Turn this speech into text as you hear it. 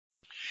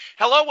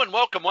Hello and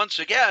welcome once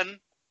again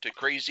to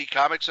Crazy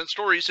Comics and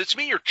Stories. It's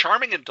me, your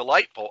charming and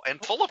delightful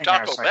and full of Hang on a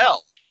Taco second.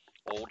 Bell,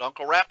 old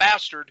Uncle Rat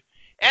Bastard.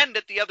 And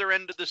at the other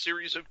end of the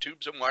series of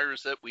tubes and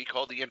wires that we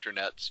call the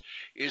internets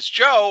is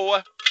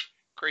Joe,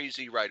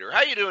 Crazy Writer.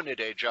 How you doing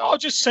today, Joe? Oh,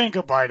 just saying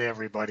goodbye to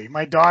everybody.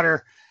 My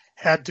daughter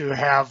had to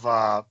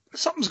have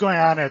something's going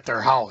on at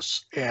their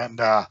house,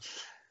 and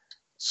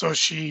so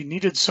she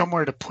needed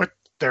somewhere to put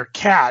their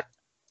cat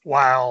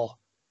while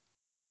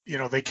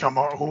they come.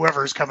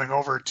 Whoever's coming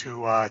over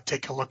to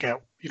take a look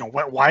at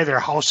why their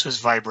house is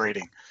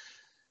vibrating.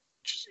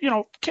 Just,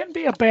 can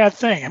be a bad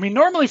thing. I mean,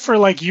 normally for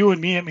like you and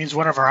me, it means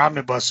one of our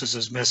omnibuses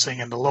is missing,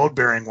 and the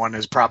load-bearing one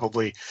is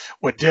probably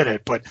what did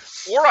it. But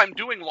Or I'm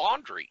doing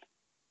laundry.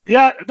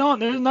 yeah, no,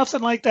 there's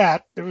nothing like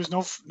that. There was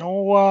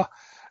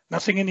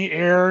nothing in the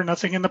air,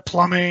 nothing in the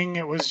plumbing.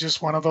 It was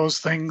just one of those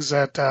things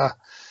that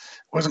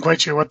wasn't quite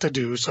sure what to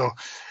do. So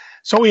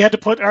we had to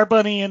put our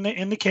bunny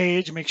in the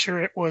cage, make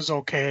sure it was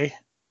okay.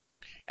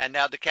 And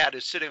now the cat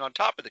is sitting on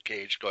top of the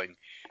cage going,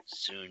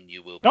 soon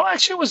you will be. No,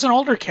 actually, it was an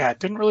older cat.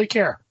 Didn't really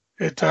care.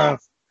 It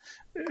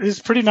is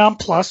pretty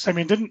nonplussed. I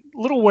mean, a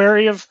little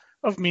wary of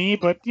me,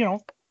 but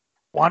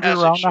wandered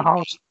around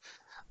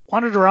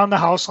the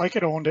house like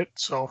it owned it.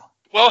 So.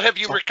 Well, have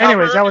you recovered?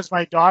 Anyways, that was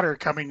my daughter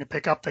coming to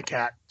pick up the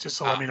cat, just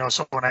to let me know.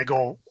 So when I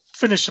go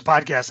finish the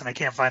podcast and I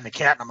can't find the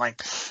cat, and I'm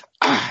like,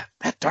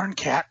 that darn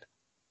cat.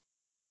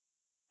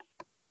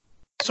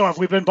 So have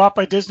we been bought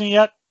by Disney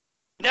yet?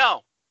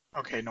 No.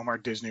 Okay, no more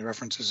Disney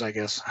references, I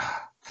guess.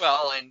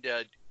 Well, and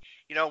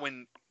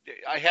when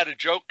I had a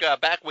joke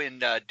back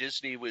when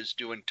Disney was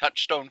doing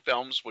Touchstone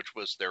films, which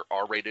was their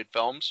R-rated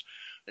films.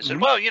 I said,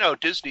 well,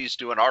 Disney's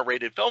doing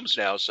R-rated films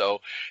now,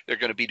 so they're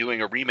going to be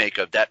doing a remake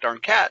of That Darn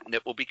Cat, and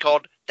it will be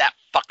called That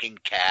Fucking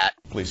Cat.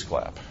 Please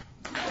clap.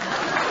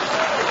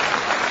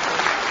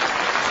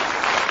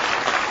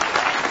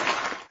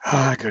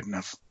 Good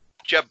enough.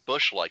 Jeb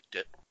Bush liked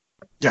it.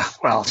 Yeah,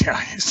 well,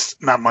 yeah,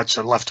 it's not much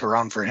left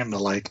around for him to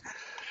like.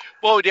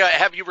 Well, yeah,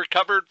 have you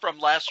recovered from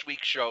last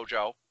week's show,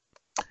 Joe?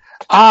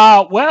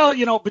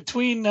 Well,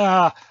 between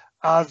my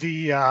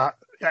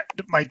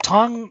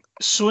tongue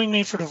suing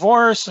me for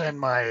divorce and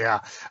my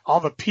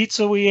all the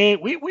pizza we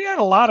ate, we had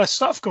a lot of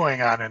stuff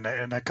going on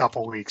in a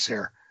couple weeks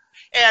here.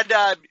 And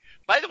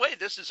by the way,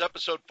 this is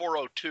episode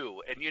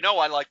 402, and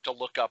I like to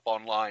look up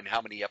online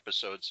how many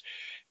episodes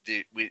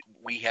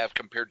we have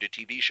compared to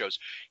TV shows.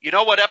 You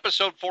know what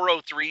episode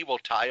 403 will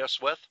tie us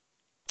with?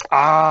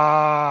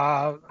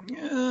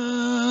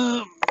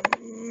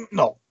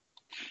 No.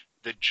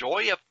 The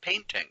Joy of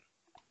Painting.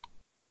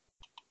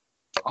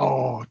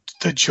 Oh,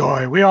 the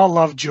joy. We all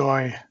love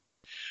joy.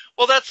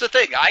 Well, that's the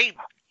thing. I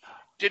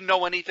didn't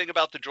know anything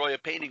about the joy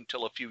of painting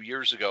till a few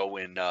years ago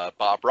when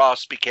Bob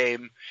Ross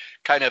became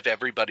kind of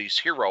everybody's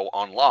hero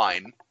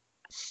online.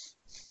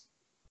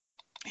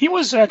 He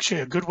was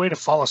actually a good way to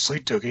fall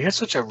asleep to. He had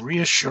such a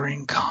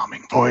reassuring,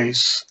 calming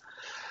voice.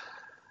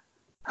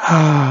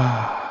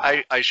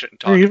 I shouldn't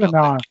talk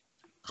about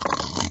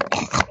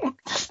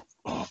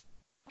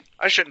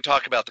I shouldn't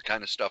talk about the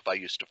kind of stuff I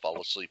used to fall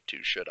asleep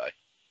to, should I?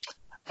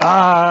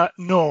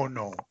 No.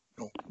 No.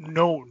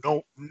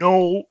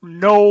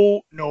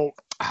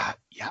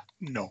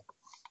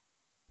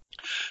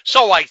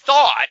 So I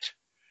thought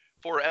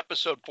for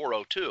episode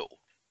 402,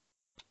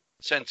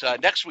 since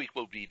next week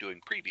we'll be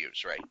doing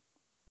previews, right?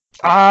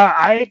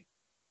 I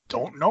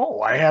don't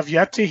know. I have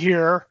yet to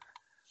hear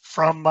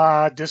from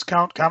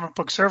Discount Comic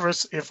Book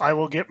Service if I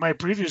will get my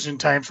previews in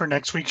time for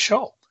next week's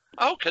show.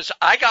 Oh, because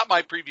I got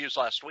my previews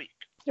last week.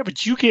 Yeah,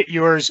 but you get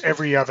yours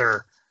every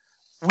other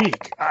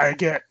week. I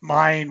get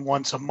mine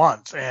once a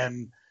month,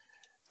 and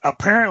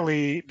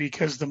apparently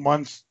because the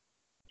month,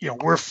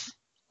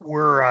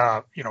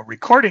 we're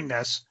recording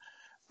this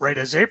right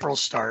as April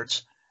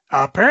starts.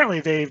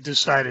 Apparently they've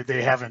decided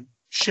they haven't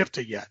shipped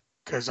it yet,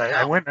 because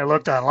I went and I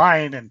looked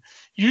online, and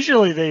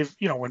usually they've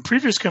when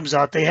previews comes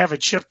out they have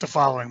it shipped the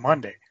following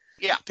Monday.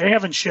 Yeah, they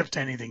haven't shipped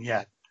anything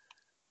yet.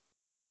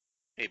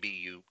 Maybe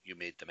you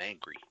made them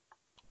angry.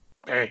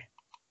 Hey.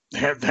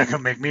 They're going to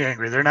make me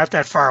angry. They're not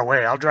that far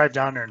away. I'll drive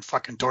down there and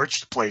fucking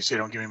torch the place. They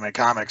don't give me my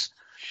comics.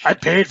 I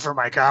paid for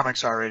my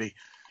comics already.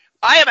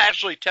 I am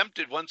actually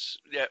tempted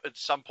at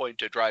some point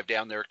to drive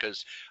down there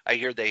because I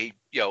hear they,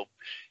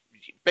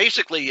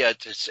 basically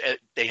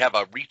they have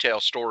a retail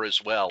store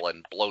as well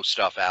and blow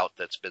stuff out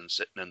that's been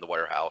sitting in the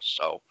warehouse.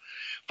 So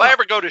if I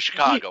ever go to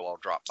Chicago, I'll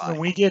drop by. When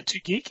we get to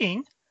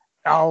geeking,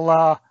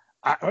 it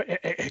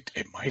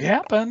might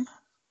happen.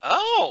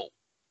 Oh.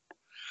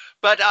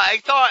 But I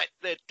thought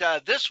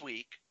that this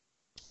week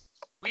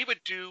we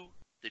would do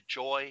the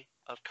joy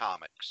of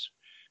comics,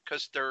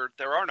 because there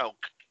are no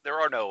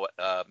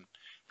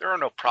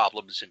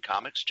problems in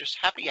comics, just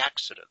happy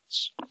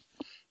accidents.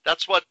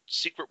 That's what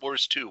Secret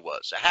Wars 2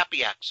 was, a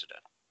happy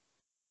accident.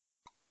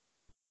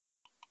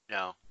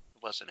 No,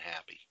 it wasn't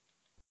happy.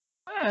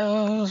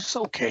 It's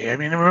okay. I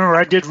mean, remember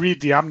I did read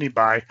the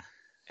Omnibuy,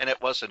 and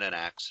it wasn't an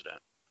accident.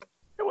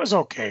 It was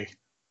okay.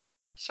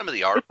 Some of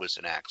the art was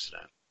an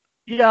accident.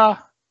 Yeah.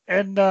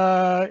 And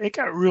it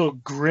got real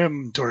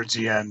grim towards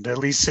the end, at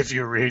least if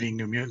you were reading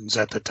New Mutants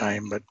at the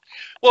time. But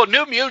well,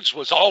 New Mutants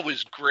was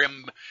always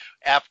grim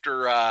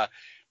after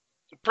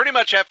pretty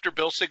much after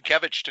Bill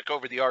Sienkiewicz took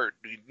over the art.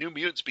 New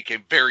Mutants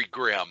became very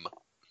grim.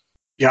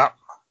 yeah.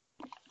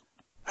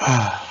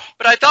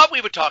 But I thought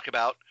we would talk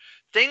about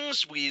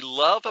things we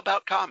love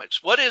about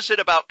comics. What is it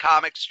about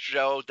comics,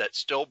 Joe, that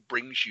still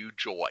brings you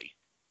joy?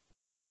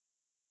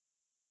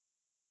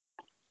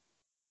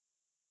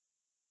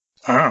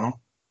 I don't know.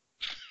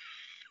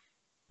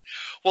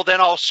 Well,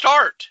 then I'll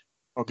start.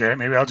 Okay,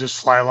 maybe I'll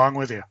just fly along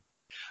with you.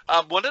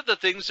 One of the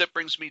things that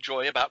brings me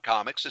joy about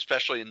comics,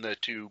 especially in the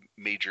two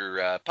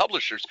major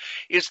publishers,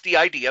 is the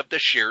idea of the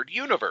shared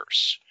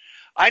universe.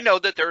 I know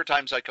that there are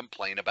times I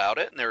complain about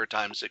it, and there are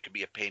times it can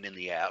be a pain in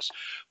the ass.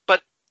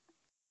 But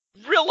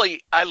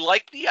really, I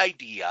like the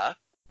idea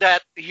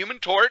that the Human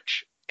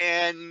Torch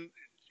and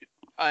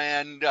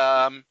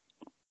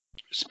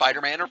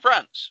Spider-Man are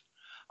friends.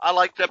 I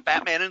like that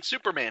Batman and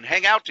Superman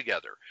hang out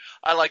together.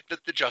 I like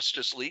that the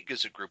Justice League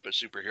is a group of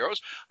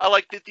superheroes. I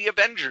like that the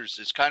Avengers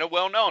is kind of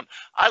well known.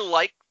 I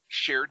like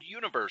shared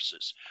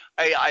universes.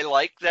 I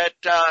like that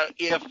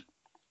if,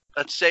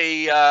 let's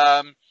say,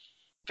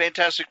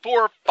 Fantastic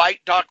Four fight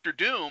Doctor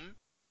Doom,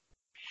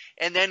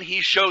 and then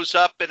he shows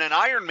up in an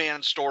Iron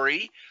Man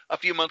story a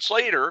few months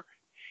later,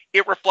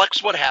 it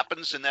reflects what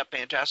happens in that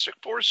Fantastic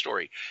Four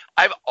story.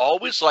 I've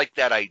always liked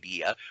that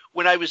idea.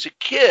 When I was a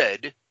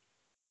kid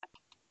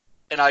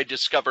and I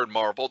discovered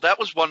Marvel, that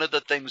was one of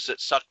the things that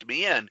sucked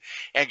me in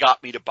and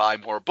got me to buy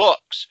more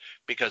books,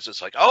 because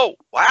it's like, oh,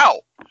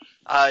 wow,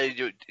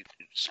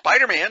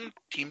 Spider-Man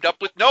teamed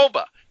up with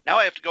Nova. Now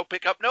I have to go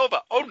pick up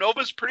Nova. Oh,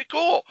 Nova's pretty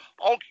cool.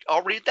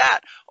 I'll read that.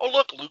 Oh,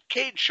 look, Luke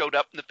Cage showed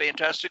up in the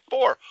Fantastic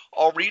Four.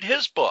 I'll read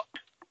his book.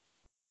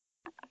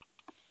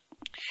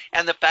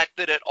 And the fact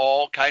that it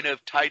all kind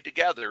of tied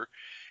together.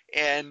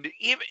 And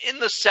even in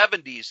the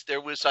 70s,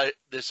 there was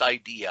this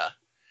idea.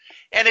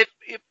 And it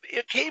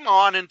came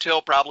on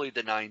until probably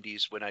the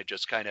 90s, when I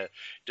just kind of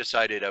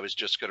decided I was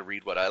just going to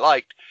read what I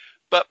liked.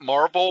 But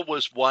Marvel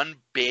was one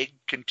big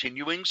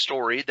continuing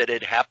story that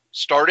had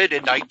started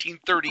in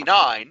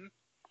 1939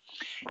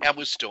 and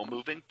was still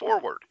moving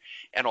forward.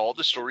 And all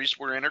the stories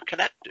were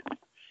interconnected.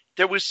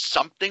 There was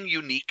something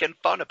unique and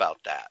fun about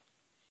that.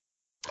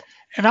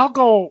 And I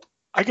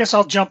guess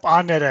I'll jump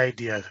on that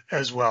idea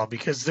as well,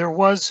 because there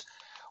was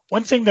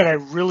one thing that I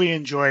really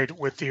enjoyed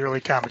with the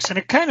early comics, and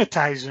it kind of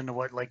ties into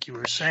what, like you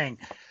were saying,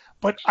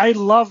 but I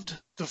loved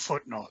the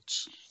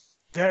footnotes.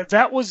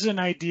 That was an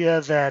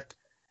idea that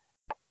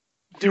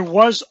there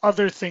was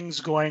other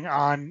things going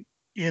on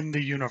in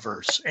the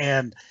universe.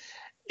 And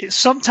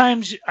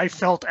sometimes I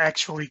felt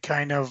actually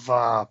kind of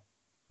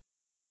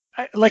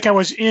like I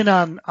was in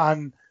on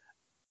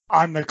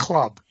the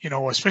club,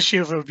 especially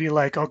if it would be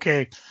like,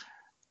 okay,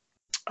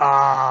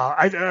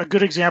 a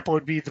good example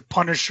would be the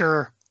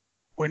Punisher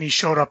when he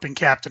showed up in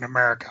Captain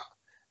America,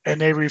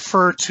 and they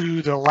refer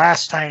to the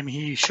last time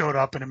he showed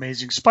up in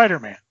Amazing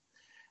Spider-Man.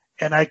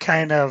 And I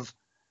kind of,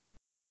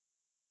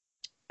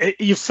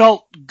 it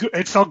felt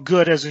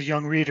good as a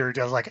young reader.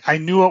 Like, I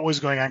knew what was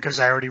going on because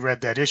I already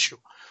read that issue.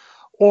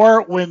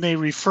 Or when they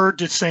referred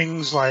to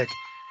things like,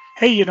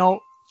 hey,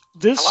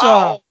 this,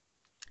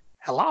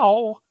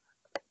 hello,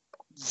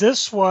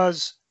 this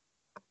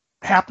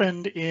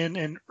happened in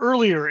an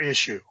earlier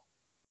issue.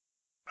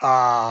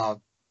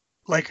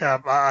 Like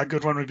a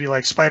good one would be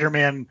like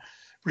Spider-Man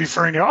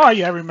referring to, oh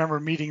yeah, I remember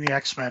meeting the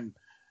X-Men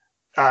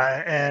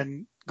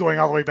and going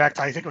all the way back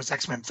to, I think it was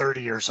X-Men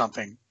 30 or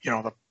something,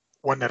 the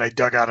one that I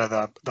dug out of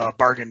the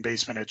bargain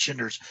basement at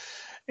Schindler's.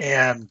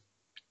 And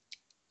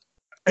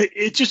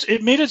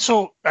it made it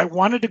so I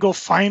wanted to go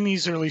find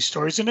these early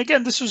stories. And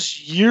again, this was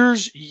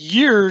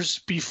years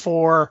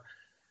before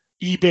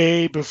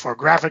eBay, before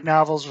graphic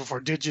novels, before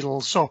digital.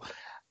 So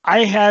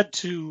I had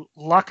to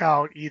luck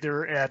out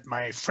either at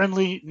my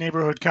friendly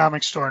neighborhood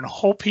comic store and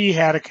hope he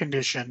had a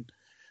condition,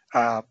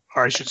 or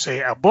I should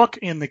say a book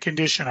in the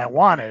condition I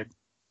wanted,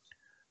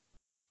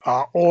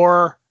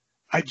 or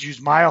I'd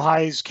use Mile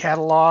High's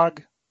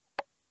catalog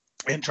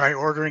and try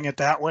ordering it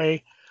that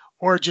way,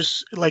 or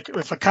just like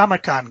if a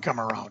Comic-Con come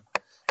around,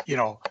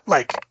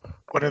 like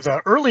one of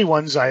the early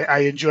ones I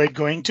enjoyed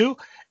going to.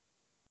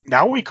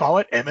 Now we call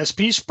it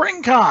MSP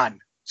Spring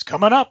Con. It's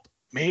coming up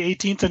May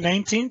 18th and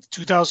 19th,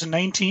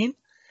 2019. A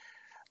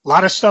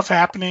lot of stuff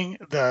happening.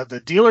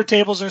 The dealer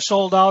tables are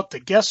sold out. The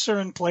guests are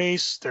in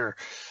place. They're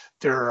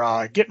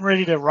getting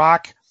ready to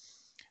rock.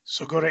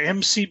 So go to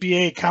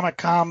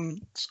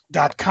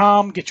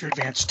mcbacomiccon.com, get your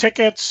advance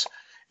tickets.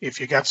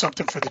 If you got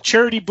something for the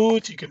charity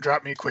booth, you can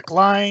drop me a quick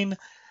line.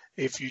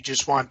 If you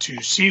just want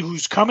to see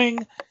who's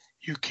coming,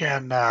 you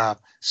can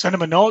send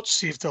them a note,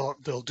 see if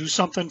they'll do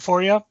something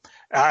for you.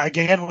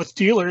 Again, with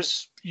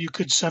dealers, you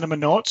could send them a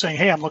note saying,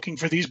 hey, I'm looking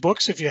for these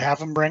books. If you have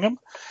them, bring them.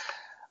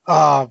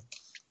 I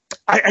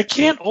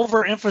can't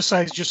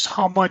overemphasize just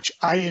how much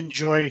I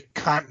enjoy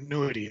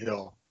continuity,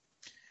 though.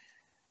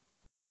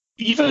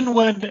 Even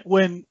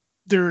when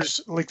there's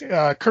like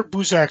Kurt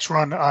Busiek's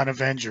run on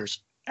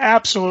Avengers,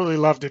 absolutely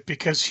loved it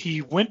because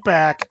he went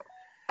back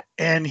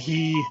and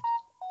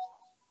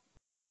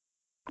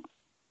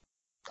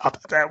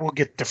that we'll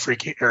get to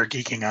freaking or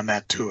geeking on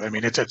that too. I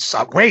mean, it's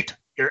wait.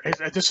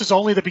 This is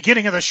only the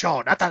beginning of the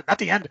show, not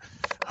the end.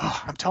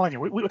 Oh, I'm telling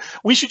you,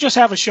 we should just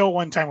have a show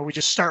one time where we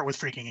just start with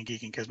freaking and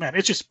geeking because, man,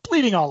 it's just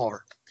bleeding all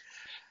over.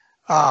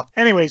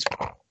 Anyways,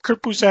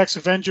 Kurt Busiek's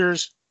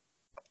Avengers,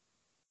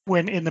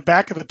 when in the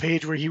back of the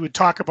page where he would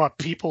talk about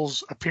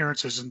people's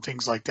appearances and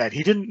things like that,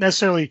 he didn't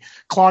necessarily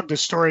clog the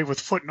story with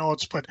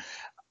footnotes, but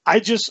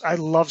I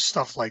love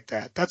stuff like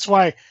that. That's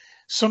why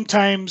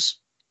sometimes,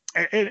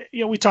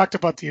 we talked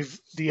about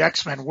the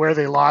X-Men, where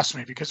they lost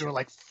me, because there were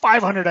like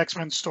 500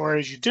 X-Men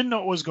stories. You didn't know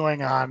what was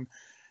going on.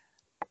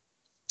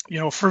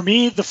 For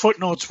me, the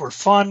footnotes were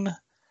fun.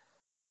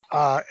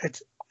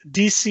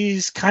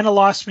 DC's kind of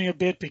lost me a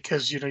bit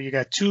because, you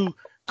got two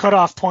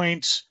cutoff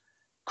points,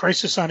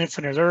 Crisis on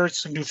Infinite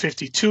Earths and New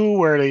 52,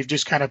 where they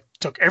just kind of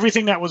took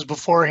everything that was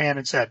beforehand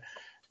and said,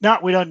 no,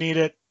 we don't need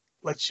it.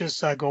 Let's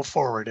just go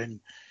forward.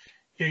 And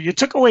you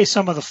took away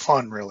some of the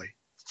fun, really,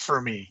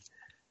 for me.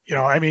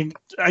 I mean,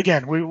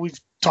 again, we've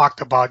talked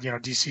about,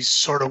 DC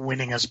sort of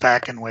winning us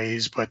back in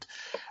ways, but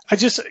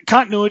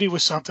continuity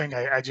was something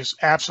I just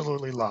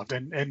absolutely loved.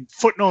 And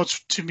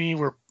footnotes to me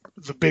were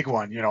the big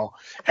one,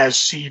 as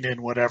seen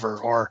in whatever,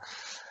 or,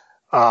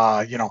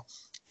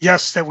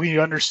 yes, that we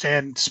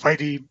understand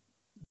Spidey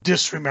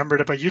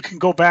disremembered it, but you can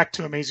go back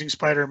to Amazing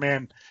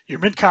Spider-Man, your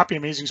mid-copy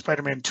Amazing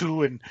Spider-Man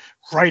 2 and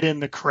write in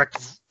the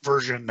correct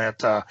version that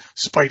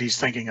Spidey's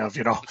thinking of,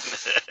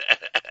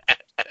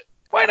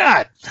 Why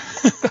not?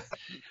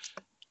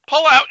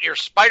 Pull out your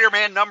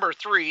Spider-Man number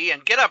 3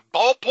 and get a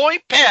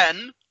ballpoint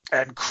pen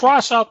and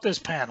cross out this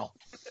panel.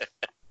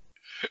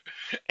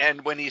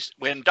 And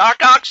when Doc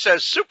Ock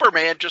says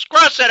Superman, just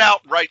cross it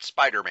out and write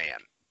Spider-Man.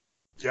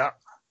 Yeah.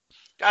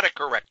 Gotta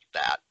correct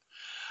that.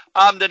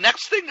 The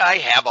next thing I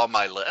have on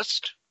my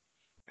list,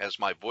 as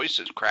my voice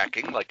is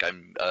cracking, like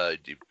who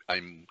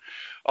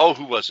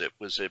was it?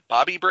 Was it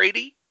Bobby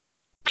Brady?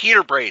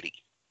 Peter Brady.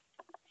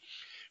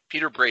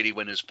 Peter Brady,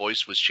 when his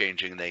voice was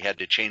changing, they had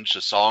to change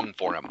the song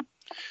for him.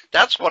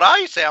 That's what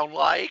I sound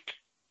like.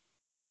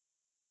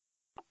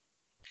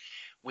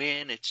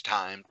 When it's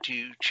time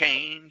to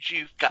change,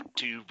 you've got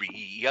to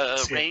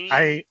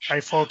rearrange.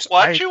 Folks,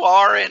 what you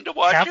are and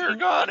what you're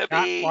gonna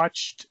be. Not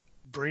watched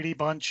Brady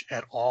Bunch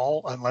at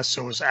all, unless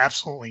there was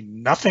absolutely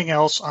nothing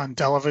else on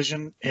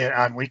television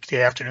on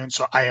weekday afternoon.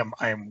 So I am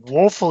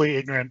woefully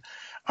ignorant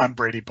on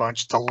Brady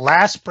Bunch. The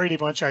last Brady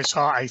Bunch I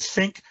saw, I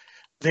think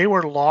they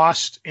were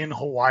lost in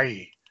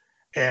Hawaii,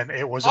 and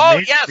it was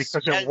amazing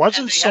because it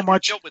wasn't so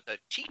much with a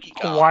tiki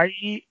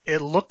Hawaii.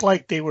 It looked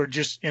like they were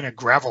just in a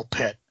gravel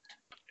pit,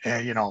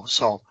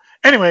 So,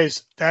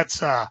 anyways,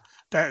 that's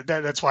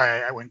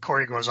why when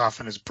Cory goes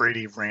off in his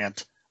Brady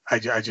rant, I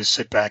just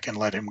sit back and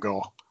let him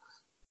go.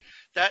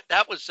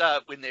 That was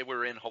when they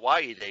were in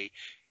Hawaii.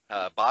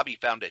 Bobby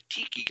found a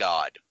tiki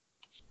god,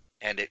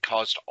 and it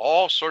caused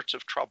all sorts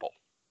of trouble.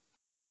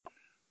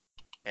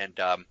 And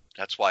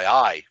that's why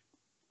I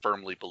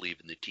firmly believe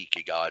in the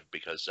tiki god,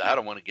 because I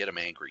don't want to get him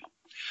angry.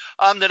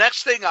 The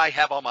next thing I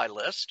have on my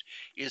list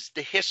is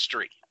the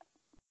history.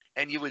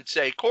 And you would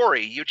say,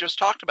 Cory, you just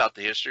talked about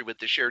the history with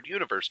the shared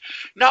universe.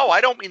 No, I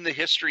don't mean the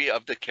history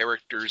of the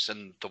characters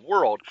and the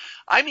world.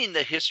 I mean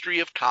the history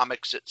of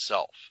comics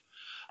itself.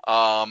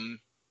 When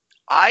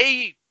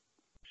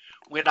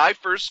I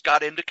first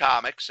got into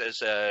comics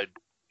in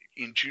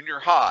junior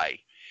high,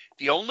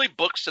 the only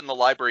books in the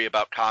library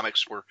about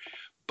comics were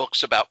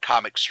books about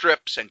comic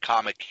strips and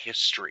comic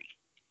history.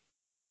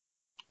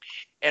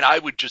 And I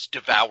would just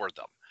devour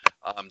them.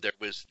 There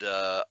was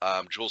the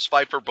Jules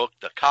Pfeiffer book,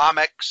 The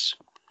Comics.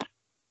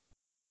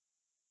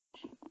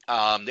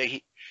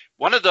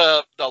 One of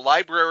the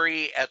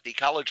library at the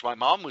college my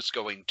mom was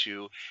going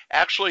to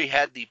actually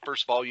had the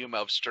first volume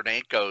of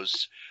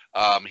Sternenko's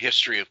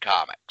History of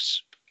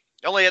Comics.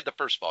 I only had the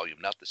first volume,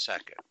 not the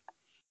second.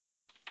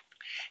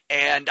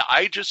 And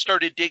I just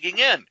started digging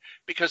in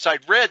because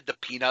I'd read the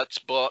Peanuts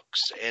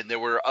books and there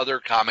were other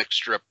comic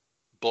strip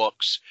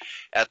books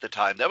at the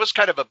time. That was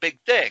kind of a big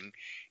thing.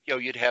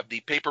 You'd have the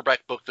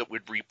paperback book that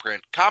would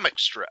reprint comic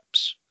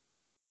strips.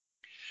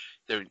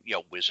 There,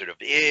 Wizard of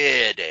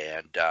Id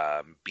and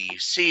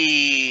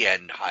BC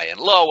and High and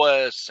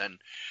Lois. And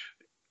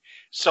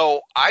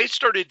so I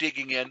started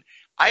digging in.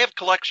 I have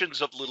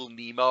collections of Little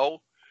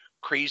Nemo,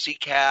 Crazy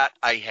Cat.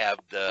 I have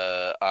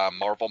the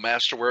Marvel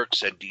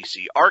Masterworks and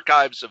DC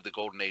Archives of the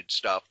Golden Age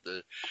stuff,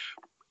 the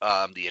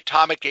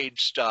Atomic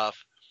Age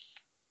stuff.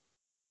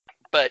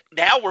 But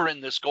now we're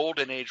in this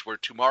golden age where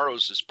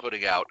Tomorrow's is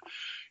putting out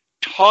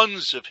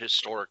tons of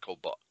historical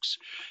books.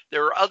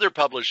 There are other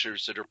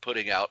publishers that are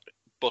putting out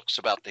books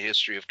about the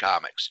history of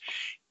comics,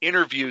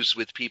 interviews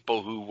with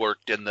people who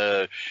worked in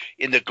the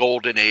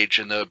golden age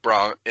and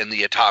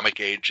the atomic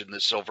age and the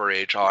silver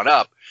age on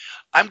up.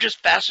 I'm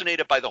just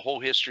fascinated by the whole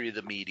history of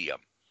the medium.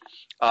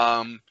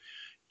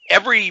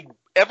 Every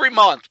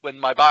month when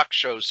my box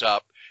shows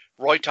up,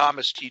 Roy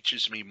Thomas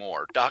teaches me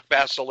more. Doc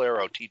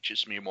Basilero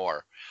teaches me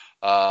more.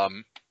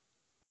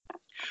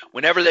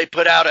 Whenever they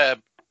put out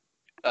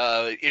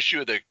a issue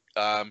of the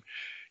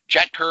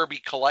Jack Kirby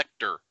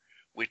Collector,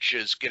 which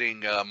is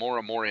getting more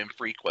and more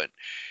infrequent.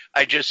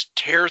 I just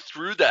tear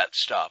through that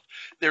stuff.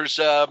 There's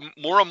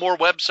more and more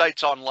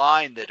websites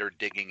online that are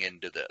digging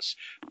into this,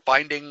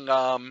 finding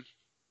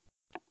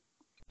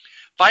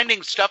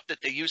stuff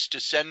that they used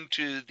to send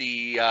to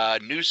the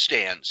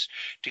newsstands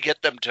to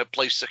get them to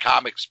place the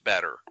comics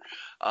better.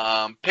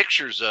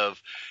 Pictures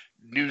of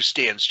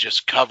newsstands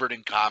just covered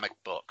in comic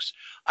books.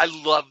 I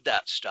love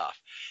that stuff.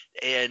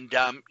 And,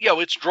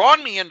 it's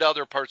drawn me into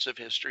other parts of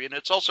history, and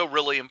it's also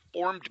really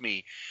informed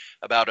me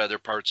about other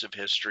parts of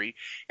history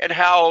and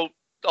how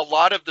a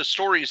lot of the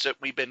stories that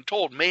we've been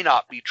told may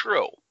not be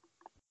true.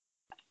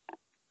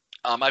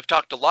 I've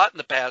talked a lot in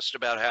the past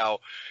about how,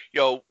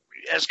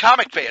 as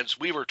comic fans,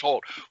 we were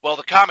told, well,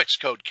 the Comics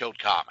Code killed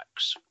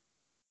comics.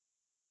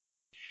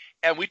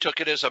 And we took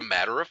it as a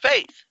matter of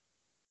faith.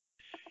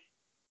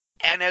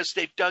 And as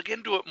they've dug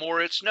into it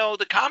more, it's no,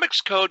 the Comics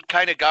Code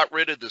kind of got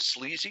rid of the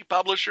sleazy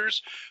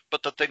publishers,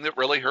 but the thing that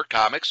really hurt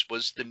comics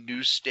was the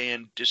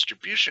newsstand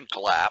distribution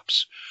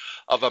collapse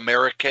of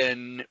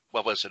American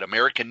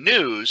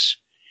News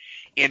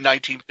in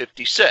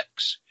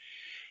 1956.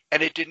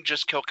 And it didn't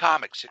just kill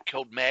comics, it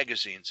killed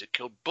magazines, it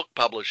killed book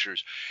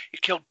publishers,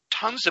 it killed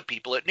tons of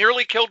people. It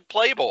nearly killed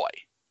Playboy.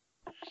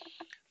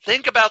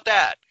 Think about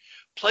that.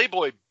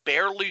 Playboy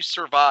barely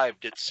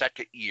survived its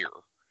second year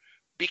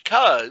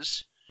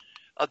because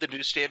of the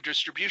newsstand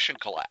distribution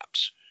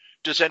collapse.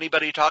 Does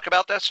anybody talk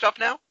about that stuff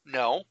now?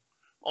 No,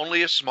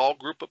 only a small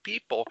group of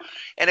people.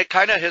 And it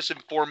kind of has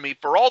informed me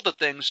for all the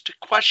things to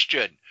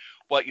question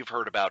what you've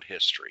heard about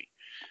history.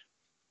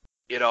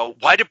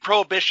 Why did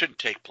Prohibition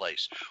take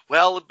place?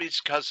 Well,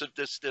 it's because of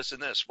this, this,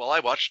 and this. Well, I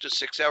watched a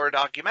 6-hour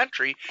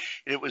documentary,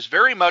 and it was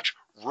very much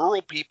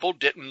rural people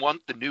didn't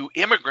want the new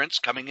immigrants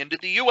coming into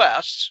the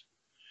U.S.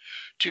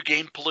 to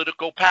gain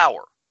political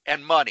power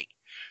and money.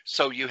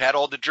 So you had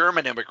all the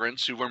German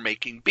immigrants who were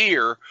making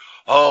beer.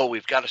 Oh,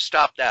 we've got to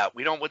stop that.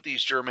 We don't want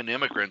these German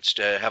immigrants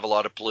to have a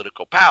lot of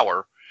political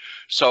power.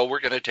 So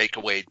we're going to take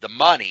away the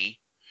money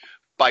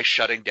by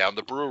shutting down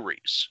the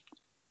breweries.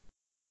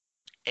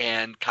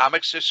 And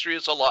comics history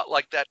is a lot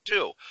like that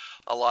too.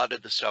 A lot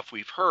of the stuff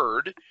we've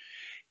heard.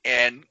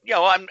 And,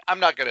 I'm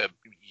not going to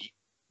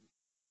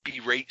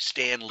berate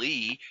Stan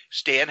Lee.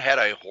 Stan had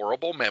a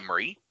horrible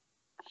memory.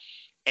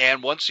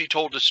 And once he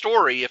told a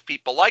story, if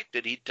people liked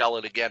it, he'd tell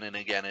it again and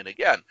again and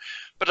again.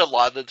 But a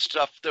lot of the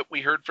stuff that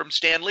we heard from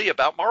Stan Lee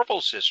about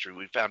Marvel's history,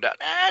 we found out,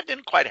 it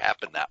didn't quite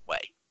happen that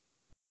way.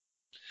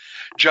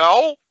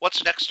 Joe,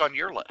 what's next on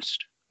your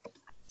list?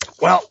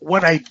 Well,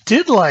 what I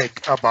did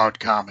like about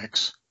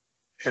comics,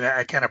 and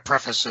I kind of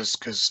preface this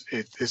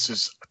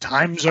because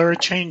times are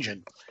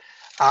changing.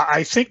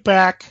 I think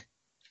back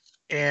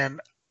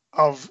and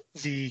of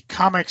the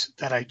comics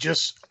that I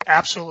just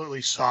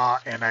absolutely saw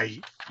and I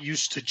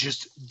used to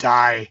just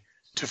die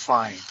to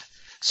find.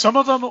 Some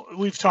of them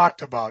we've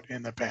talked about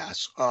in the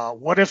past.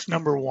 What If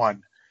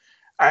 #1.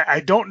 I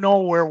don't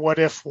know where What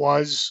If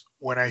was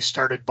when I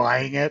started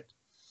buying it,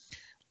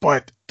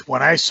 but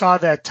when I saw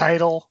that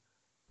title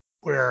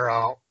where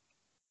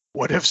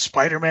What If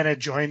Spider-Man had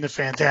joined the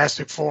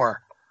Fantastic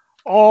Four,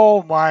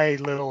 oh, my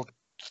little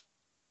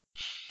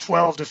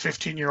 12 to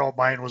 15-year-old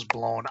mind was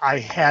blown. I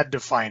had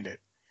to find it.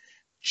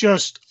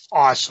 Just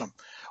awesome.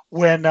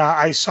 When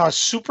I saw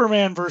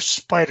Superman versus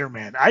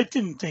Spider-Man, I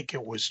didn't think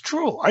it was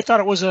true. I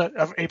thought it was an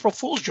April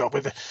Fool's joke.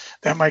 But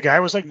then my guy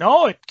was like,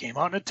 no, it came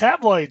out in a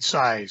tabloid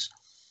size.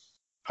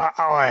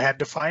 I had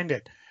to find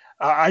it.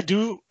 I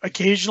do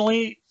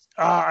occasionally,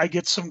 I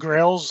get some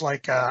grails.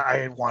 Like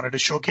I wanted to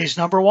showcase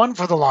 #1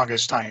 for the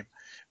longest time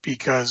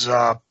because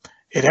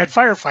it had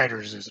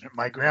firefighters, isn't it?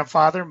 My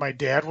grandfather, my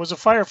dad was a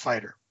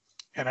firefighter.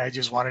 And I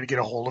just wanted to get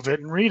a hold of it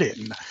and read it.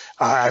 And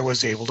I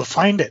was able to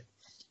find it.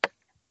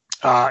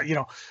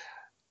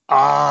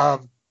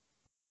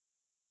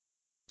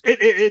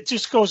 It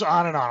just goes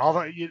on and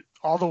on.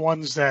 All the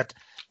ones that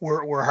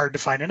were hard to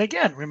find. And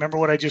again, remember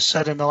what I just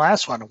said in the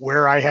last one,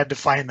 where I had to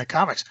find the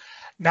comics.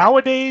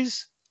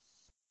 Nowadays,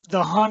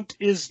 the hunt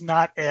is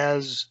not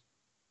as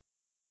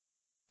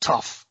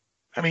tough.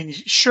 I mean,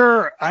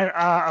 sure,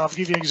 I'll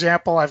give you an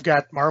example. I've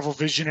got Marvel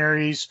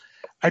Visionaries.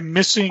 I'm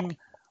missing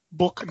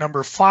book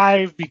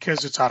 #5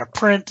 because it's out of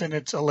print and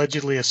it's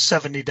allegedly a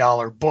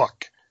 $70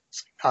 book.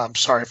 I'm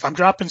sorry, if I'm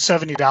dropping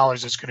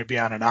 $70, it's going to be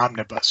on an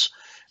omnibus.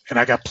 And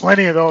I got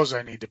plenty of those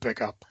I need to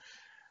pick up.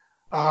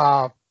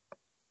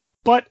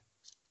 But,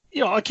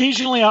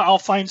 occasionally I'll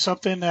find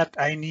something that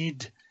I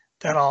need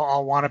that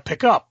I'll want to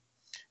pick up.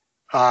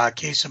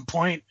 Case in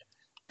point,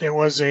 there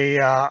was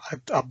a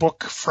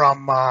book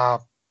from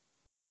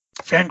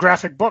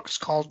Fangraphic Books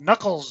called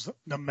Knuckles,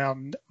 the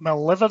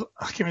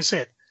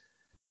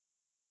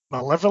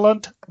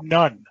Malevolent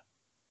Nun.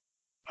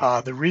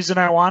 The reason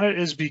I want it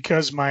is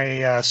because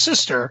my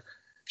sister,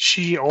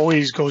 she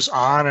always goes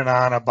on and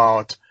on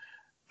about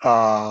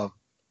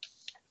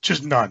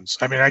just nuns.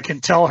 I mean, I can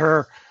tell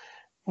her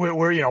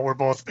we're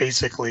both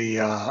basically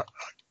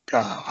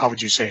how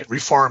would you say it,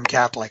 Reformed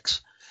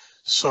Catholics.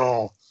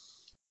 So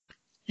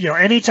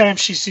anytime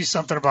she sees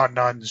something about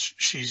nuns,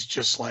 she's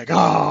just like,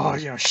 oh,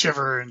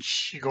 shiver, and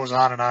she goes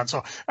on and on.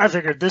 So I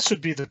figured this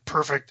would be the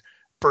perfect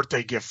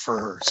birthday gift for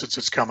her since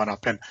it's coming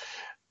up. And,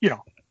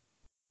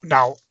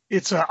 now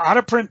it's an out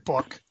of print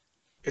book.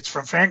 It's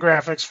from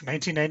Fangraphics from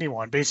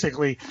 1991.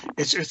 Basically,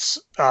 it's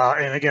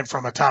and again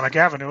from Atomic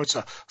Avenue. It's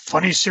a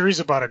funny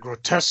series about a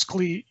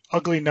grotesquely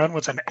ugly nun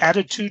with an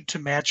attitude to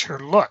match her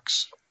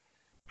looks,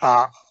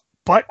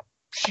 but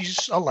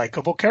she's a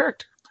likable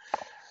character.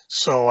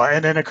 So,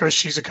 and then of course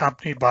she's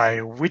accompanied by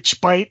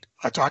Witchbite,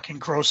 a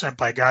talking crow sent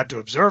by God to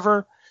observe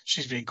her.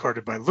 She's being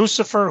courted by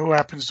Lucifer, who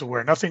happens to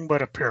wear nothing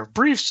but a pair of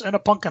briefs and a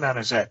pumpkin on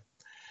his head.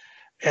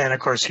 And,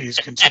 of course, he's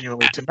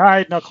continually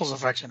denied Knuckles'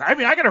 affection. I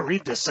mean, I got to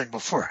read this thing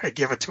before I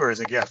give it to her as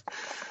a gift.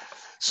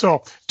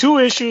 So 2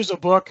 issues of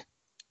book,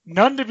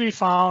 none to be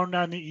found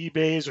on the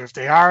eBays, or if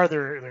they are,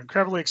 they're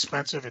incredibly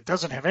expensive. It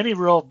doesn't have any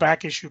real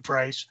back issue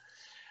price.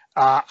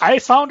 I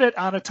found it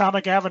on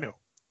Atomic Avenue.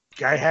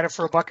 Guy had it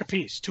for $1 a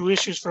piece. 2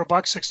 issues for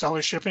 $1,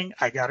 $6 shipping.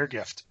 I got her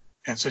gift.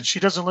 And since she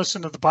doesn't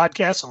listen to the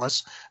podcast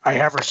unless I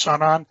have her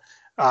son on,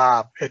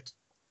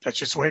 that's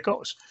just the way it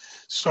goes.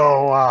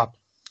 So,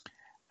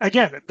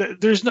 again,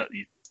 there's no.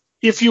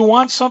 If you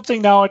want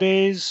something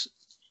nowadays,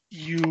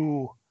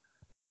 you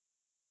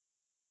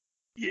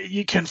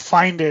can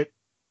find it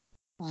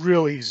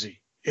real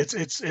easy.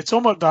 It's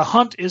almost, the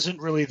hunt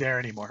isn't really there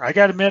anymore. I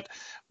got to admit,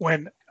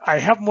 when I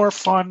have more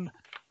fun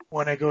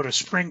when I go to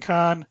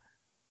SpringCon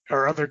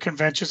or other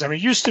conventions. I mean,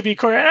 it used to be,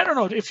 Cory, I don't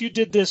know if you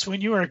did this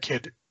when you were a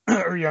kid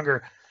or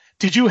younger.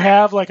 Did you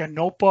have like a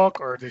notebook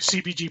or the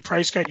CBG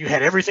price guide? You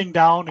had everything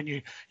down, and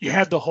you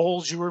had the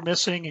holes you were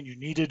missing, and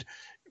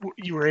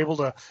you were able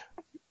to,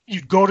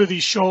 you'd go to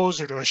these shows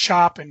or to a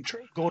shop and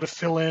go to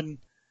fill in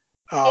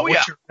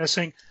what you're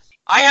missing.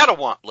 I had a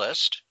want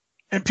list.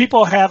 And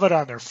people have it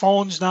on their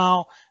phones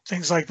now,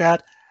 things like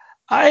that.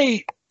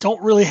 I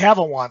don't really have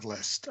a want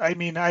list. I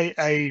mean, I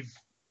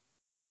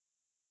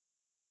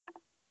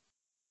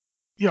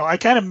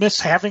kind of miss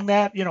having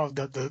that,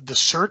 the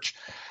search.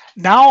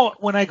 Now,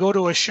 when I go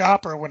to a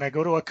shop or when I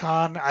go to a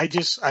con, I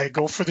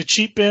go for the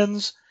cheap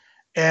bins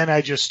and I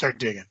just start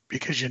digging,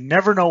 because you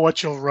never know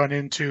what you'll run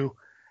into.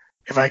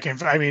 I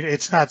mean,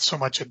 it's not so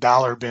much a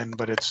dollar bin,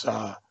 but it's,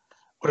 what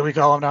do we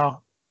call them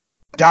now?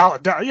 Yeah,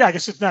 I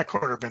guess it's not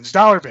quarter bins,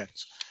 dollar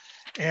bins.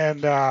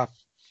 And, the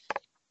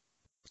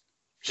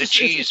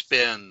cheese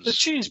bins. The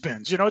cheese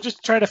bins,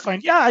 just try to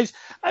find, I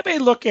may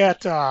look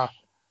at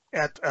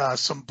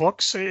some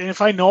books. And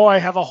if I know I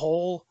have a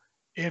hole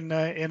in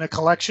a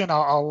collection,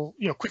 I'll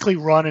quickly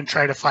run and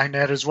try to find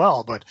that as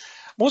well. But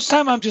most of the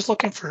time I'm just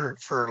looking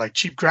for like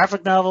cheap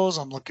graphic novels.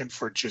 I'm looking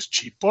for just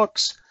cheap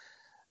books.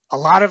 A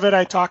lot of it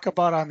I talk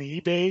about on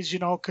the eBays,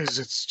 because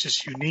it's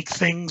just unique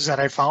things that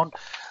I found.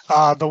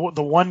 The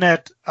one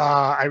that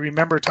I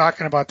remember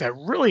talking about that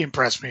really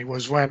impressed me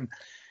was when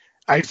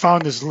I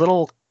found this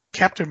little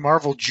Captain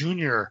Marvel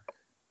Jr.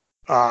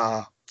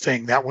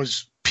 Thing that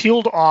was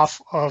peeled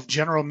off of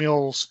General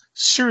Mills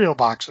cereal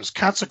boxes.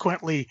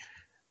 Consequently,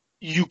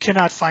 you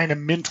cannot find a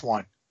mint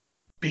one,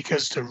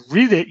 because to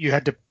read it, you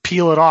had to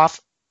peel it off,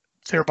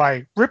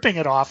 thereby ripping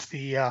it off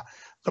the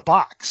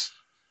box.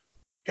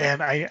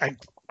 And I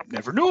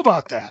never knew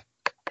about that.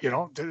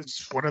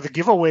 It's one of the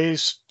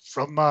giveaways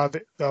from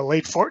the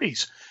late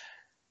 40s.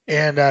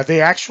 And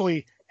they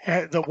actually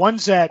had the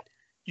ones that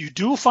you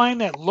do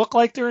find that look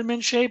like they're in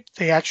mint shape.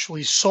 They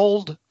actually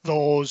sold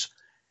those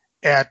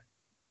at,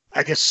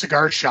 I guess,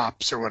 cigar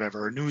shops or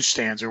whatever, or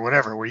newsstands or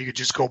whatever, where you could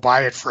just go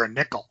buy it for a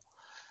nickel.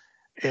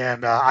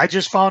 And I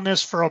just found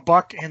this for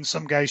 $1 in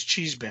some guy's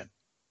cheese bin,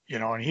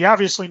 and he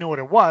obviously knew what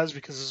it was,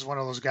 because this is one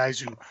of those guys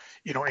who,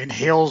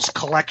 inhales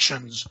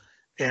collections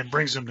and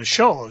brings them to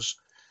shows.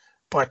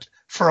 But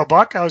for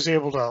 $1, I was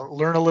able to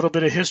learn a little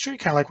bit of history,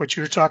 kind of like what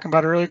you were talking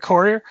about earlier,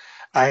 Cory.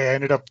 I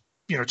ended up,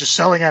 just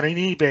selling it on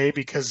eBay,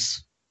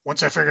 because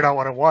once I figured out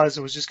what it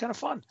was just kind of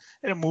fun.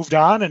 And it moved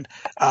on. And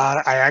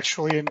I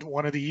actually, in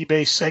one of the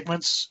eBay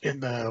segments in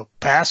the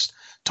past,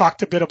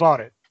 talked a bit about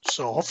it.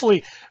 So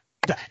hopefully,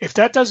 if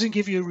that doesn't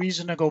give you a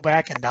reason to go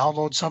back and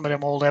download some of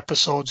them old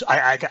episodes,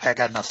 I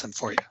got nothing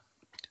for you.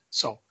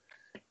 So,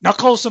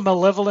 Knuckles the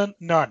Malevolent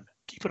Nun.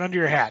 Keep it under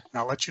your hat, and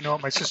I'll let you know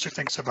what my sister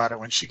thinks about it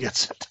when she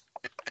gets it.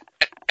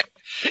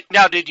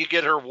 Now, did you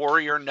get her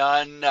Warrior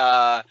Nun,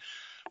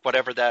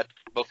 whatever that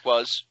book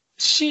was?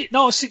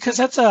 Because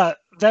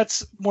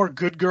that's more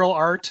good girl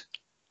art,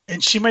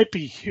 and she might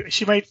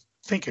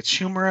think it's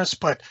humorous,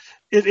 but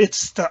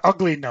it's the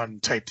ugly nun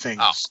type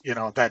things,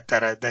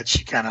 that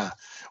she kind of,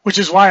 which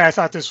is why I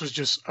thought this was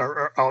just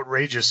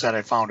outrageous that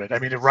I found it. I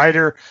mean, the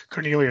writer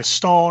Cornelia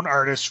Stone,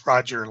 artist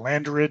Roger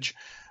Landridge.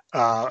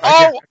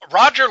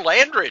 Roger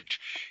Landridge.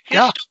 His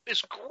stuff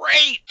is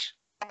great.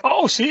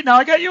 Oh, see, now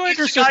I got you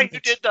interested. He's the guy who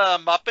did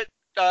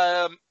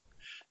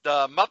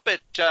the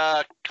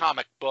Muppet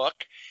comic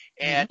book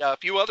and a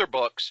few other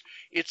books.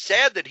 It's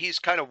sad that he's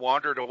kind of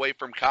wandered away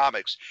from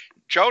comics.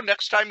 Joe,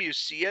 next time you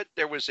see it,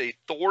 there was a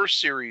Thor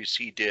series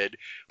he did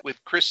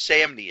with Chris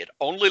Samney. It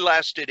only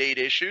lasted 8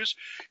 issues.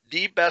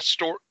 The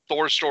best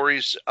Thor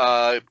stories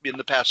in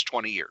the past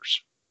 20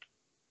 years.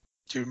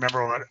 Do you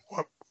remember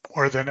what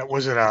or then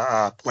was it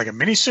like a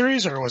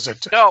miniseries or was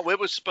it? No, it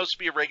was supposed to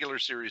be a regular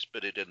series,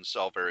 but it didn't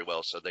sell very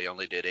well, so they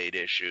only did 8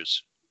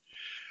 issues.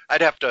 I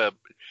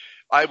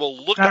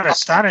will look Not up.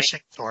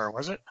 Astonishing Thor,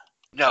 was it?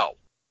 No,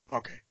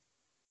 Okay.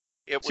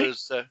 it See?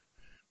 was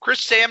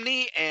Chris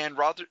Samney and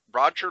Roger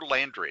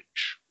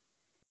Landridge.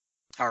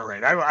 All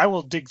right. I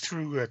will dig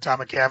through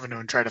Atomic Avenue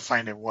and try to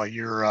find it while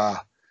you're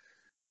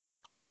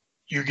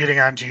getting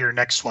on to your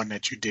next one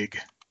that you dig.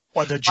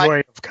 Well, the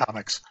joy of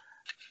comics.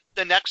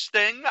 The next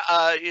thing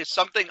is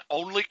something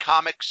only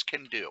comics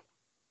can do,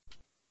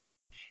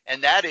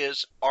 and that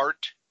is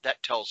art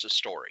that tells a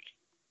story.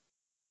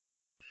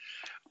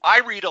 I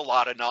read a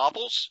lot of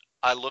novels.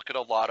 I look at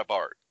a lot of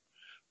art.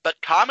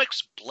 But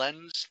comics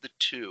blends the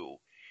two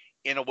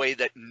in a way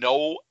that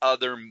no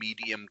other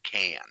medium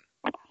can.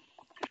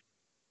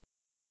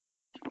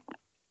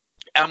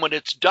 And when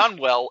it's done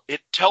well,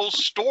 it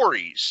tells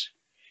stories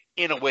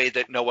in a way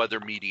that no other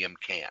medium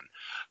can.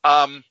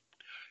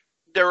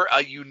 They're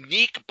a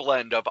unique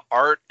blend of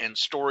art and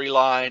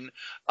storyline.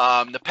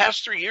 The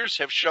past 3 years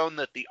have shown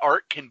that the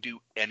art can do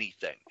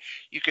anything.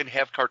 You can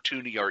have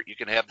cartoony art. You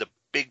can have the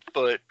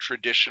Bigfoot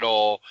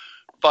traditional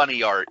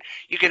funny art.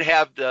 You can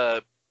have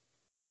the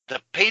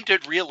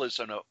painted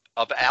realism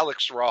of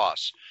Alex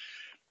Ross.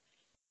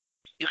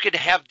 You can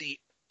have the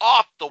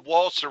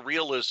off-the-wall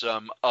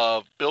surrealism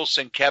of Bill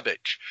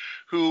Sienkiewicz,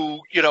 who,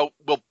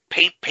 will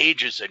paint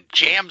pages and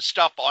jam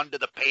stuff onto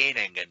the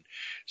painting and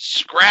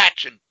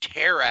scratch and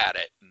tear at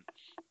it.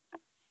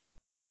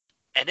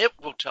 And it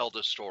will tell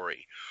the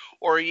story.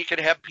 Or you can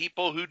have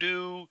people who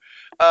do,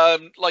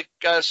 like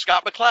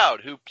Scott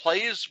McCloud, who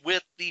plays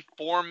with the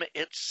form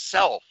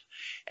itself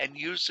and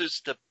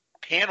uses the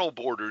panel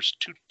borders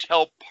to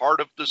tell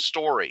part of the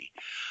story.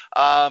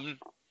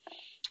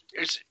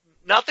 There's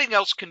nothing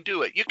else can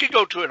do it. You can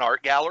go to an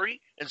art gallery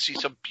and see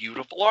some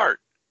beautiful art,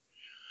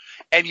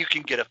 and you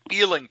can get a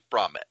feeling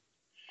from it,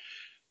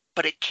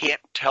 but it can't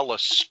tell a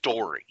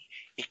story.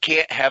 It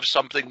can't have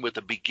something with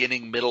a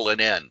beginning, middle, and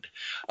end.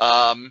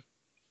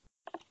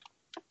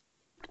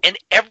 And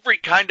every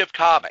kind of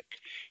comic,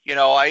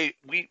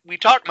 we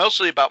talk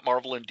mostly about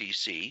Marvel and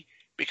DC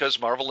because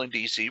Marvel and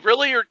DC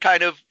really are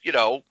kind of,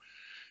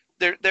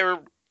 they're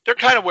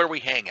kind of where we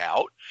hang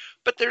out.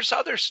 But there's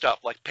other stuff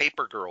like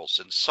Paper Girls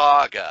and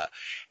Saga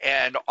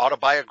and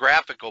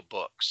autobiographical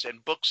books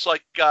and books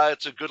like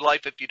It's a Good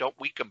Life If You Don't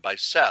Weaken by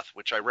Seth,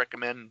 which I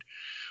recommend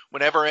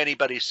whenever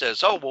anybody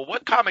says, oh, well,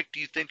 what comic do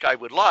you think I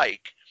would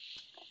like?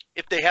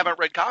 If they haven't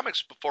read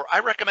comics before, I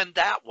recommend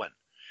that one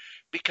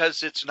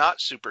because it's not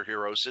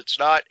superheroes. It's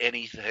not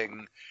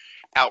anything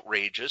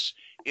outrageous.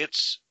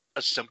 It's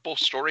a simple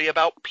story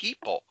about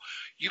people.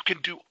 You can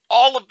do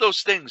all of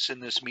those things in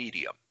this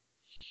medium.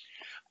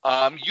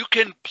 You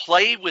can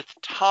play with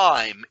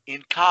time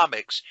in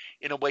comics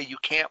in a way you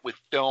can't with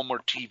film or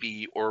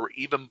TV or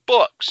even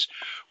books,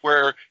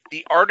 where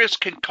the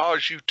artist can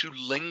cause you to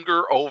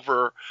linger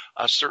over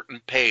a certain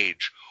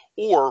page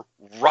or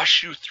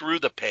rush you through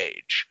the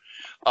page.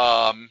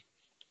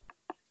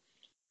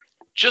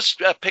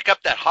 Just pick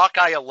up that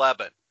Hawkeye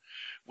 11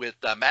 with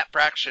Matt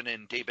Fraction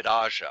and David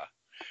Aja,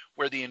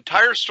 where the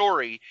entire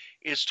story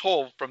is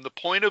told from the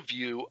point of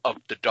view of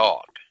the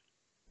dog.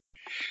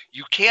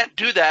 You can't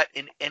do that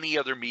in any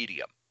other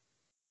medium.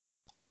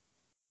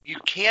 You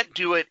can't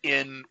do it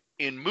in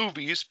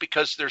movies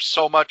because there's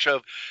so much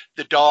of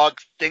the dog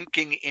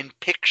thinking in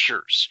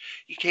pictures.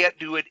 You can't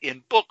do it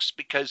in books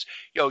because,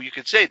 you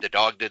could say the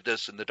dog did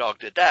this and the dog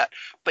did that,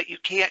 but you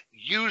can't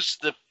use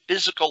the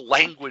physical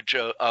language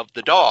of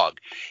the dog.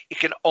 It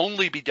can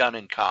only be done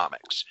in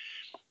comics.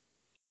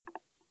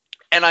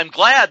 And I'm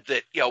glad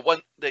that, when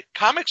the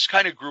comics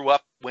kind of grew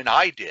up when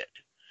I did.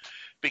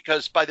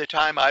 Because by the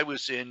time I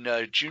was in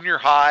junior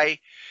high,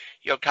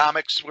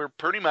 comics were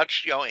pretty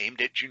much,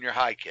 aimed at junior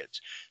high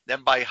kids.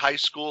 Then by high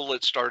school,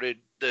 it started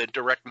the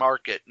direct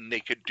market and they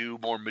could do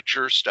more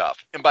mature stuff.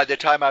 And by the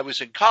time I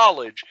was in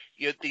college,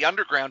 the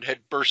underground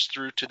had burst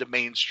through to the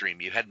mainstream.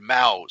 You had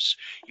Mouse,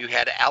 you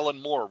had Alan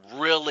Moore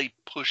really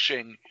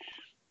pushing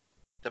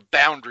the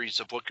boundaries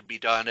of what could be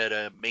done at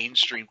a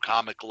mainstream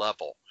comic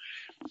level.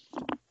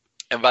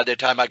 And by the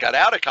time I got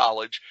out of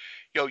college,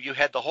 you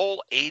had the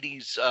whole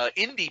 80s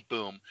indie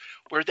boom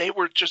where they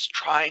were just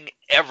trying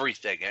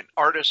everything and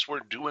artists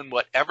were doing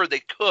whatever they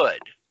could.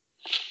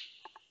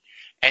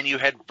 And you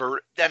had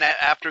then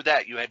after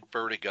that you had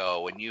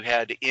Vertigo and you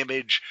had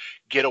Image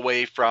get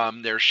away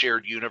from their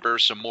shared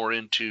universe and more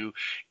into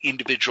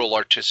individual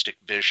artistic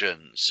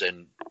visions.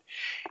 And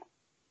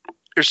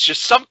there's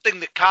just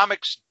something that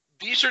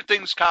these are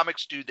things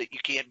comics do that you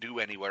can't do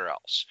anywhere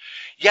else.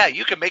 Yeah,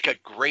 you can make a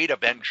great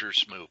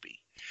Avengers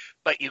movie,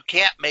 but you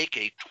can't make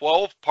a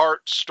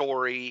 12-part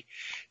story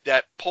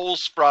that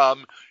pulls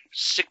from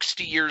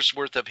 60 years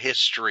worth of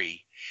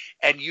history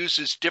and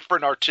uses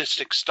different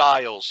artistic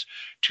styles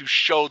to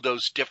show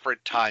those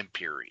different time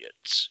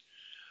periods.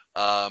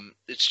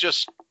 It's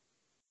just,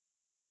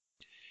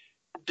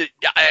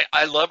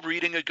 I love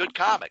reading a good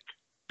comic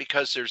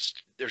because there's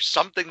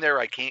something there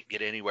I can't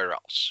get anywhere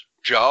else.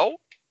 Joe?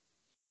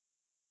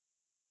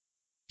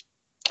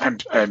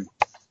 I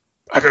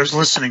was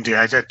listening to you.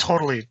 I got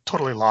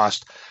totally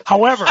lost.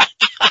 However,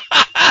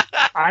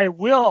 I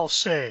will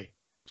say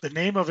the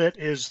name of it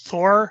is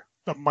Thor: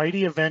 The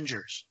Mighty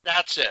Avengers.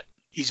 That's it.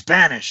 He's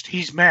banished.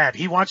 He's mad.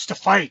 He wants to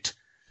fight.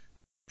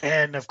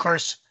 And of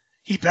course,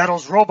 he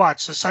battles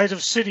robots the size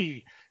of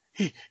city.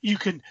 You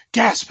can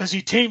gasp as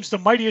he tames the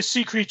mightiest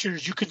sea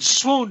creatures. You can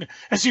swoon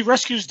as he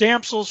rescues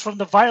damsels from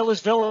the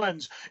vilest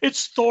villains.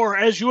 It's Thor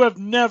as you have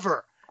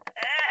never,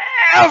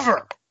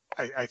 ever,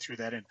 I threw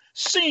that in,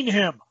 seen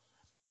him.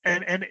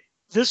 And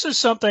this is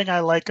something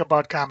I like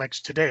about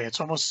comics today. It's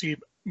almost the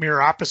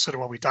mirror opposite of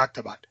what we talked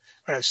about.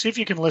 All right, see if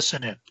you can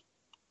listen in.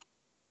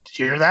 Did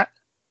you hear that?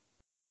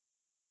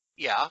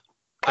 Yeah,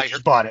 I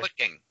just bought it.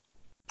 Clicking.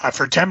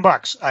 For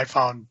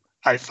 $10,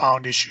 I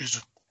found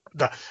issues,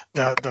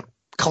 the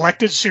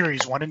collected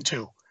series 1 and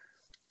 2,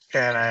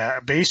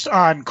 and based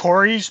on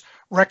Cory's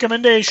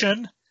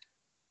recommendation,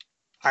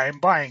 I am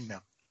buying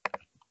them,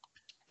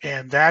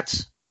 and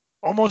that's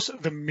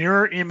almost the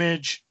mirror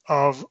image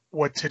of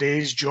what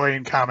today's Joy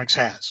in Comics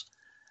has.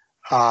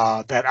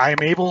 That I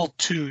am able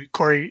to,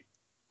 Cory,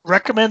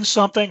 recommend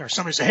something, or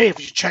somebody say, hey, if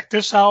you check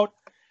this out,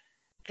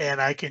 and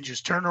I can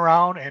just turn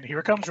around and here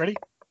it comes. Ready?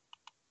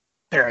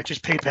 There, I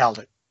just PayPal'd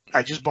it.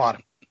 I just bought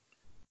them.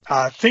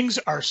 Things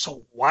are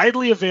so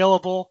widely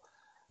available.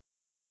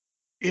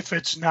 If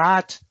it's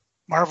not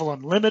Marvel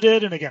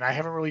Unlimited, and again, I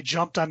haven't really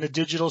jumped on the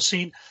digital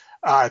scene.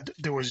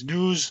 There was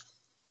news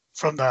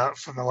from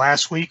the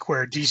last week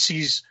where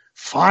DC's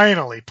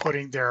finally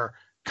putting their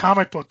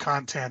comic book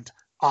content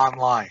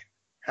online.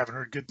 Haven't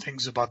heard good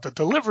things about the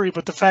delivery,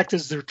 but the fact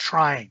is they're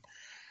trying.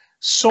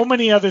 So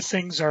many other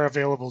things are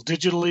available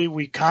digitally.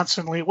 We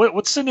constantly,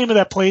 what's the name of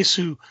that place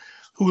who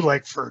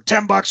like for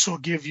 $10 will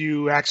give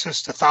you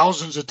access to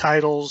thousands of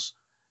titles,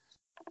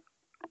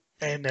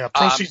 and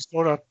proceeds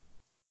go to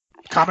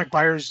Comic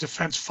Buyers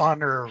Defense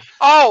Fund or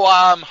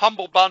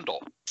Humble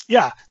Bundle.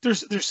 Yeah,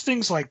 there's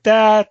things like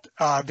that.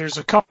 There's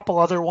a couple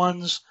other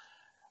ones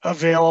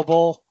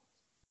available.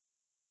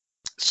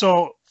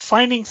 So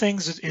finding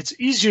things, it's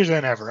easier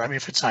than ever. I mean,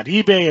 if it's not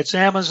eBay, it's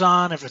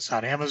Amazon. If it's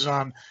not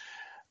Amazon,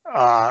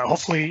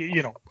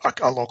 hopefully,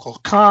 a local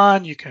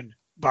con, you can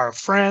borrow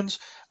friends.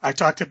 I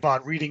talked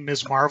about reading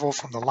Ms. Marvel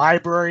from the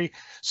library.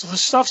 So the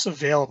stuff's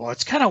available.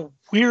 It's kind of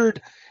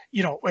weird,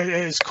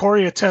 as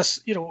Cory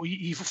attests,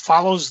 he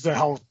follows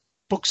how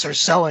books are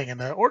selling, and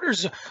the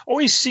orders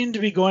always seem to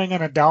be going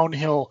on a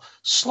downhill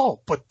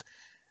slope. But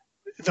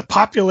the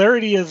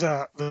popularity of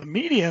the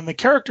media and the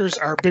characters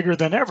are bigger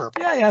than ever.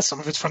 Yeah, some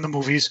of it's from the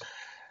movies.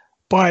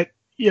 But,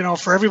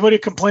 for everybody who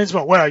complains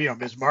about,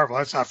 Ms. Marvel,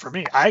 that's not for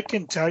me. I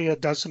can tell you a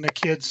dozen of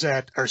kids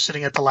that are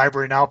sitting at the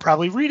library now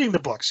probably reading the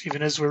books,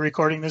 even as we're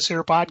recording this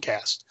here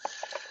podcast.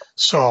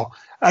 So,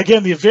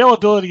 again, the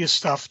availability of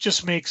stuff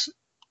just makes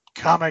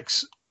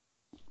comics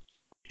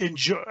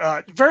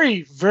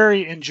very,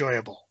 very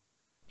enjoyable.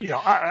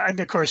 And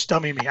of course,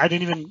 dummy me. I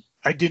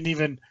didn't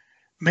even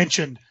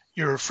mention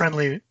your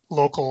friendly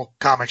local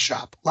comic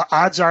shop.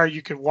 Odds are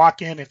you could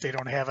walk in if they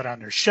don't have it on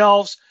their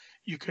shelves.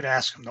 You could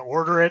ask them to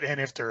order it,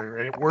 and if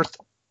they're worth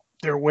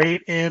their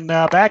weight in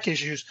back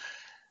issues,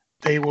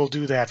 they will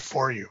do that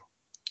for you.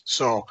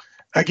 So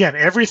again,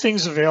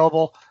 everything's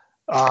available.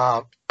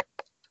 It's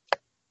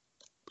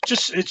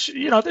there's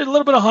a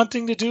little bit of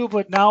hunting to do,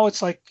 but now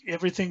it's like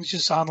everything's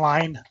just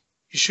online.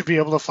 You should be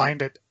able to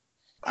find it.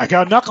 I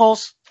got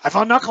Knuckles. I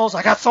found Knuckles.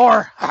 I got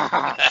Thor.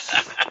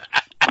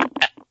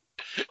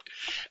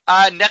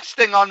 Next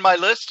thing on my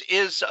list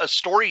is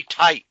story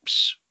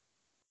types.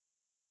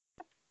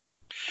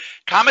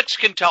 Comics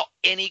can tell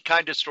any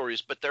kind of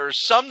stories, but there are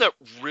some that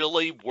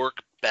really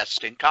work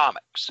best in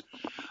comics.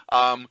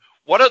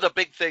 One of the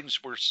big things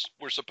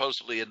we're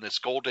supposedly in this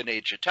golden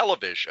age of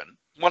television.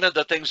 One of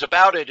the things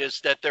about it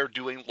is that they're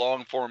doing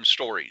long-form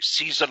stories,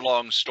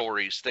 season-long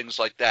stories, things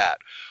like that.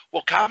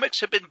 Well, comics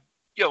have been,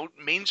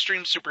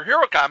 mainstream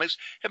superhero comics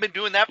have been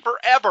doing that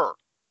forever.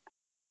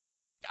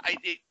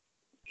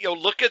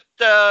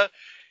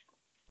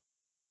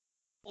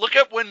 Look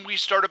at when we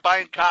started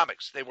buying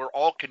comics. They were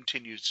all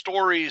continued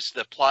stories.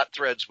 The plot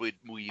threads would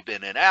weave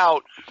in and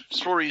out.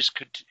 Stories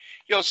could,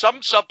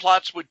 some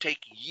subplots would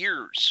take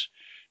years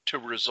to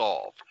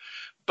resolve.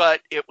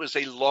 But it was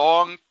a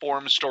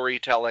long-form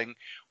storytelling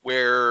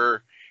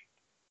where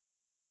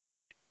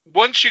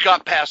once you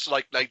got past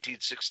like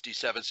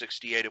 1967,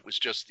 68, it was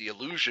just the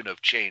illusion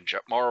of change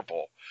at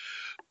Marvel.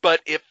 But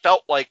it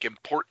felt like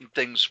important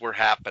things were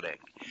happening.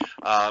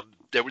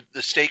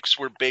 The stakes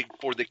were big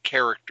for the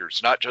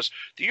characters, not just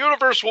the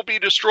universe will be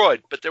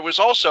destroyed, but there was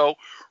also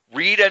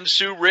Reed and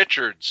Sue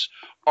Richards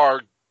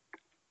are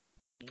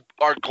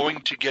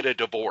going to get a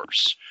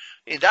divorce.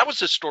 And that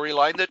was a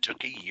storyline that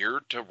took a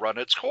year to run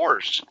its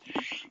course.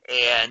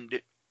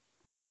 And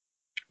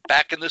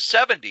back in the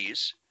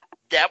 70s,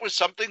 that was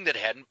something that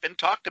hadn't been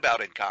talked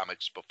about in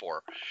comics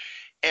before.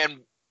 And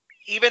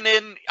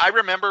I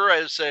remember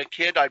as a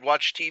kid, I'd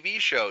watch TV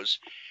shows,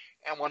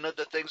 and one of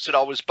the things that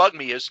always bugged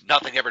me is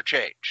nothing ever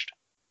changed.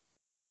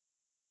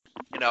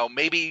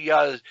 Maybe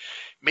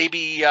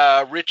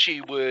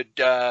Richie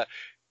would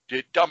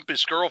dump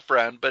his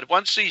girlfriend, but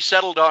once he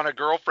settled on a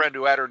girlfriend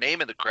who had her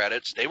name in the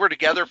credits, they were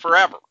together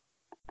forever.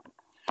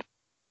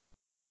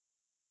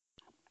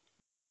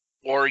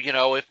 Or,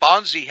 if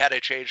Fonzie had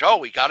a change,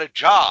 he got a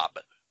job.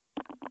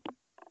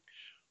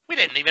 We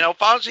didn't even know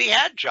Fonzie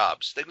had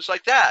jobs, things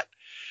like that.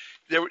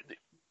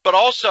 But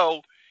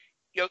also,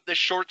 the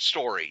short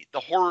story,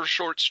 the horror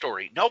short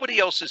story. Nobody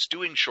else is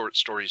doing short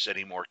stories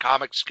anymore.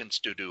 Comics can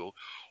still do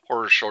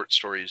horror short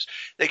stories.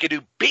 They can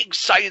do big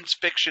science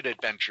fiction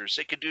adventures.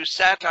 They can do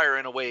satire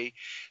in a way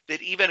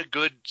that even a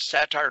good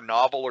satire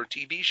novel or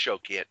TV show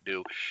can't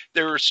do.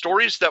 There are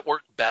stories that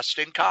work best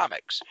in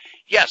comics.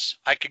 Yes,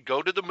 I could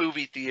go to the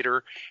movie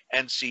theater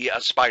and see a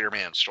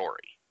Spider-Man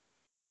story.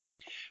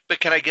 But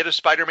can I get a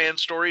Spider-Man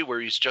story where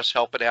he's just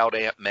helping out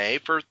Aunt May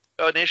for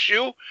an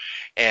issue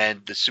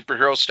and the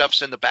superhero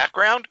stuff's in the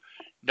background?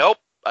 Nope,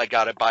 I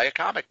got to buy a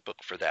comic book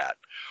for that.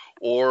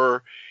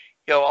 Or,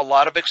 a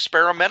lot of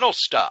experimental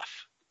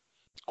stuff.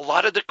 A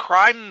lot of the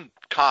crime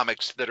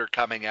comics that are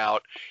coming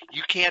out,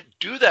 you can't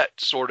do that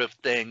sort of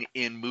thing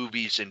in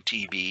movies and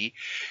TV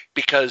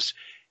because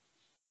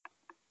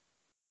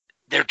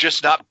they're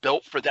just not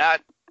built for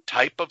that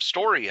type of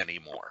story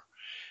anymore.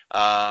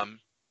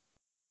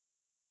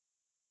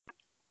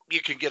 You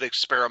can get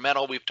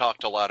experimental. We've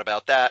talked a lot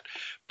about that.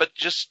 But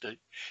just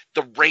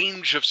the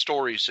range of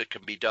stories that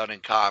can be done in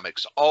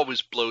comics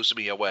always blows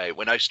me away.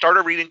 When I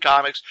started reading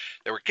comics,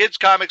 there were kids'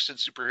 comics and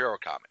superhero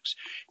comics.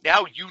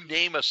 Now you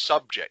name a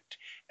subject,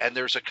 and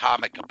there's a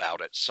comic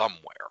about it somewhere.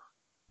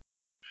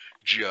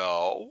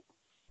 Joe?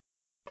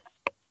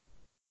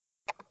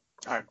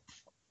 I'm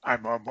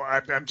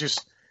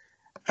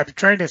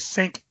trying to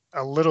think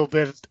a little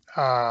bit,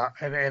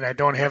 and I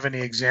don't have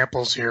any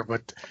examples here,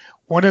 but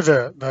one of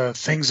the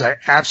things I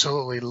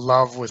absolutely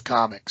love with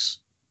comics,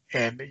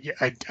 and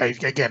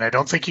I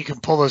don't think you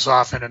can pull this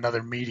off in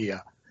another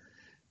media.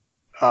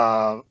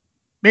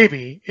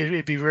 Maybe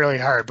it'd be really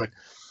hard, but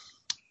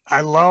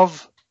I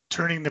love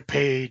turning the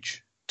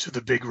page to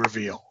the big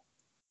reveal.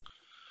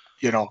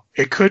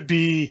 It could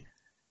be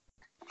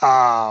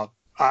the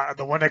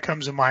one that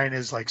comes to mind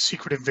is like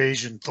Secret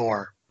Invasion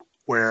Thor,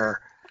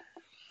 where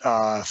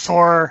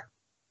Thor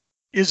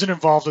isn't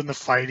involved in the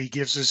fight. He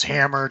gives his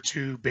hammer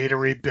to Beta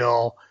Ray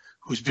Bill,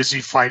 who's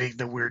busy fighting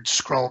the weird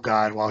Skrull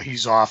god while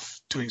he's off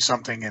doing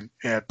something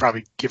and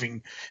probably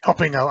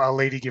helping a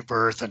lady give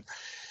birth. And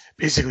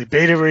basically,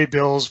 Beta Ray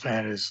Bill's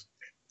had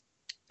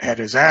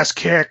his ass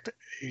kicked.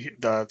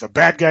 The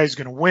bad guy's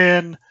going to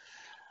win,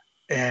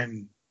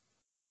 and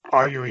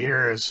all you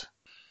hear is,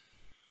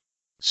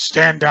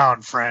 "Stand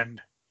down, friend."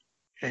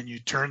 And you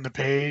turn the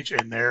page,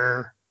 and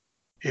there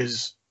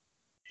is,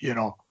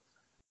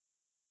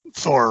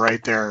 Thor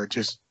right there.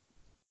 Just,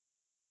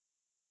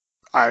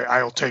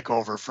 I'll take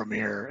over from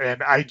here,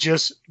 and I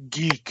just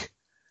geek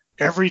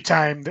every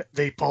time that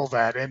they pull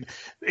that, and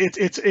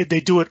they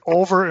do it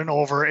over and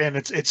over, and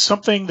it's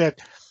something that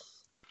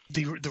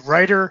the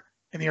writer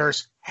and the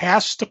artist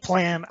has to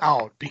plan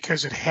out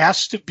because it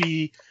has to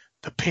be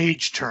the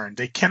page turn.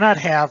 They cannot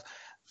have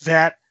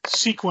that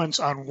sequence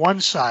on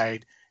one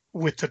side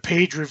with the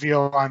page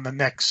reveal on the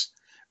next,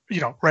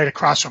 right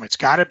across from it. It's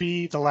got to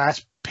be the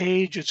last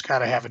page. It's got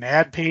to have an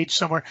ad page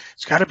somewhere.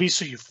 It's got to be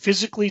so you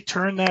physically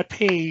turn that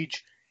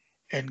page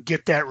and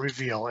get that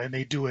reveal. And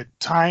they do it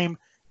time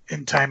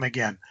and time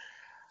again.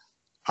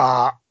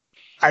 I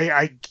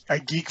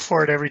geek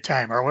for it every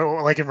time.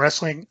 Or like in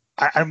wrestling,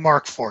 I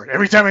mark for it.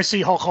 Every time I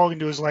see Hulk Hogan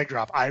do his leg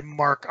drop, I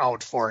mark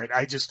out for it.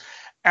 I just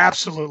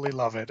absolutely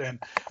love it.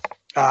 And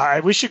I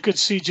wish you could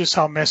see just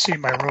how messy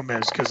my room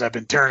is because I've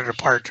been tearing it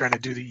apart trying to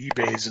do the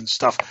eBays and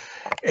stuff.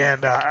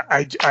 And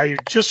I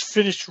just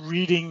finished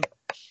reading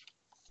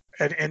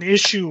an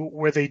issue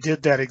where they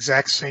did that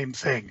exact same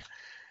thing,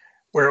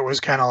 where it was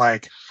kind of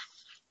like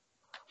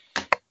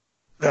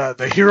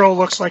the hero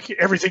looks like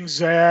everything's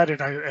sad,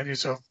 and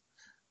he's so,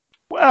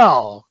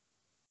 well,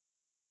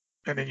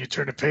 and then you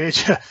turn the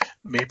page,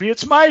 maybe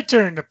it's my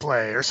turn to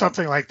play or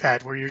something like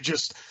that, where you're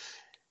just,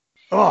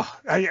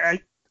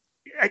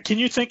 can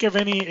you think of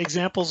any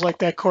examples like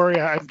that,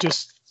 Cory? I'm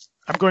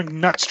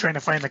going nuts trying to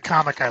find the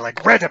comic I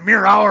read a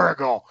mere hour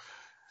ago.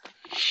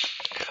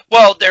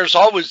 Well, there's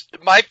always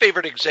my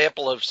favorite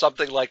example of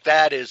something like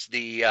that is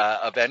the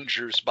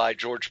Avengers by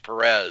George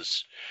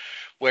Perez,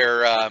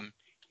 where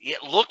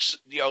it looks,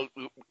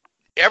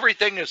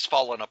 everything has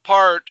fallen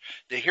apart.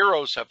 The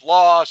heroes have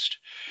lost,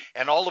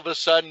 and all of a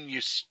sudden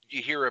you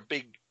hear a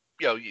big,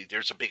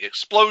 there's a big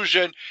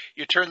explosion.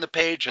 You turn the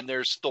page and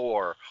there's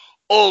Thor.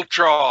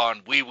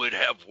 Ultron, we would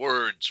have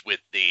words with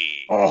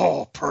thee.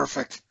 Oh,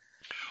 perfect.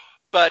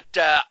 But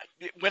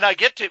when we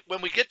get to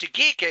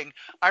geeking,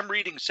 I'm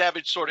reading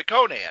Savage Sword of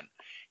Conan,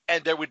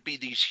 and there would be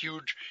these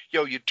huge,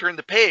 you'd turn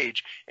the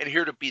page, and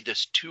here to be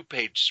this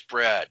 2-page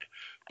spread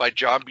by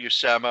John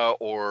Buscema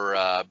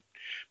or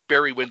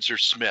Barry Windsor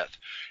Smith.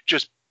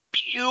 Just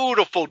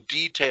beautiful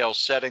detail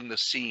setting the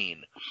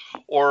scene.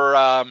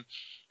 Or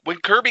when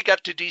Kirby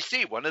got to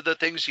DC, one of the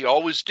things he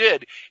always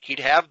did, he'd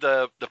have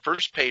the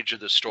first page of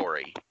the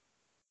story.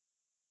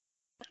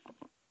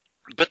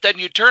 But then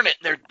you turn it,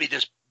 and there'd be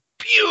this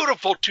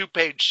beautiful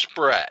 2-page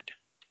spread.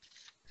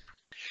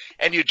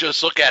 And you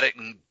just look at it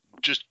and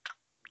just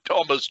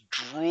almost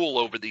drool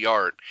over the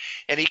art.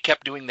 And he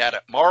kept doing that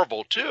at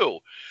Marvel too.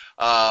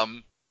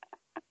 I'm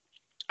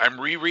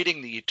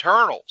rereading the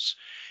Eternals,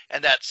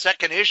 and that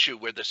second issue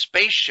where the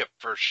spaceship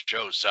first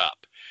shows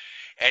up,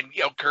 and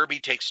Kirby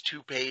takes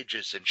 2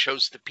 pages and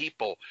shows the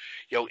people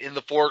in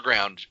the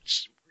foreground,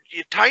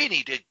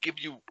 tiny, to give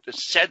you the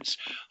sense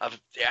of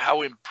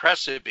how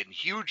impressive and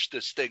huge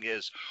this thing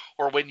is.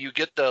 Or when you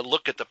get the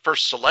look at the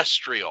first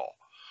Celestial,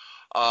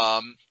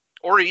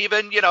 or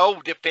even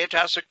the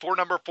Fantastic Four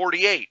number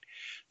 48,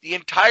 the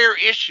entire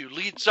issue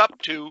leads up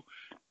to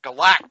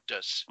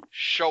Galactus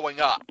showing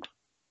up.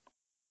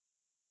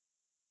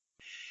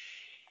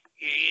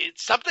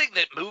 It's something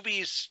that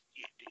movies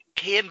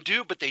can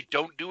do, but they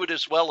don't do it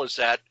as well as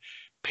that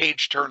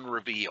page turn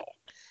reveal.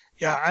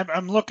 Yeah,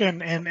 I'm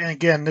looking, and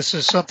again, this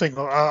is something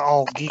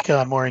I'll geek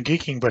on more in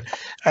geeking, but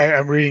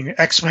I'm reading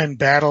X-Men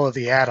Battle of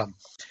the Atom,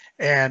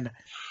 and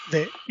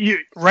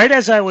right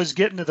as I was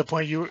getting to the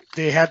point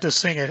they had to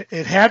sing it,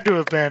 it had to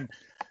have been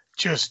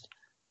just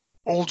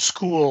old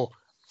school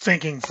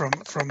thinking from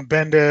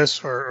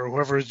Bendis or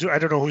whoever is I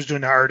don't know who's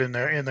doing the art in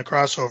the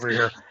crossover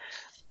here,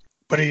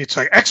 but it's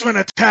like X-Men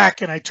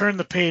attack, and I turned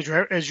the page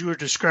right as you were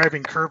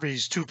describing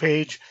Kirby's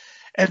 2-page,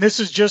 and this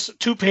is just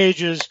 2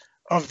 pages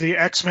of the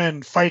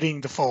X-Men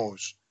fighting the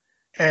foes,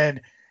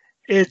 and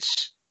it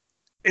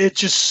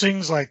just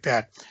sings like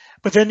that.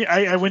 But then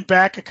I went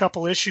back a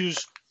couple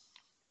issues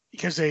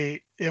because I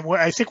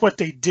think what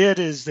they did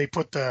is they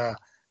put the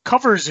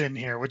covers in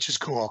here, which is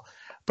cool.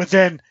 But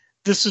then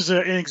this is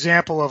an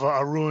example of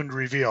a ruined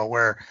reveal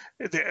where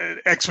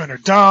the X-Men are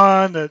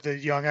done, the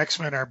young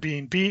X-Men are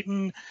being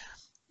beaten,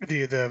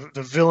 the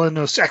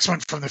villainous X-Men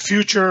from the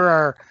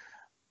future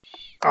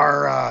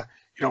are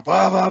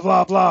blah, blah,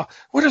 blah, blah.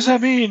 What does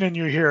that mean? And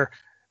you hear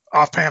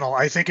off panel,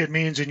 I think it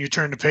means, and you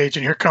turn the page,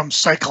 and here comes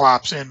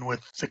Cyclops in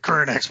with the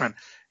current X-Men.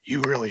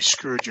 You really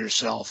screwed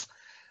yourself.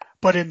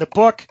 But in the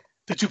book,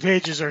 the 2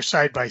 pages are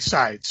side by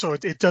side, so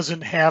it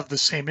doesn't have the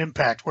same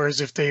impact. Whereas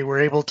if they were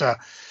able to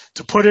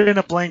put it in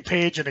a blank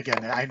page, and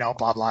again, I know,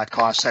 blah, blah, it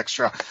costs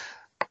extra,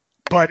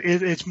 but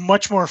it's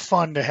much more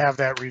fun to have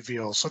that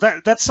reveal. So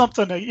that's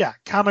something that,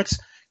 comics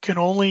can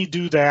only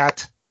do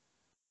that.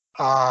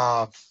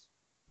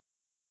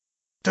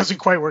 Doesn't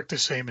quite work the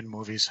same in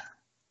movies.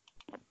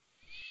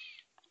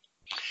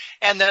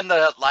 And then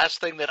the last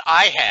thing that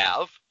I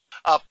have,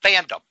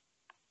 fandom.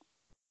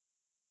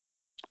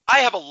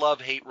 I have a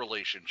love-hate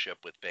relationship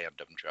with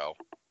fandom, Joe.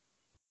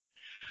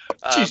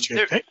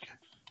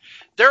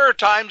 There are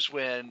times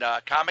when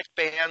comic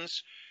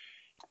fans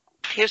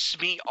piss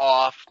me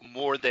off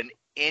more than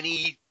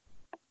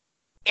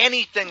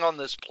anything on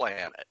this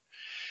planet.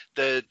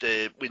 The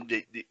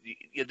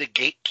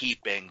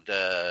gatekeeping,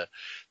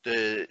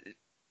 the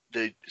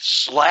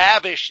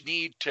slavish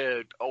need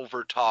to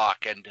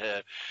overtalk and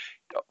to,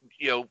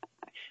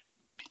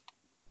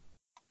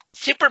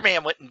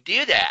 Superman wouldn't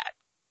do that.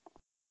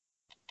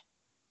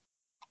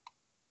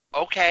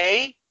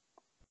 Okay.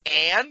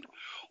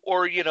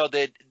 Or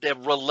the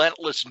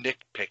relentless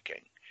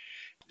nitpicking.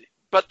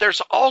 But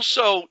there's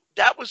also,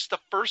 that was the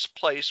first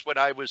place when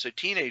I was a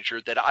teenager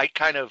that I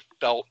kind of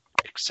felt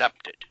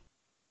accepted.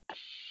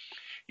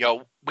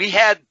 We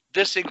had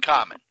this in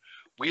common.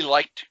 We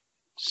liked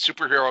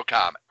superhero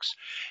comics.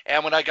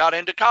 And when I got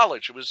into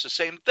college, it was the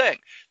same thing.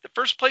 The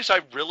first place I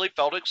really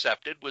felt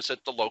accepted was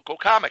at the local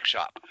comic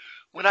shop.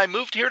 When I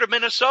moved here to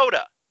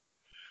Minnesota,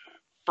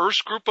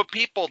 first group of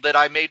people that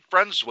I made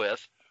friends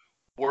with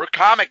were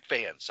comic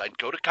fans. I'd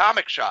go to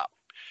comic shop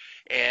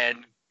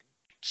and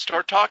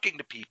start talking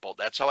to people.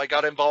 That's how I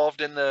got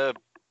involved in the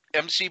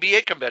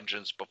MCBA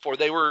conventions before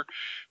they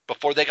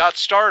got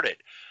started.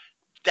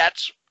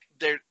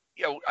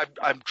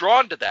 I'm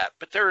drawn to that.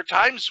 But there are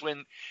times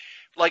when,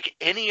 like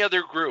any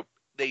other group,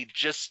 they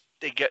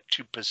get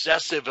too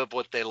possessive of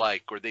what they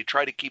like, or they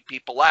try to keep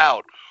people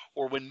out,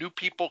 or when new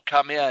people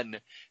come in,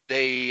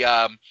 they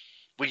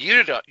well,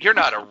 you're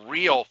not a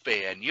real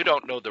fan. You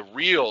don't know the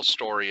real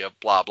story of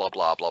blah blah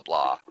blah blah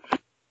blah.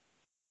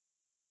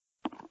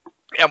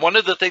 And one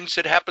of the things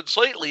that happens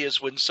lately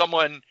is when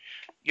someone,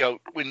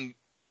 when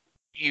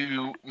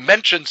you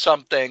mention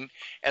something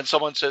and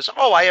someone says,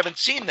 "Oh, I haven't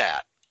seen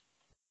that."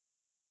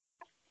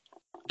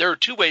 There are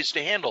 2 ways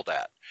to handle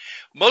that.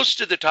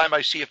 Most of the time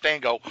I see a fan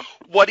go,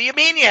 "What do you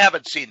mean you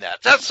haven't seen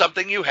that? That's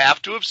something you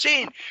have to have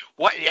seen.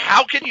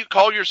 How can you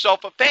call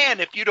yourself a fan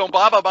if you don't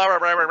blah, blah, blah, blah,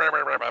 blah, blah,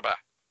 blah, blah, blah."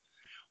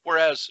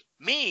 Whereas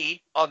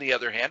me, on the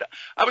other hand,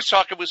 I was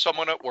talking with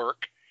someone at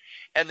work,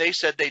 and they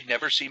said they'd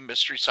never seen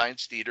Mystery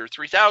Science Theater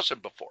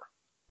 3000 before.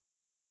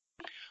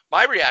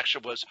 My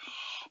reaction was,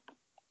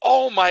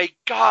 "Oh my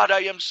God,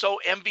 I am so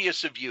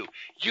envious of you.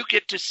 You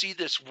get to see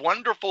this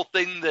wonderful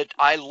thing that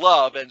I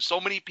love and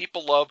so many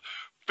people love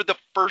for the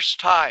first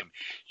time.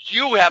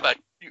 You have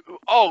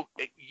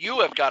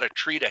got a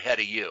treat ahead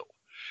of you.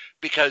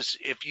 Because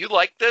if you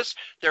like this,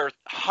 there are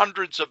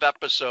hundreds of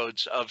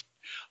episodes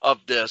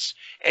of this,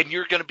 and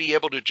you're going to be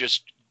able to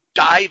just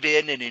dive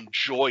in and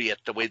enjoy it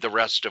the way the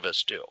rest of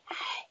us do.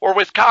 Or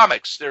with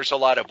comics, there's a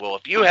lot of, well,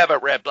 if you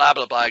haven't read blah,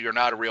 blah, blah, you're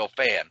not a real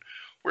fan.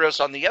 Whereas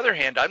on the other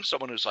hand, I'm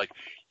someone who's like,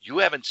 you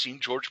haven't seen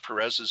George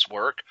Perez's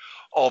work?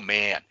 Oh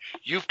man,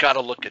 you've got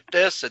to look at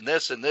this and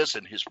this and this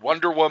and his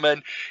Wonder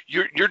Woman.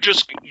 You're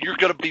going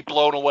to be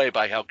blown away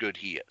by how good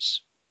he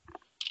is.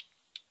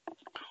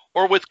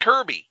 Or with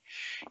Kirby,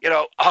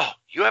 oh,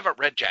 you haven't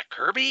read Jack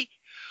Kirby?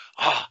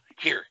 Oh,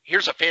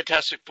 here's a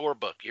Fantastic Four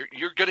book.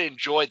 You're going to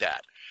enjoy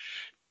that.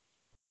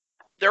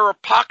 There are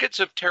pockets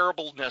of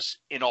terribleness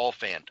in all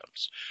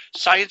fandoms.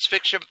 Science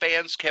fiction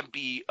fans can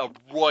be a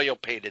royal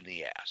pain in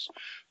the ass.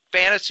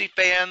 Fantasy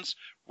fans,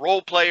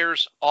 role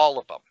players, all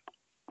of them.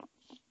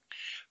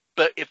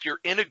 But if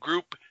you're in a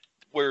group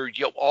where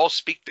you all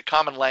speak the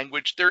common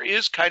language, there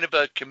is kind of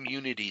a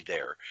community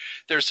there.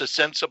 There's a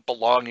sense of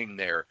belonging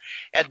there.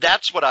 And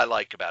that's what I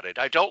like about it.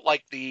 I don't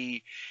like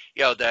the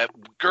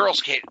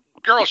girls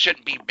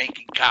shouldn't be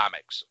making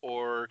comics,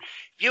 or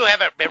if you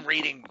haven't been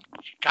reading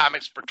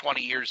comics for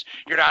 20 years,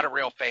 you're not a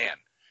real fan.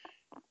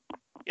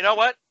 You know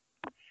what?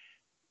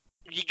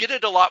 You get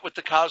it a lot with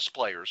the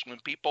cosplayers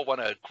when people want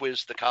to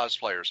quiz the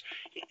cosplayers.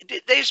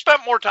 They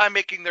spent more time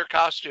making their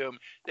costume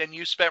than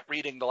you spent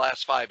reading the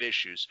last 5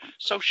 issues.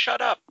 So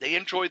shut up. They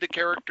enjoy the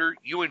character.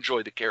 You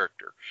enjoy the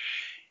character.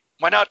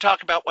 Why not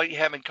talk about what you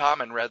have in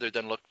common rather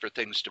than look for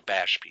things to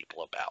bash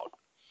people about?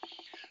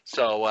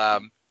 So,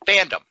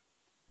 fandom.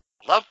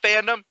 Love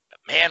fandom, but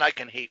man, I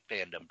can hate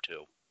fandom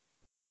too.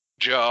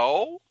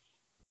 Joe?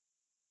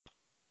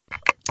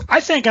 I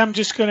think I'm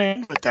just going to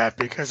end with that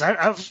because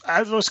I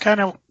was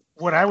kind of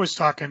what I was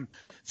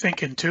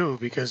thinking too,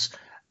 because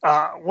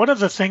one of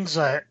the things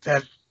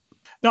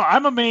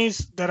I'm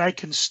amazed that I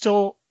can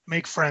still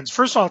make friends.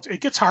 First of all, it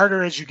gets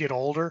harder as you get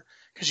older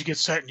because you get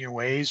set in your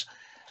ways.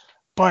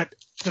 But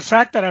the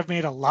fact that I've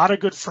made a lot of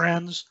good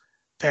friends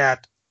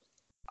that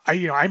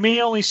I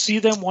may only see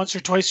them once or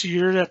twice a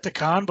year at the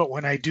con, but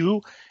when I do,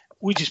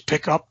 we just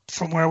pick up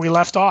from where we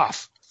left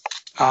off.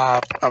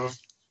 I've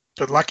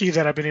been lucky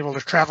that I've been able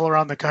to travel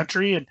around the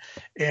country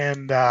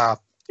and I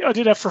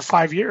did that for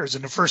 5 years.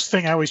 And the first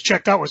thing I always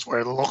checked out was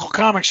where the local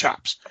comic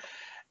shops.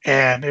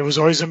 And it was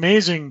always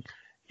amazing.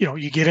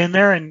 You get in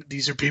there and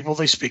these are people,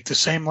 they speak the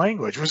same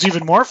language. What's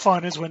even more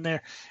fun is when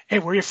they're, hey,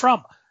 where are you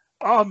from?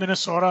 Oh,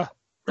 Minnesota.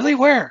 Really,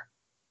 where?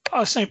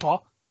 Oh, St.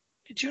 Paul.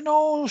 Did you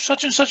know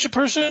such and such a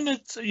person?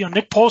 It's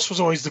Nick Post was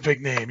always the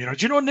big name. Do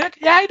you know Nick?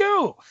 Yeah, I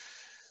do.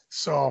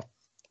 So a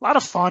lot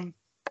of fun.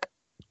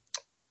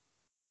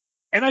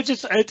 And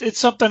it's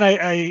something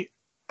I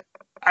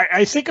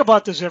think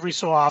about this every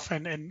so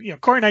often,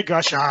 and Cory and I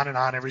gush on and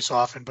on every so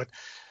often. But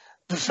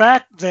the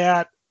fact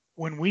that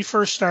when we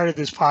first started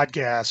this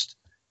podcast,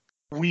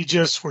 we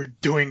just were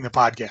doing the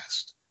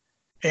podcast,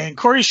 and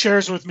Cory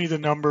shares with me the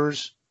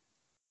numbers.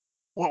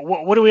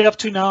 What are we up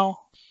to now?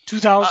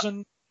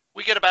 2,000.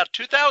 We get about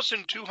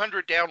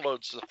 2,200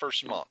 downloads the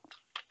first month.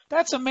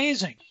 That's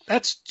amazing.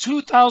 That's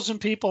 2,000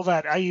 people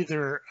that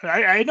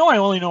I know I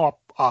only know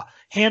a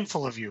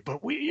handful of you,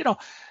 but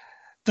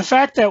the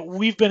fact that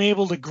we've been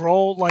able to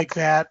grow like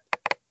that,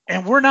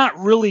 and we're not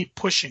really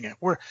pushing it.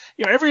 We're,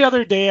 every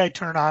other day I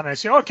turn on and I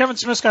say, oh, Kevin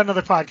Smith's got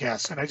another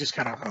podcast. And I just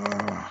kind of,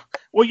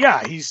 well,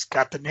 yeah, he's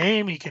got the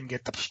name. He can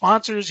get the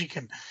sponsors. He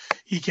can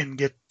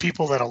get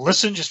people that'll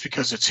listen just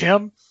because it's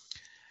him.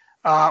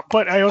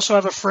 But I also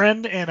have a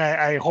friend, and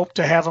I hope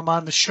to have him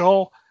on the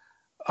show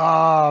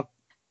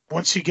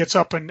once he gets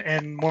up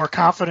and more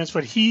confidence.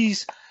 But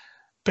he's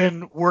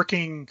been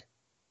working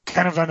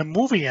kind of on the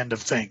movie end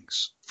of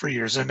things for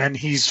years. And then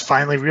he's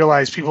finally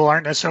realized people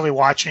aren't necessarily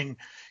watching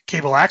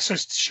cable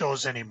access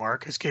shows anymore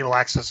because cable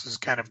access is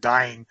kind of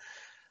dying.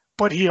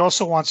 But he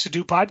also wants to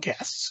do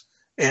podcasts.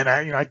 And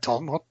I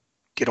told him, well,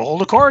 get a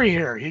hold of Cory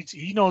here.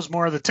 He knows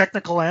more of the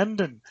technical end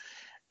and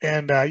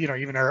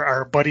even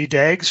our buddy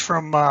Dags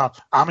from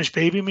Amish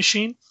Baby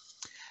Machine.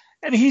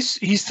 And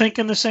he's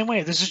thinking the same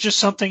way. This is just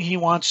something he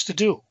wants to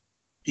do.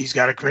 He's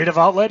got a creative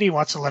outlet. He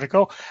wants to let it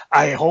go.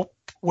 I hope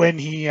when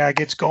he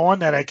gets going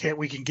that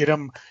we can get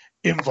him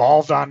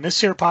involved on this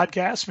here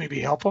podcast, maybe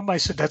help him. I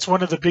said that's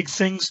one of the big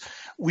things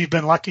we've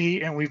been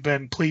lucky and we've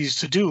been pleased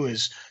to do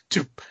is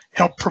to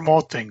help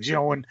promote things.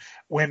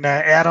 When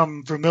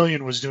Adam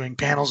Vermillion was doing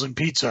panels and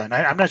pizza, and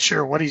I'm not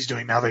sure what he's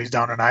doing now that he's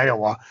down in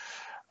Iowa.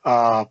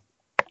 Iowa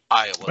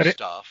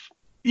stuff.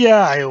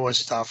 Yeah, Iowa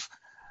stuff.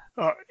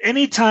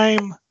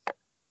 Anytime,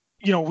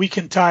 we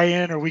can tie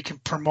in or we can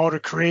promote a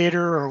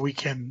creator or we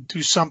can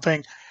do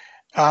something,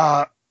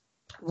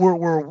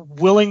 we're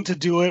willing to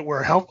do it.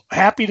 We're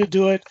happy to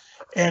do it.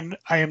 And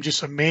I am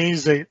just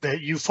amazed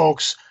that you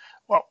folks,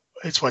 well,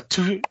 it's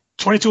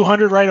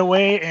 2,200 right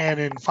away.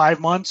 And in 5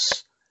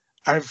 months,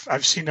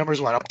 I've seen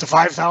numbers, up to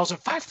 5,000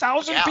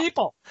 Yeah.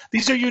 people.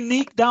 These are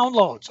unique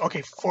downloads.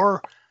 Okay,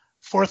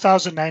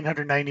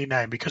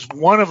 4,999 because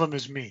one of them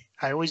is me.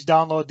 I always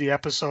download the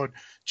episode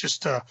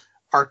just to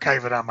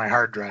archive it on my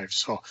hard drive.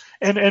 So,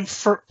 and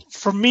for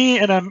me,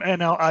 and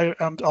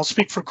I'll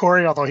speak for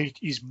Cory, although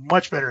he's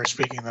much better at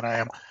speaking than I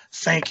am.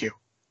 Thank you.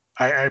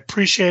 I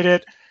appreciate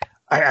it.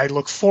 I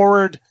look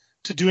forward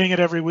to doing it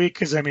every week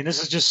because I mean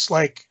this is just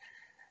like,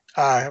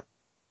 well,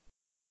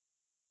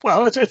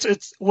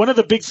 it's one of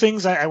the big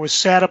things I was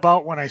sad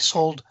about when I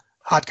sold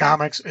Hot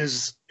Comics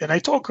is, and I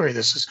told Kray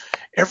this is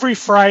every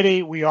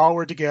Friday we all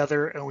were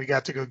together and we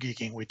got to go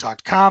geeking. We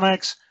talked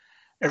comics,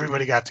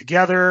 everybody got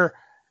together.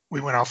 We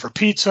went out for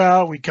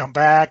pizza. We'd come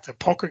back. The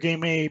poker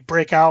game may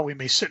break out. We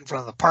may sit in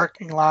front of the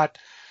parking lot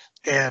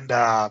and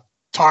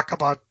talk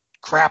about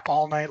crap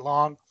all night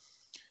long.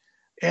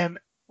 And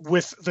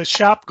with the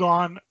shop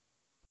gone,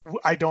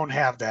 I don't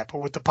have that.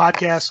 But with the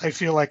podcast, I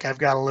feel like I've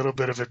got a little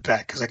bit of it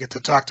back because I get to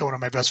talk to one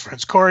of my best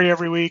friends, Cory,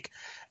 every week.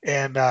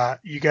 And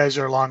you guys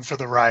are along for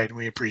the ride.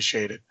 We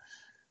appreciate it.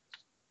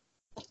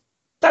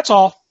 That's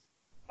all.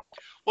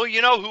 Well,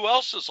 you know who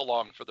else is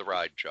along for the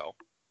ride, Joe?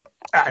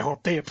 I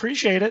hope they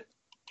appreciate it.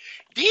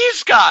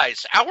 These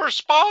guys, our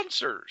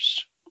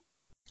sponsors.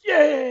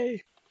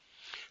 Yay!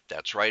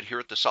 That's right. Here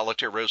at the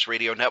Solitaire Rose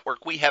Radio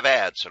Network, we have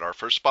ads, and our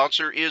first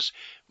sponsor is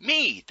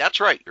me.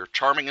 That's right. Your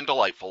charming and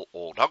delightful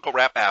old Uncle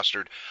Rat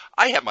Bastard.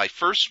 I have my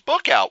first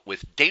book out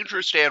with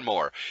Dangerous Dan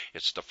Moore.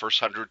 It's the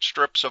first 100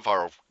 strips of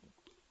our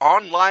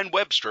online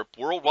web strip,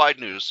 Worldwide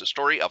News, the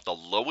story of the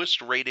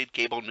lowest rated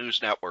cable news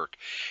network.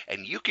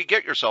 And you can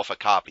get yourself a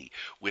copy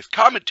with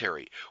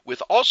commentary,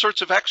 with all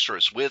sorts of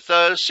extras, with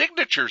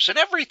signatures and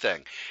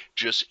everything.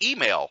 Just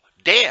email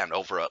Dan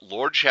over at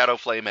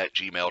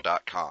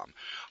lordshadowflame@gmail.com.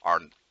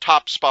 Our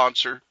top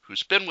sponsor,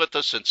 who's been with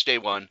us since day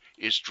one,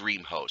 is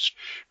DreamHost.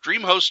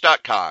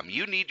 DreamHost.com.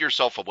 You need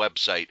yourself a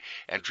website,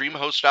 and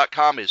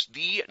DreamHost.com is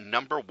the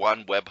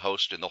 #1 web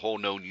host in the whole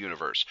known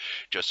universe.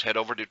 Just head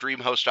over to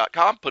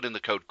DreamHost.com, put in the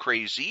code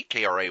KRAYZ,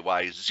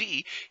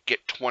 KRAYZ,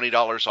 get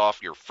 $20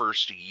 off your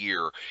first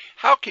year.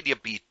 How can you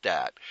beat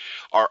that?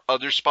 Our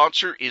other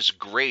sponsor is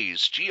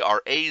Graze,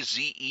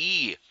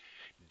 GRAZE.com.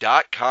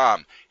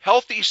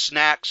 Healthy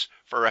snacks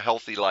for a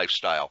healthy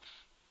lifestyle.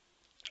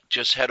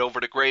 Just head over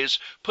to Graze,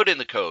 put in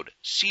the code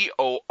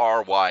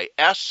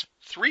CORYS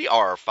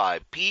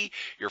 3R5P.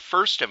 Your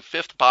first and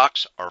fifth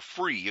box are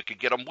free. You can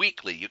get them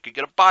weekly. You can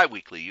get them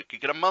bi-weekly. You can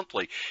get them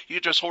monthly.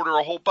 You just order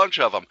a whole bunch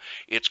of them.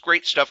 It's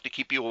great stuff to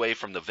keep you away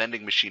from the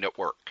vending machine at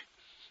work.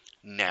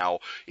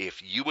 Now,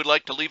 if you would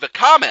like to leave a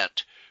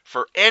comment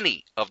for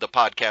any of the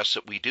podcasts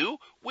that we do,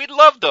 we'd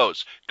love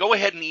those. Go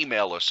ahead and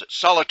email us at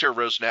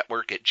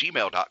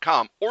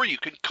solitairerosenetwork@gmail.com, or you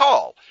can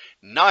call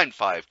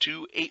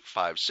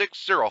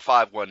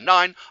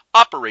 952-856-0519.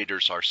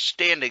 Operators are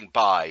standing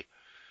by.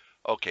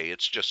 Okay,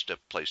 it's just a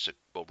place that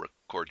will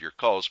record your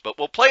calls, but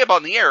we'll play them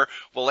on the air.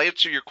 We'll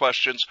answer your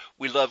questions.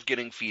 We love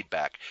getting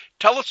feedback.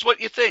 Tell us what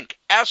you think.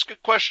 Ask a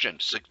question.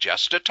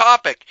 Suggest a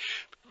topic.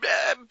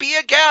 Be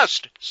a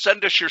guest.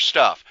 Send us your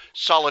stuff.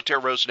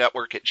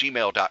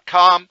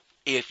 SolitaireRoseNetwork@gmail.com.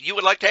 If you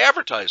would like to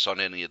advertise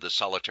on any of the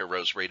Solitaire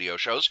Rose radio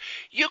shows,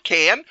 you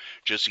can.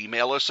 Just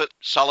email us at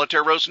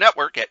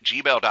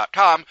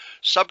SolitaireRoseNetwork@gmail.com.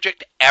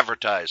 Subject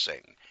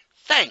advertising.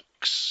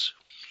 Thanks.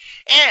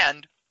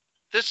 And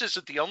this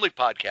isn't the only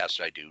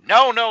podcast I do.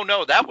 No.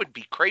 That would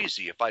be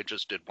crazy if I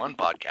just did one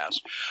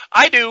podcast.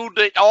 I do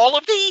all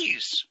of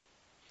these.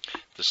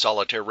 The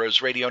Solitaire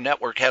Rose Radio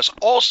Network has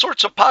all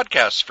sorts of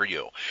podcasts for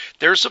you.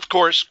 There's, of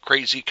course,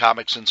 Crazy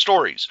Comics and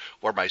Stories,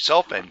 where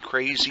myself and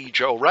Crazy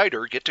Joe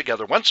Ryder get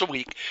together once a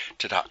week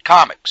to talk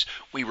comics.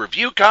 We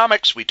review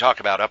comics, we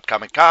talk about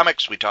upcoming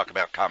comics, we talk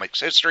about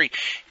comics history.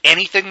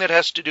 Anything that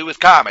has to do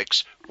with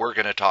comics, we're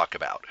going to talk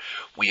about.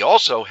 We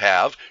also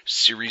have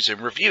Series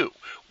in Review,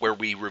 where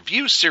we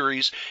review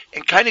series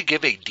and kind of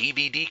give a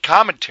DVD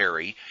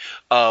commentary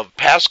of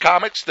past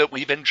comics that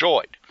we've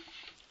enjoyed.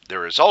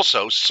 There is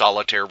also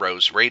Solitaire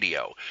Rose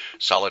Radio.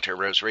 Solitaire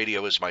Rose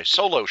Radio is my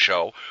solo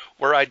show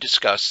where I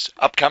discuss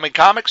upcoming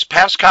comics,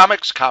 past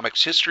comics,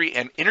 comics history,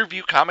 and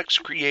interview comics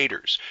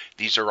creators.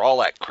 These are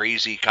all at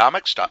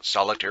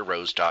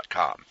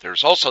crazycomics.solitairerose.com.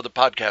 There's also the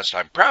podcast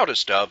I'm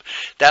proudest of.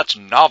 That's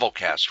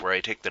Novelcast, where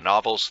I take the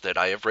novels that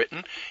I have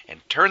written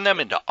and turn them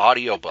into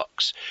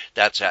audiobooks.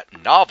 That's at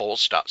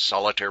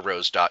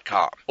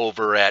novels.solitairerose.com.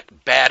 Over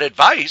at Bad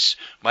Advice,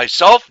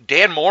 myself,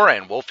 Dan Moore,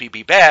 and Wolfie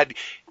B. Bad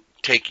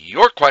take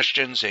your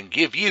questions and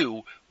give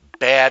you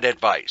bad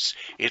advice.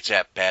 It's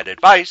at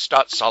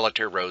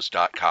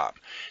badadvice.solitairerose.com.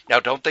 Now,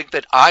 don't think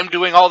that I'm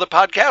doing all the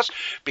podcasts,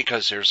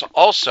 because there's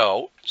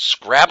also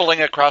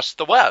Scrabbling Across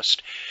the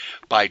West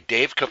by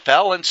Dave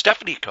Coffell and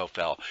Stephanie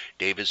Coffell.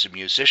 Dave is a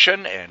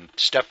musician and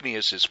Stephanie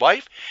is his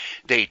wife.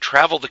 They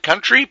travel the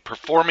country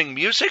performing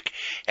music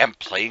and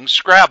playing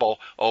Scrabble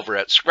over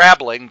at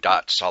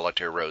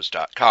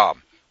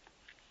scrabbling.solitairerose.com.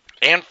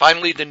 And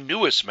finally, the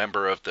newest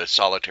member of the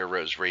Solitaire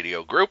Rose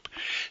Radio group,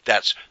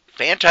 that's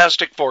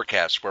Fantastic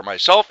Forecast, where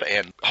myself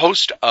and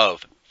host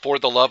of For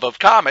the Love of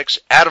Comics,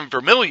 Adam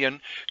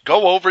Vermillion,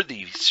 go over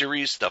the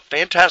series The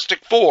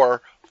Fantastic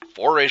Four,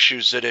 4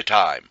 issues at a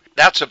time.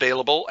 That's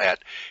available at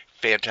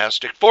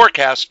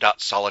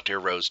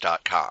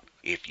fantasticforecast.solitairerose.com.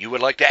 If you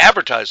would like to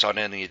advertise on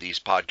any of these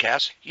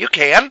podcasts, you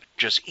can.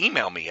 Just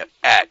email me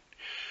at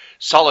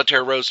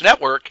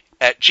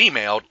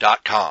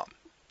solitairerosenetwork@gmail.com.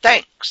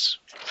 Thanks.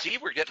 See,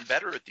 we're getting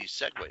better at these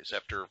segues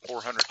after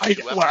 402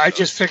 episodes. Well, I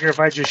just figure if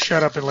I just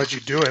shut up and let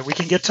you do it, we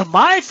can get to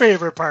my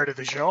favorite part of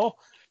the show.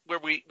 Where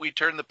we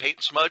turn the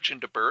paint smudge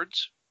into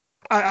birds?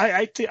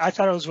 I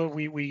thought it was when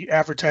we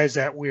advertised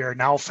that we are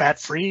now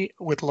fat-free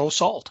with low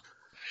salt.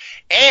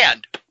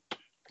 And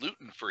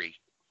gluten-free.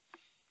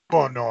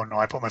 Oh, no,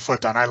 I put my foot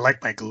down. I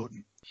like my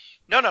gluten.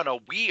 No,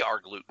 we are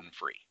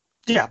gluten-free.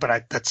 Yeah,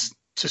 but that's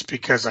just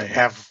because I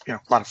have a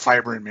lot of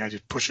fiber in me. I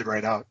just push it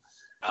right out.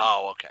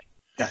 Oh, okay.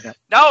 Yeah.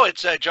 No,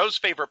 it's Joe's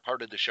favorite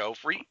part of the show.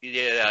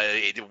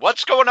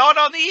 What's going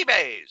on the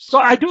eBays? So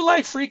I do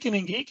like freaking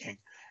and geeking.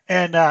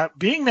 And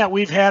being that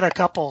we've had a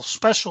couple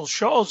special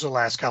shows the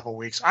last couple of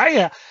weeks,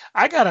 I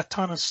got a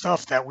ton of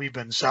stuff that we've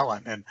been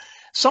selling. And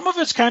some of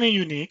it's kind of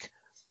unique.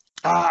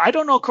 I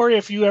don't know, Cory,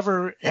 have you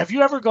ever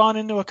gone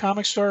into a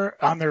comic store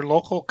on their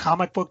local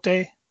comic book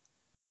day?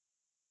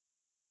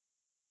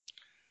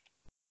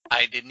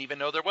 I didn't even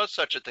know there was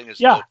such a thing as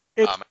comic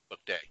book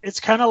day.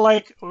 It's kind of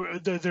like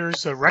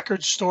there's a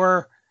record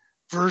store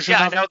version.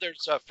 Yeah, I know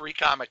there's a free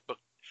comic book.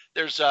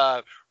 There's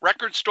a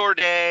record store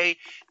day.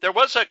 There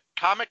was a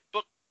comic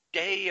book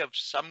day of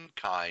some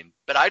kind,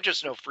 but I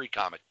just know free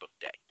comic book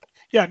day.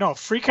 Yeah, no,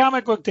 free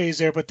comic book day is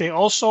there, but they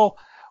also,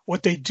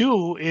 what they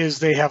do is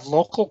they have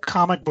local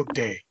comic book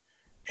day.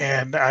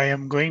 And I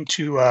am going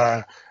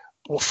to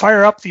we'll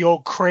fire up the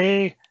old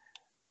Kray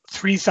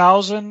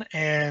 3000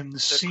 and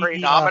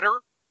see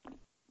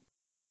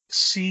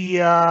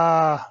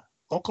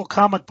local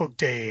comic book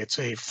day. It's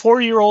a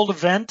 4-year-old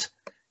event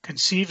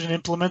conceived and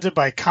implemented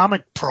by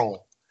Comic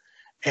Pro.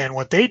 And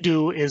what they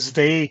do is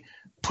they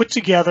put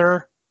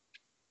together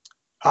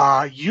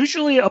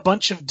usually a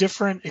bunch of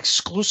different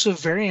exclusive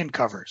variant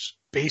covers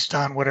based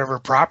on whatever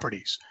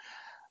properties.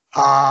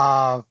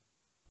 The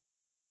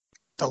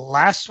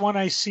last one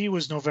I see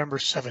was November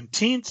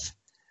 17th.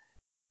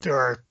 There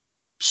are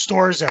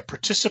stores that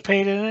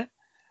participate in it,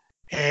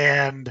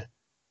 and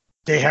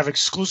they have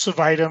exclusive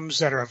items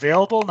that are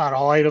available, not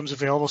all items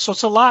available. So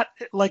it's a lot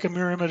like a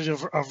mirror image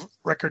of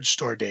Record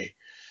Store Day.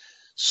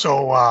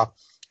 So,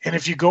 and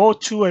if you go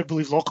to, I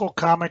believe,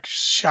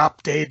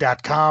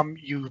 localcomicshopday.com,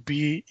 you'll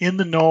be in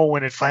the know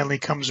when it finally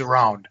comes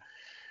around.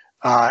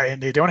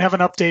 And they don't have an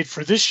update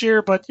for this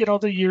year, but,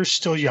 the year's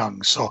still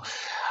young. So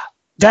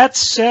that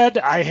said,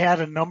 I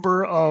had a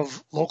number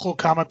of local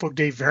comic book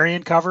day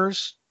variant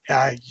covers.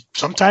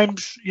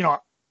 Sometimes,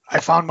 I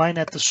found mine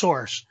at the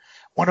source.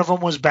 One of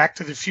them was Back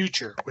to the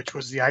Future, which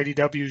was the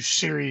IDW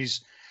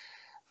series.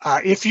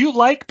 If you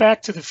like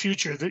Back to the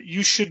Future,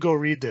 you should go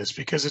read this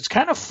because it's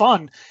kind of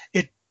fun.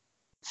 It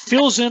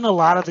fills in a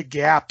lot of the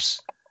gaps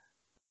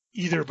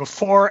either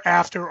before,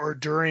 after, or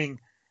during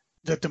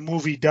that the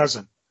movie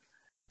doesn't.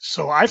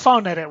 So I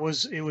found that it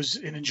was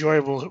an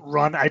enjoyable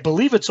run. I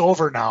believe it's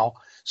over now,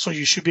 so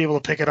you should be able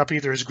to pick it up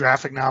either as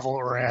graphic novel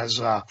or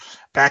as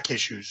back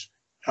issues.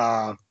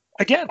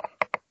 Again,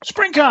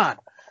 SpringCon.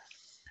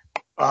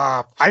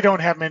 I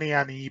don't have many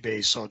on the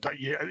eBay, so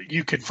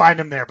you can find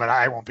them there, but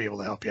I won't be able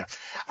to help you.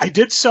 I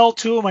did sell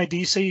 2 of my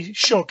DC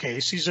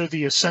Showcase. These are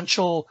the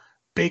essential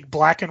big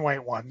black and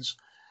white ones.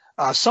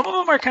 Some of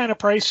them are kind of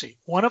pricey.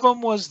 One of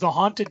them was The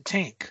Haunted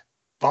Tank,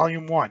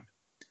 Volume 1.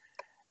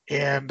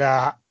 And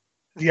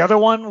the other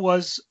one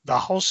was The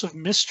House of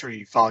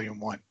Mystery,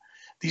 Volume 1.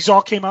 These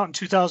all came out in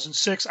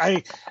 2006.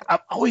 I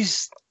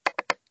always,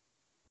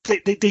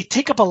 they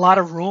take up a lot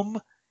of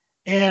room.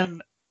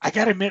 And I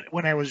got to admit,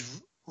 when I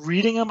was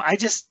reading them, I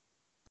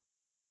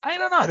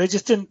don't know. They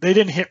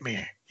didn't hit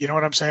me. You know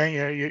what I'm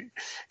saying?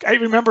 I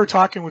remember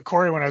talking with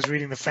Cory when I was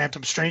reading the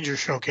Phantom Stranger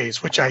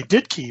Showcase, which I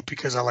did keep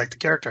because I like the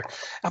character.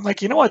 I'm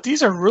like, you know what?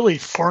 These are really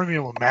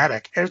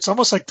formulaic. It's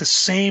almost like the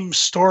same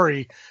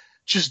story,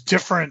 just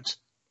different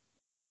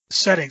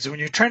settings. And when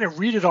you're trying to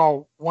read it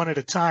all one at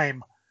a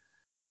time,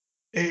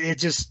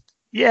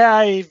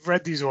 I've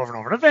read these over and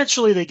over. And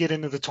eventually they get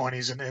into the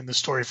 20s and the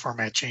story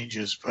format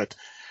changes. But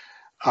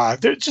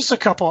there's just a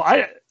couple.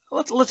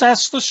 Let's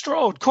ask the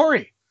Strode.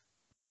 Cory,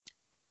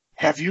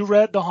 have you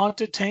read The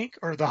Haunted Tank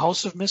or The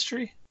House of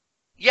Mystery?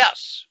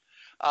 Yes.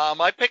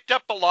 I picked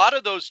up a lot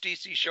of those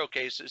DC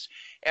showcases,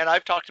 and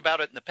I've talked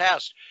about it in the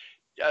past.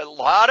 A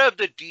lot of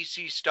the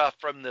DC stuff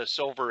from the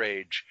Silver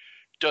Age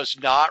does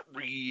not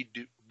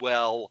read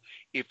well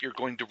if you're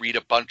going to read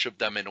a bunch of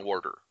them in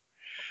order.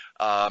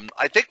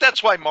 I think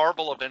that's why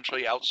Marvel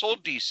eventually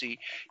outsold DC.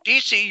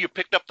 DC, you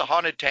picked up The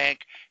Haunted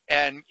Tank,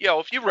 and,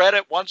 if you read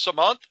it once a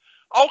month,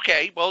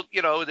 okay, well,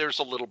 there's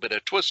a little bit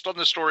of twist on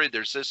the story.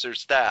 There's this,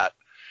 there's that.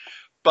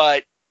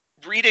 But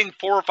reading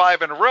 4 or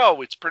 5 in a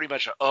row, it's pretty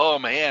much, oh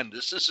man,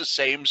 this is the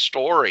same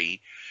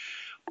story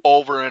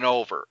over and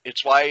over.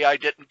 It's why I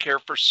didn't care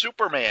for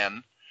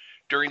Superman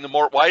during the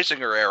Mort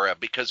Weisinger era,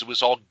 because it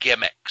was all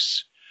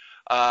gimmicks.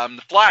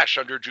 The Flash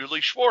under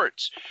Julie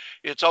Schwartz.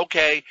 It's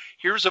okay,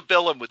 here's a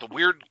villain with a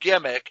weird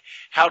gimmick.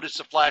 How does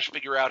the Flash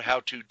figure out how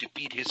to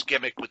defeat his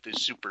gimmick with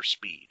his super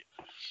speed?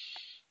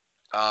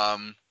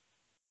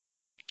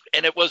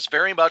 And it was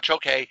very much,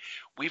 okay,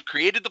 we've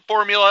created the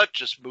formula,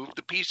 just move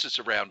the pieces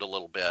around a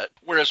little bit.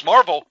 Whereas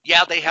Marvel,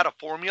 yeah, they had a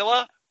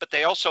formula, but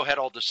they also had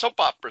all the soap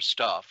opera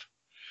stuff.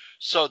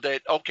 so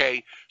that,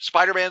 okay,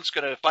 Spider-Man's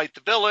going to fight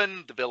the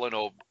villain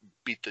will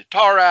beat the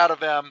tar out of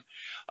him,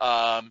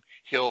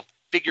 he'll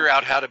figure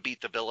out how to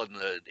beat the villain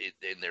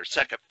in their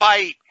second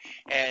fight,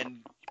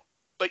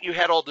 but you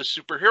had all the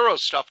superhero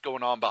stuff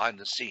going on behind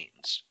the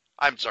scenes.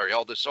 I'm sorry,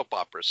 all the soap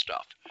opera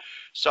stuff.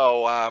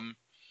 So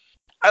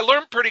I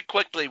learned pretty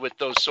quickly with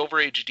those Silver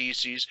Age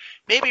DCs,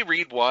 maybe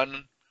read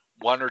one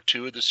or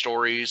two of the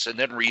stories, and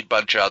then read a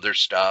bunch of other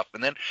stuff,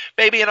 and then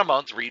maybe in a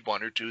month read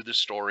one or two of the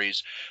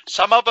stories.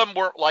 Some of them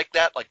weren't like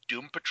that, like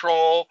Doom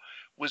Patrol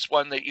was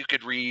one that you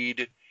could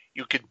read,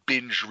 you could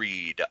binge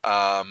read.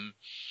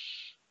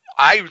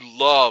 I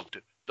loved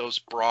those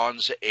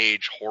Bronze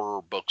Age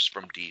horror books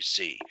from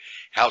DC.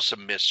 House of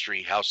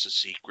Mystery, House of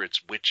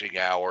Secrets, Witching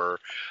Hour,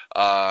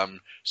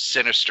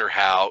 Sinister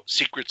House,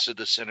 Secrets of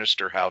the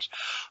Sinister House.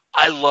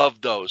 I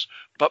love those,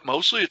 but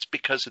mostly it's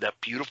because of that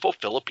beautiful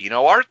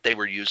Filipino art they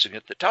were using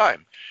at the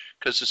time,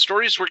 because the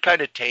stories were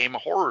kind of tame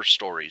horror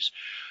stories.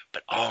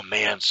 But oh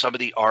man, some of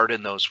the art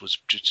in those was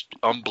just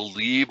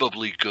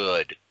unbelievably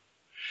good.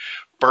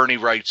 Bernie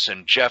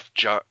Wrightson, Jeff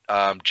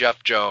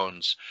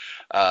Jones,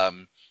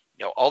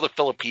 all the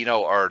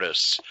Filipino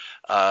artists.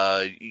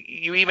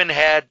 You even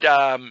had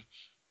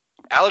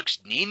Alex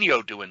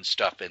Nino doing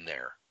stuff in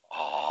there.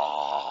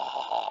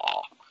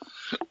 Oh.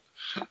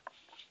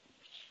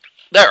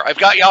 There, I've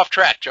got you off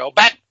track, Joe.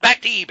 Back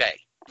to eBay.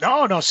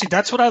 No. See,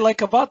 that's what I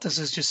like about this,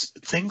 is just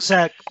things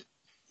that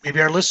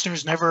maybe our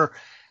listeners never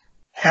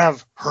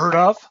have heard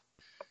of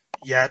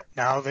yet.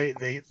 Now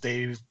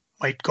they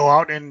might go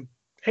out and,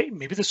 hey,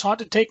 maybe this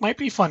Haunted Take might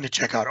be fun to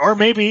check out. Or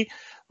maybe,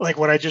 like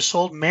what I just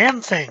sold,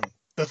 Man Thing,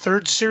 the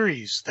 3rd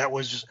series that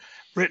was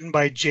written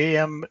by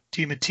J.M.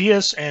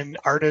 DeMatteis and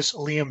artist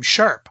Liam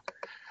Sharp.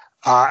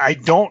 I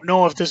don't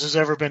know if this has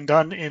ever been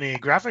done in a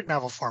graphic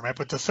novel format,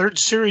 but the 3rd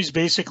series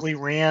basically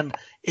ran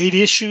 8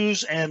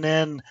 issues and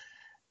then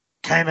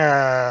kind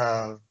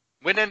of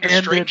went into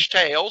Strange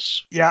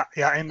Tales. Yeah,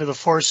 into the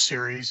 4th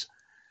series.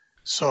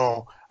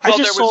 So there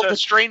was a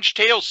Strange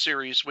Tales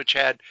series which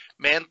had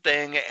Man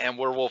Thing and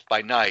Werewolf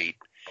by Night.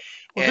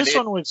 Well, this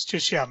one was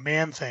just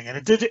Man Thing,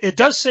 and it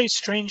does say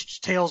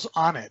Strange Tales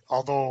on it,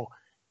 although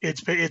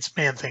it's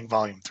Man Thing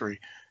Volume 3.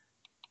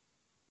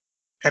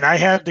 And I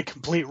had the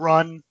complete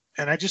run,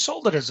 and I just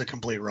sold it as a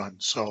complete run.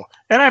 So,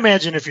 and I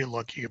imagine if you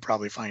look, you could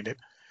probably find it.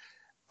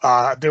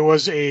 There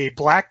was a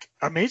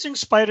Amazing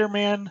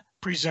Spider-Man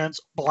presents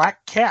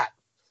Black Cat,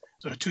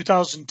 so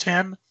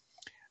 2010,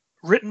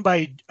 written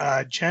by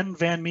Jen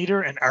Van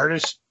Meter and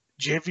artist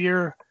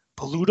Javier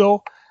Peludo.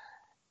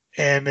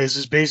 And this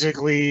is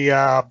basically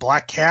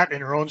Black Cat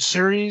in her own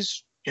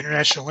series,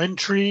 international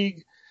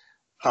intrigue.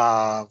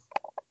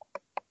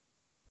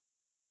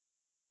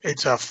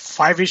 It's a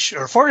 5-issue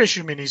or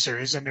 4-issue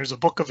miniseries, and there's a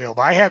book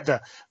available. I had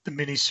the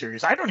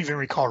miniseries. I don't even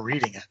recall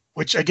reading it,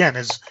 which again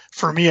is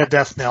for me a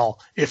death knell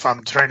if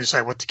I'm trying to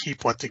decide what to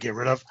keep, what to get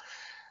rid of.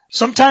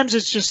 Sometimes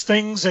it's just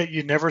things that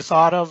you never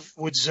thought of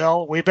would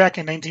sell. Way back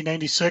in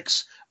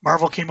 1996,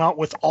 Marvel came out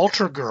with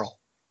Ultra Girl,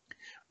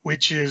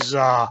 which is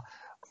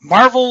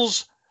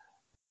Marvel's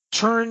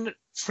turn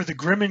for the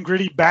grim and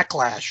gritty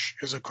backlash.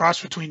 Is a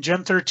cross between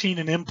Gen 13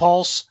 and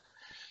Impulse.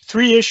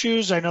 3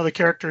 issues. I know the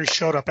characters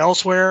showed up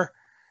elsewhere.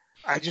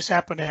 I just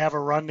happened to have a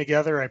run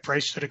together. I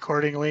priced it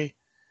accordingly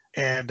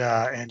and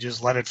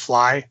just let it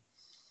fly.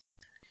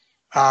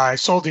 I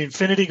sold the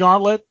Infinity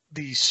Gauntlet,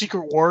 the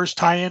Secret Wars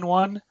tie-in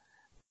one.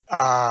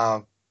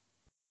 I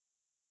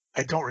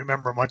don't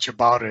remember much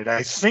about it.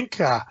 I think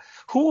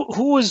who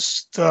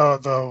was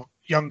the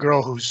young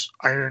girl who's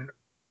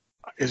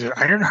is it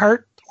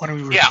Ironheart? When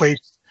we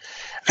replaced,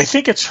 I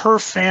think it's her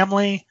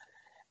family,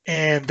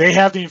 and they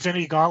have the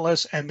Infinity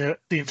Gauntlet and the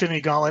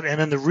Infinity Gauntlet, and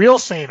then the real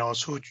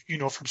Thanos, who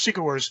from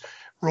Secret Wars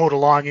rode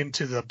along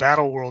into the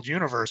Battle World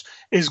universe,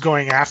 is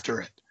going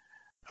after it.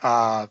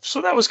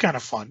 So that was kind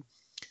of fun.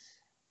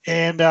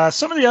 And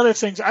some of the other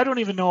things, I don't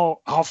even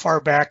know how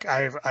far back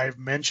I've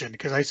mentioned,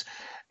 because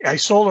I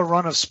sold a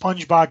run of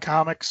SpongeBob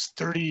comics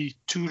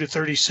 32 to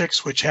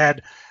 36, which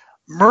had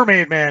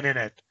Mermaid Man in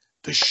it,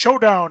 The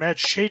Showdown at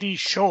Shady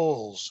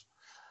Shoals.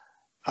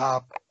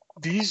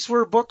 These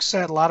were books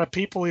that a lot of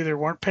people either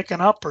weren't picking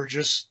up or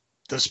just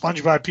the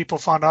SpongeBob people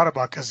found out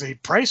about because they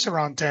price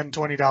around $10,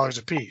 $20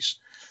 a piece.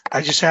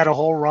 I just had a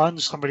whole run.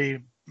 Somebody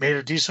made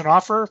a decent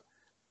offer.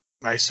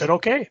 I said,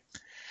 okay.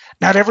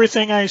 Not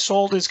everything I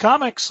sold is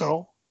comics,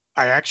 so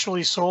I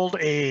actually sold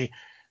a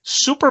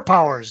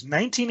Superpowers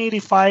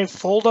 1985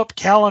 fold-up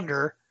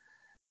calendar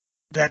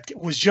that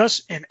was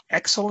just in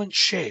excellent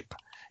shape.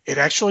 It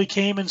actually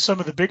came in some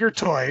of the bigger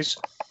toys,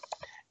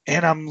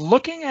 and I'm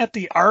looking at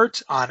the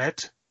art on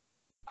it.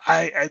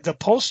 The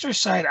poster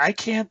side, I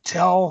can't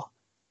tell.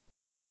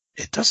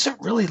 It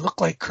doesn't really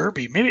look like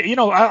Kirby. Maybe,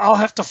 I'll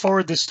have to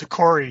forward this to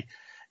Cory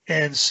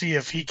and see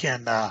if he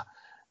can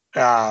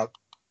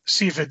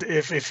see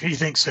if he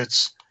thinks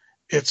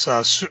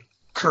it's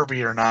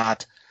Kirby or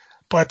not.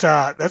 But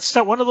that's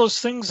not one of those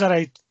things that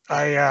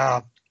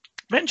I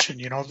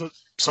mentioned.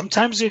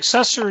 Sometimes the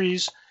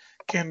accessories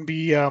can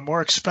be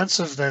more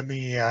expensive than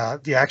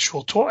the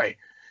actual toy.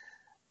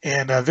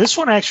 And this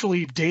one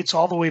actually dates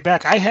all the way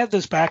back. I had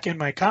this back in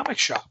my comic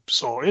shop.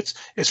 So it's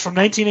from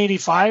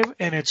 1985,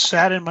 and it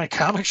sat in my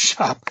comic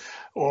shop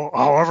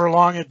however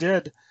long it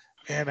did.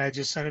 And I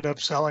just ended up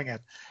selling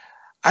it.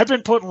 I've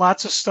been putting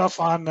lots of stuff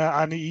on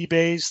the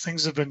eBays.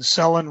 Things have been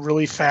selling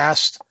really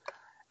fast.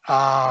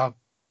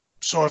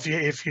 So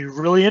if you're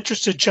really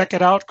interested, check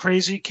it out.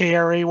 Crazy,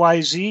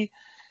 Krayz.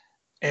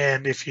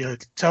 And if you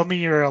tell me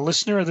you're a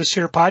listener of this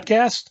here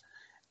podcast,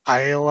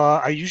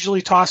 I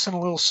usually toss in a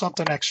little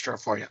something extra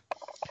for you.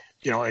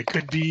 It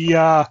could be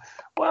I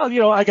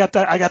got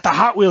the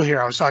Hot Wheel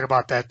here. I was talking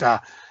about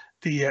that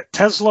the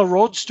Tesla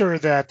Roadster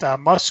that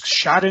Musk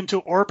shot into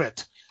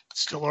orbit.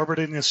 Still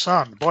orbiting the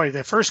sun. Boy,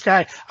 the first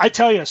guy, I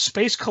tell you,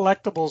 space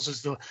collectibles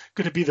is going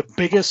to be the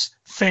biggest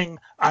thing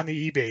on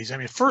the eBays. I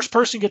mean, first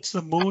person gets to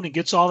the moon and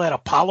gets all that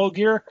Apollo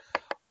gear.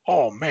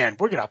 Oh man,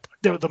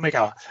 they'll make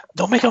a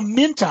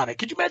mint on it.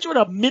 Could you imagine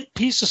what a mint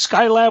piece of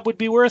Skylab would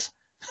be worth?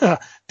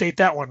 Date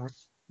that one.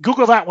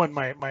 Google that one,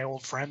 my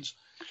old friends.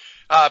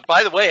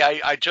 By the way,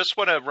 I just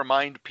want to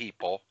remind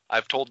people,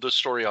 I've told this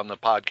story on the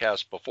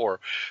podcast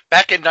before.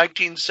 Back in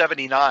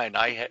 1979,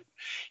 I had,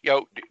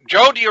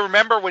 Joe, do you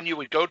remember when you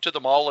would go to the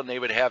mall and they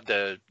would have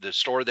the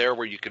store there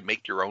where you could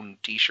make your own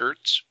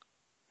T-shirts?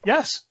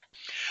 Yes.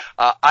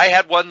 I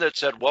had one that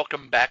said,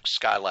 "Welcome back,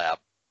 Skylab."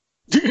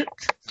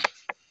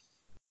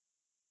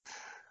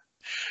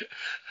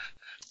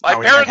 My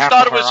parents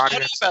thought it was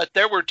funny, but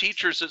there were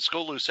teachers at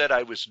school who said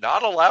I was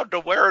not allowed to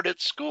wear it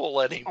at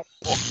school anymore.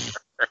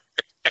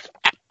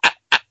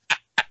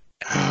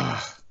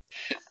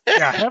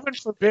 Yeah, heaven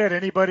forbid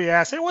anybody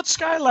asks, "Hey, what's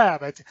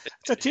Skylab?"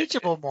 It's a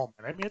teachable moment.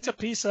 I mean, it's a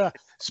piece of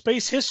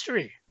space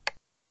history.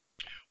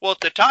 Well, at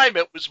the time,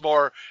 it was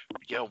more,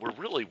 we're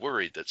really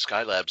worried that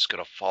Skylab's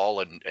going to fall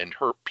and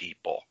hurt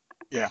people.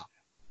 Yeah.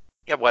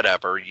 Yeah,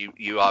 whatever.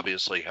 You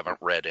obviously haven't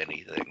read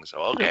anything, so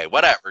okay,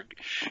 whatever.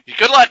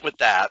 Good luck with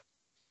that.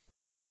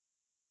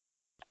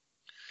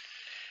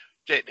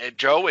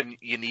 Joe, and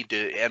you need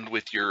to end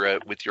with your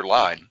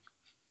line.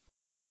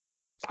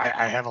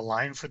 I have a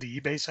line for the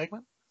eBay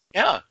segment?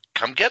 Yeah,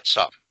 come get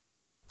some.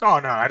 Oh,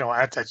 no, I don't.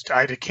 I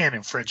can't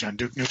infringe on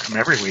Duke Nukem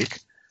every week.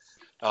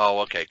 Oh,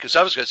 okay, because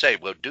I was going to say,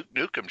 well, Duke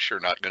Nukem's sure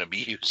not going to be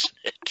using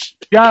it.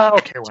 Yeah,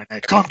 okay,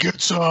 come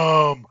get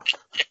some.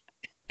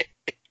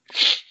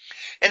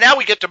 And now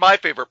we get to my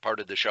favorite part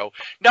of the show.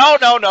 No,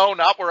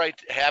 not where I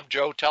have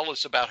Joe tell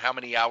us about how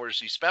many hours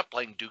he spent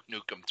playing Duke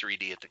Nukem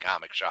 3D at the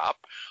comic shop,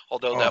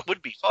 although that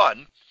would be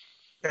fun.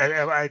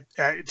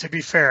 To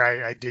be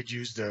fair, I did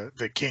use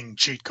the King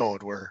cheat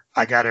code where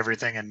I got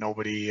everything and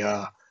nobody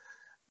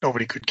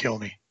could kill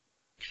me.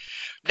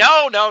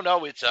 No,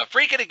 it's a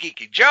freaking a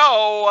geeky.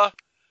 Joe,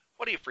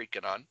 what are you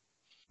freaking on?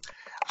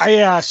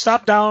 I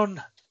stopped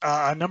down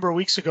a number of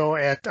weeks ago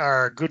at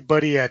our good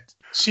buddy at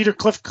Cedar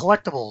Cliff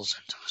Collectibles.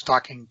 I was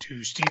talking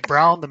to Steve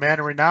Brown, the man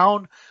of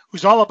renown,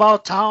 who's all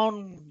about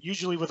town,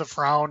 usually with a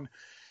frown.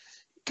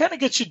 Kind of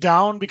gets you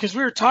down because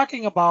we were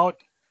talking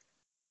about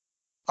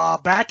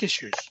back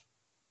issues.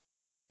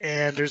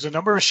 And there's a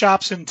number of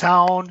shops in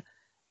town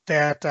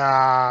that,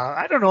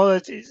 I don't know,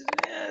 that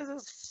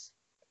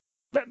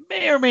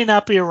may or may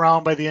not be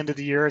around by the end of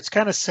the year. It's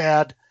kind of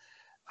sad.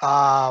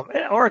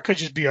 Or it could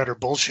just be utter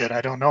bullshit.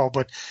 I don't know.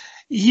 But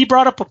he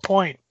brought up a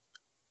point.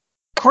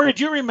 Cory,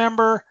 do you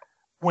remember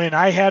when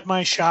I had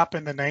my shop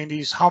in the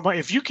 90s, how much,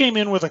 if you came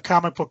in with a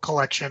comic book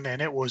collection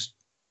and it was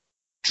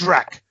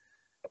dreck,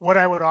 what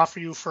I would offer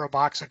you for a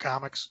box of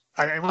comics?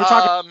 We're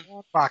talking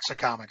a box of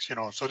comics,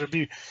 so there'd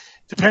be,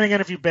 depending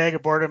on if you bag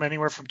of boredom,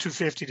 anywhere from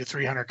 250 to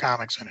 300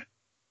 comics in it.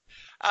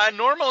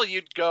 Normally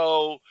you'd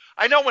go,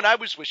 I know when I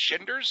was with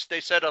Shinders, they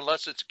said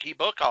unless it's a key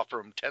book, I'll offer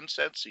them 10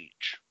 cents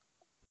each.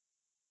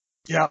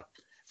 Yeah.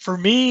 For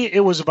me, it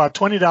was about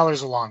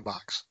 $20 a long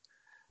box.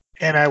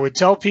 And I would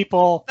tell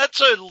people...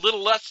 That's a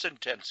little less than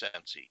 10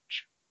 cents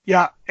each.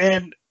 Yeah.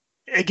 And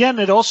again,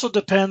 it also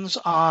depends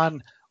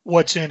on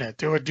what's in it.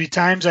 There would be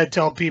times I'd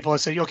tell people,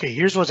 I'd say, okay,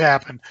 here's what's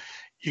happened.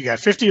 You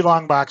got 50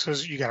 long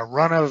boxes. You got a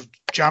run of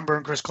John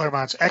Byrne, Chris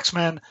Claremont's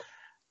X-Men.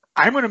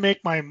 I'm going to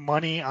make my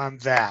money on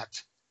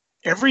that.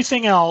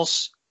 Everything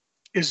else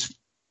is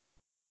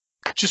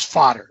just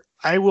fodder.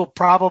 I will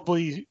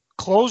probably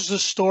close the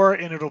store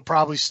and it'll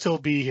probably still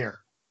be here.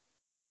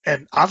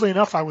 And oddly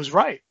enough, I was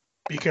right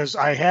because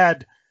I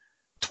had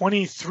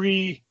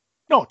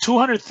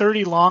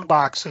 230 long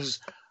boxes.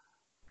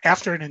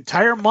 After an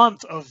entire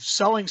month of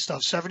selling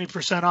stuff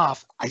 70%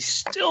 off, I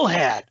still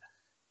had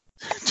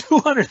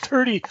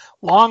 230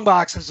 long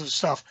boxes of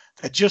stuff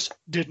that just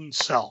didn't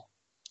sell.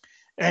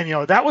 And,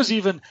 that was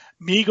even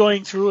me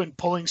going through and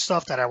pulling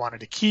stuff that I wanted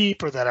to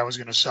keep or that I was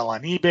going to sell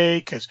on eBay.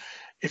 Because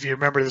if you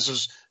remember, this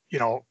was,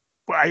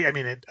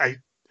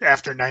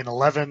 after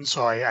 9/11,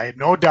 so I had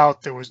no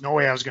doubt there was no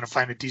way I was going to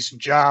find a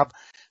decent job.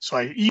 So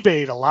I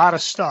eBayed a lot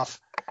of stuff.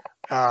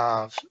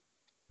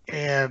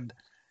 And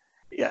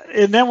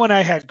then when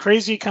I had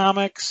Crazy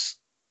Comics,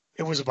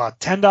 it was about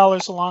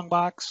 $10 a long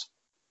box.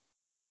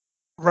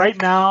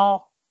 Right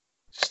now,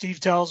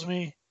 Steve tells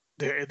me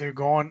they're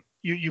going.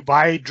 You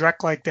buy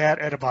direct like that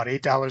at about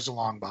 $8 a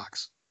long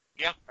box.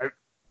 Yeah.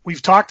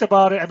 we've talked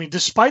about it. I mean,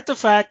 despite the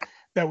fact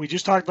that we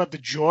just talked about the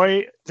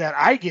joy that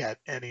I get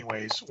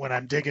anyways when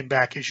I'm digging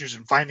back issues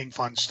and finding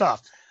fun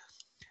stuff,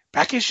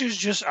 back issues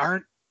just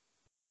aren't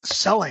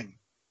selling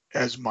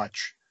as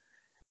much.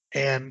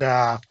 And,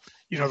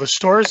 the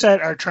stores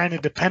that are trying to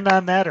depend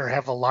on that or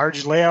have a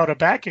large layout of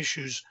back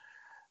issues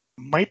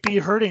might be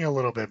hurting a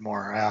little bit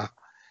more.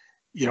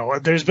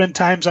 There's been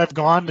times I've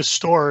gone to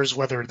stores,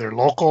 whether they're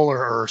local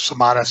or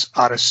some out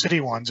of city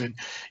ones, and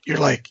you're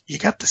like, you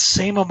got the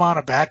same amount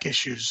of back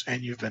issues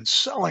and you've been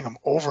selling them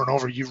over and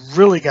over. You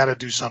really got to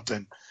do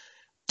something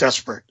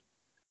desperate.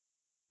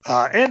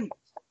 And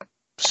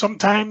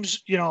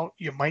sometimes,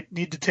 you might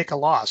need to take a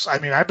loss. I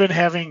mean, I've been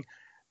having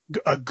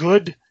a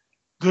good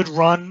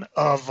run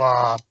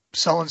of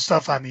selling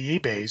stuff on the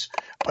eBays,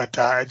 but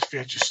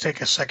just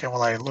take a second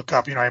while I look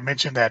up. I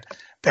mentioned that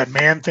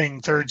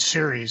Man-Thing third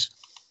series.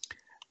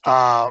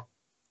 They're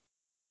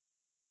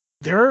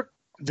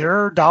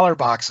dollar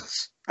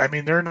boxes. I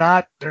mean, they're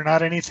not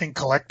anything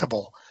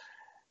collectible.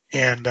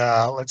 And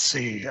let's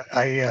see,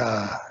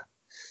 what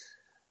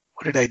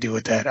did I do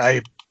with that?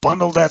 I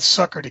bundled that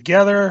sucker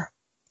together,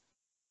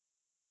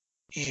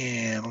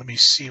 and let me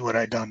see what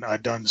I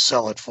done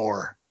sell it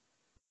for.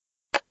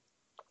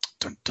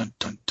 Dun, dun,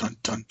 dun, dun,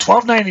 dun.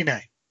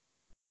 $12.99.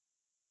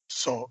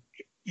 So,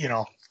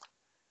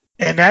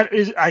 and that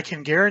is, I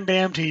can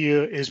guarantee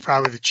you, is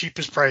probably the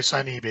cheapest price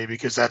on eBay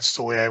because that's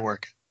the way I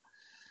work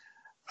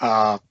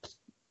it.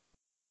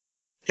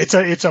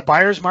 It's a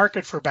buyer's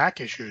market for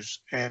back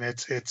issues, and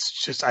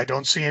it's just, I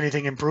don't see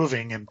anything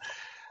improving. And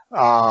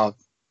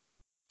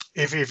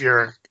if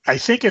you're, I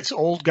think it's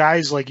old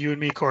guys like you and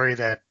me, Cory,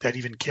 that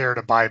even care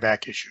to buy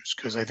back issues,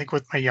 because I think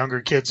with my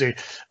younger kids,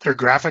 they're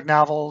graphic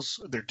novels,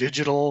 they're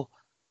digital,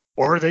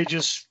 or they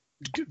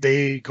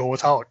go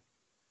without.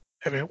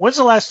 I mean, when's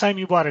the last time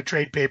you bought a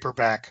trade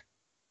paperback,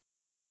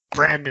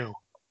 brand new?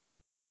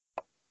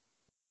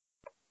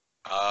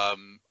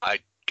 I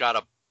got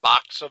a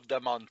box of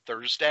them on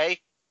Thursday.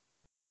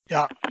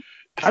 Yeah.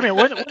 I mean,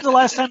 when's the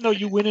last time, though,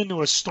 you went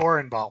into a store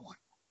and bought one?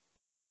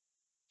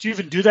 Do you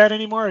even do that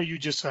anymore, or are you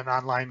just an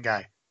online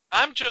guy?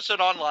 I'm just an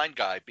online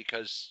guy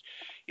because,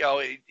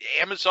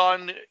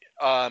 Amazon,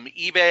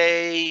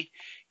 eBay,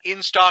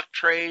 in-stock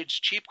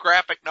trades,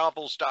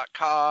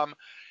 cheapgraphicnovels.com.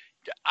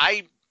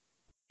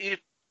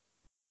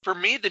 For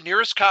me, the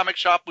nearest comic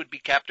shop would be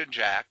Captain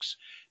Jack's.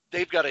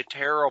 They've got a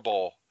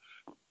terrible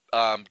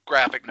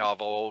graphic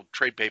novel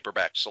trade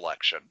paperback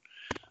selection.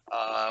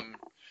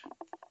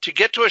 To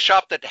get to a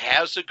shop that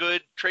has a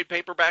good trade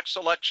paperback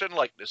selection,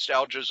 like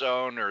Nostalgia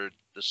Zone or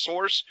The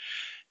Source,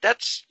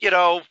 that's,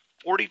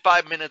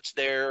 45 minutes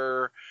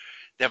there,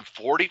 then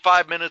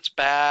 45 minutes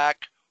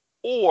back,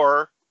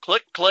 or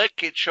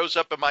click, it shows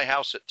up in my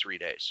house at 3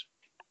 days.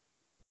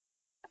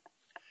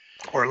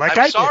 Or like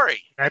I'm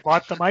sorry. I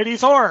bought the Mighty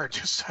Thor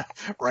just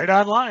right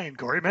online.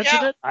 Cory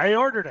mentioned it. I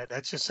ordered it.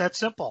 That's just that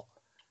simple.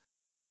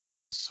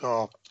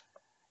 So,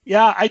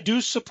 yeah, I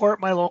do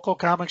support my local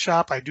comic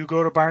shop. I do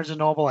go to Barnes &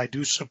 Noble. I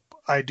do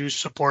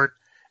support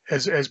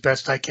as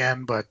best I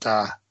can, but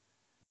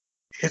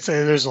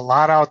there's a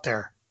lot out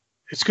there.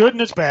 It's good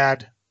and it's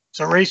bad. It's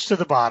a race to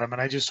the bottom,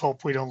 and I just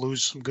hope we don't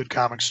lose some good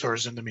comic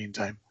stores in the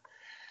meantime.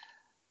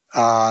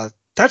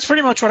 That's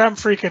pretty much what I'm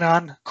freaking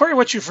on. Cory,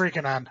 what you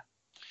freaking on?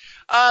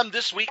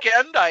 This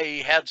weekend,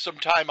 I had some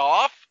time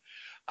off.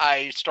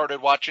 I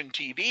started watching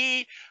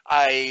TV.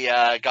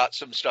 I got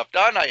some stuff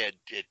done. I had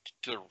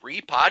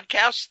 3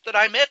 podcasts that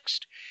I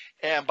mixed.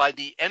 And by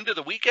the end of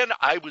the weekend,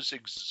 I was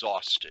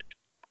exhausted.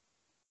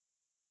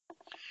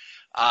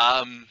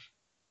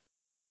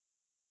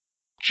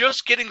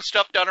 Just getting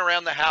stuff done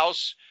around the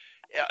house,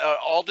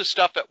 all the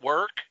stuff at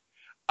work,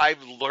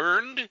 I've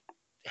learned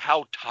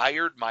how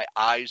tired my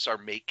eyes are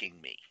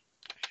making me.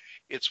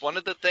 It's one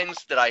of the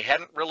things that I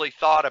hadn't really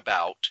thought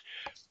about,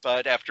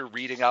 but after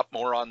reading up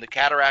more on the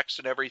cataracts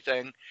and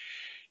everything,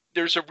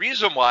 there's a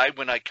reason why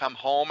when I come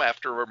home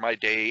after my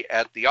day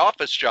at the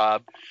office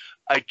job,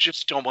 I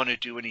just don't want to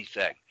do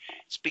anything.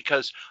 It's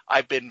because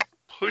I've been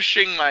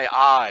pushing my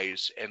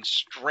eyes and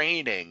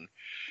straining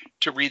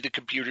to read the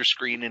computer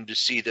screen and to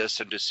see this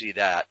and to see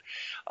that.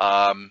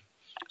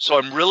 So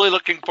I'm really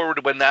looking forward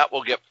to when that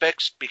will get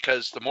fixed,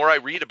 because the more I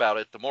read about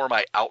it, the more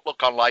my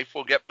outlook on life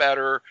will get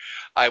better.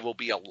 I will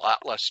be a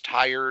lot less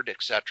tired,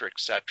 etc.,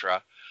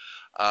 etc.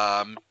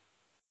 I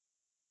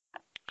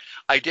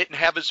didn't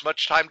have as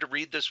much time to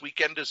read this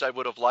weekend as I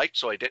would have liked,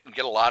 so I didn't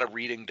get a lot of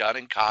reading done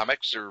in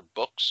comics or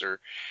books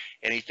or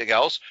anything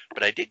else,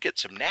 but I did get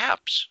some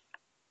naps.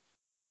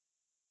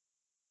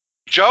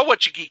 Joe,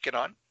 what you geeking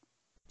on?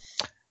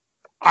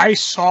 I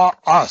saw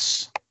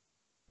Us.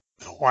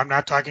 Oh, I'm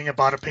not talking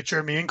about a picture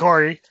of me and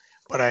Cory,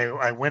 but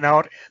I went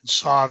out and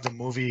saw the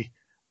movie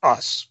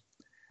Us,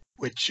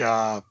 which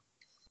I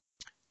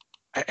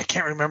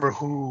can't remember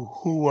who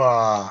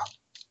well,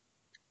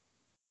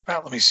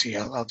 let me see.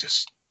 I'll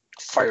just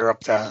fire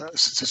up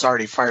since it's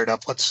already fired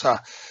up. Let's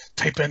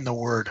type in the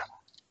word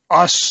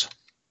Us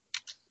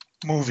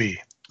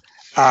movie.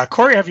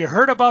 Cory, have you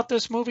heard about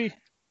this movie?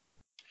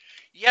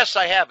 Yes,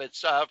 I have.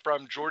 It's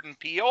from Jordan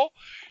Peele.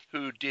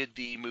 who did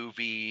the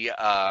movie.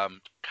 God,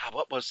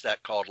 what was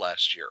that called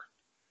last year?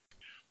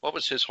 What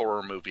was his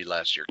horror movie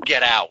last year?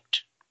 Get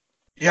Out.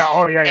 Yeah.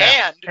 Oh, yeah.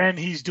 And And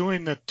he's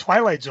doing the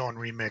Twilight Zone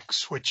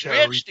remix, which the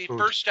reboot.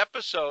 first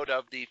episode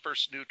of the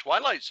first new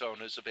Twilight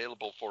Zone is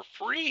available for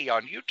free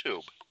on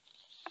YouTube.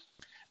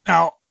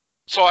 Now,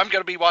 so I'm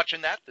going to be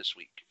watching that this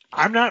week.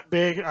 I'm not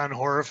big on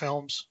horror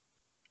films.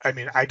 I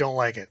mean, I don't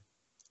like it.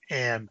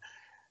 And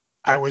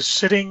I was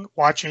sitting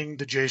watching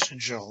the Jason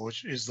Show,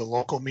 which is the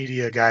local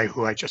media guy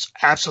who I just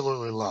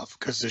absolutely love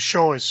because the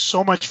show is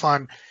so much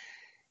fun.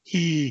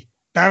 He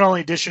not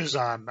only dishes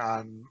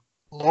on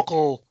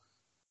local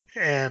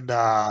and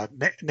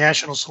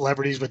national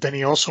celebrities, but then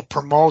he also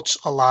promotes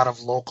a lot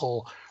of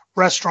local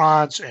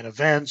restaurants and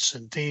events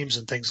and themes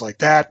and things like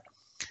that.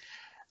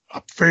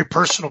 A very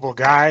personable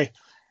guy.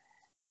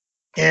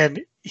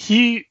 And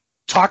he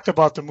talked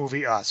about the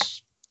movie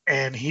Us.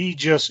 And he's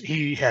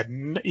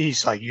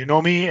like, you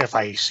know me, if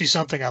I see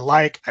something I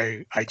like,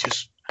 I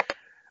just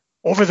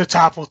over the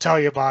top will tell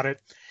you about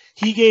it.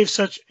 He gave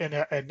such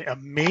an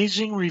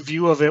amazing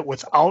review of it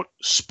without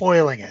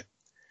spoiling it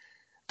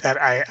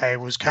that I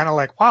was kind of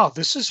like, wow,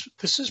 this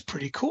is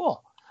pretty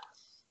cool.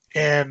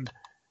 And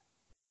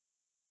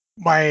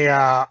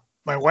my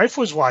wife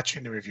was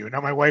watching the review.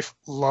 Now my wife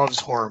loves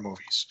horror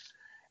movies,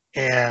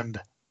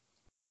 and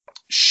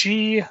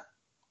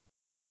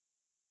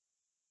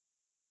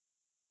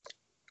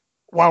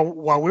while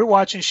we were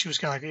watching, she was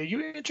kind of like, are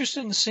you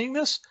interested in seeing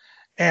this?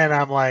 And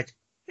I'm like,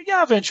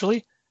 yeah,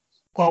 eventually.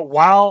 Well,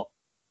 while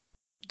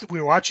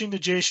we were watching the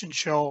Jason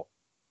Show,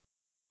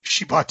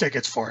 she bought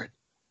tickets for it.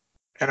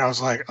 And I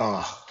was like,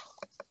 oh,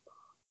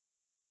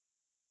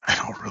 I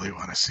don't really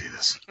want to see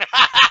this.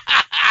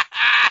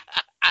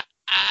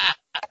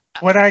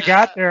 When I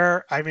got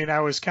there, I mean,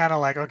 I was kind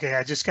of like, okay,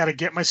 I just got to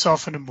get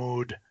myself in the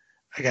mood.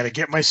 I got to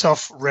get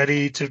myself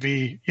ready to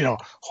be,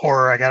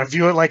 horror. I got to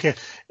view it like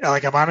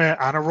I'm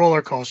on a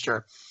roller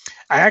coaster.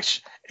 I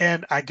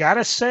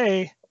gotta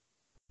say,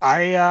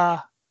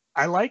 I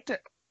liked it,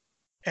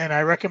 and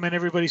I recommend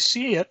everybody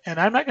see it. And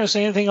I'm not going to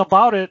say anything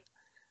about it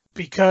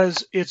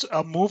because it's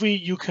a movie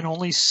you can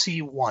only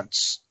see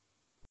once.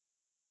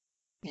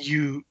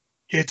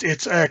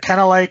 It's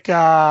kind of like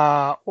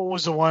what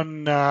was the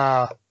one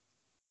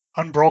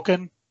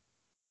Unbroken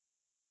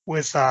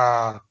with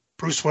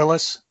Bruce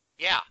Willis?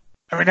 Yeah.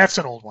 I mean, that's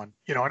an old one,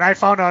 and I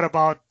found out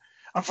about,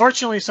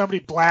 unfortunately, somebody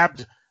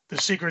blabbed the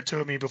secret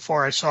to me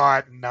before I saw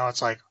it. And now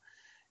it's like,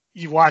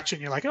 you watch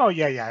and you're like, oh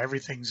yeah,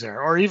 everything's there.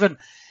 Or even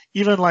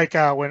like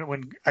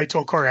when I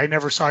told Cory, I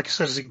never saw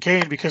Citizen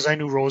Kane because I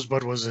knew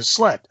Rosebud was his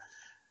sled.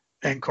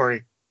 And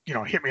Cory,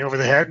 hit me over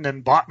the head and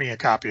then bought me a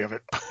copy of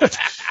it.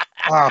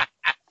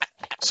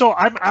 So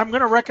I'm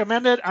going to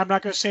recommend it. I'm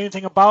not going to say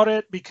anything about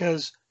it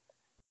because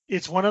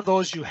it's one of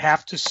those you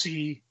have to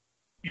see.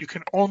 You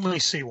can only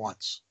see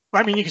once.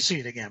 I mean, you can see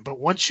it again,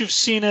 but once you've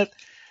seen it,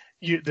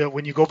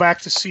 when you go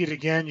back to see it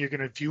again, you're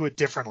going to view it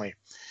differently.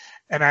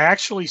 And I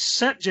actually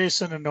sent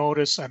Jason a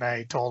notice, and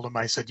I told him,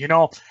 I said,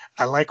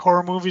 I like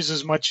horror movies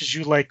as much as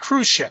you like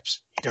cruise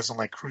ships. He doesn't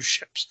like cruise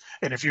ships.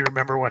 And if you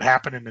remember what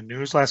happened in the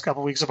news last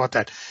couple of weeks about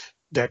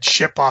that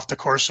ship off the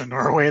coast in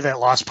Norway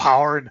that lost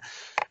power, and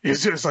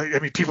it was like, I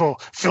mean,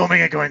 people filming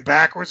it going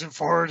backwards and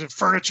forwards, and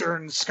furniture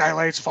and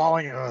skylights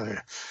falling.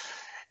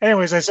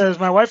 Anyways, I said, as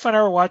my wife and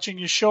I were watching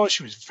your show,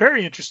 she was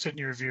very interested in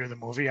your review of the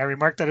movie. I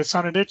remarked that it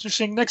sounded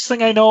interesting. Next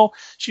thing I know,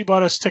 she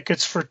bought us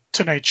tickets for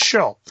tonight's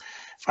show.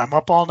 If I'm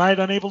up all night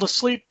unable to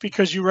sleep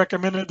because you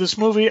recommended this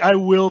movie, I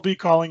will be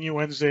calling you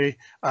Wednesday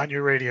on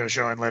your radio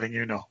show and letting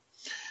you know.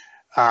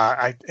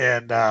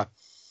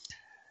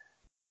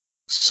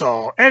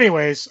 So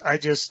anyways, I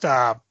just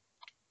I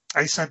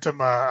sent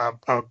him a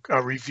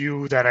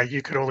review that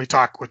you could only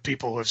talk with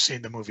people who have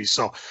seen the movie.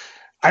 So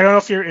I don't know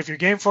if you're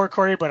game for it,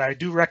 Cory, but I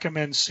do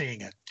recommend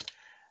seeing it.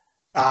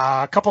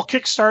 A couple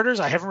Kickstarters.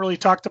 I haven't really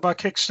talked about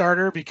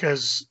Kickstarter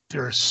because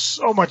there's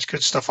so much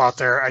good stuff out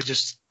there.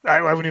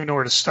 I wouldn't even know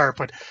where to start.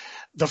 But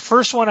the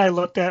first one I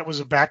looked at was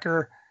a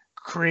backer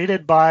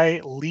created by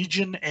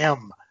Legion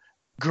M,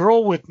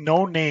 Girl with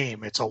No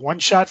Name. It's a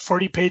one-shot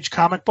 40-page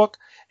comic book.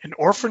 An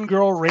orphan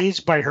girl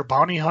raised by her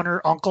bounty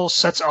hunter uncle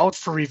sets out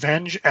for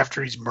revenge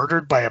after he's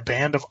murdered by a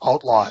band of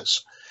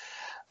outlaws.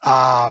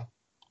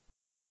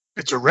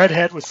 It's a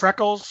redhead with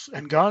freckles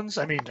and guns.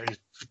 I mean, you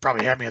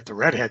probably had me at the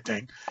redhead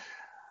thing.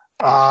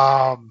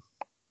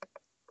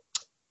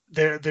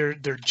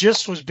 Their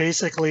gist was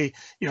basically,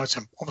 it's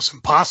almost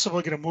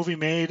impossible to get a movie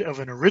made of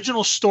an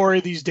original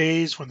story these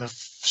days when the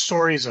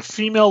story is a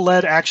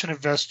female-led action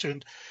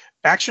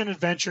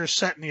adventure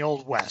set in the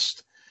Old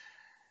West.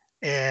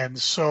 And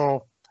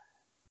so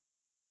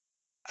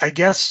I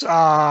guess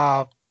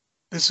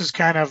this is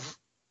kind of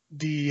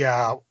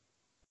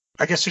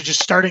I guess they're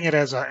just starting it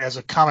as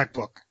a comic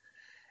book.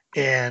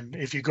 And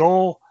if you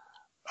go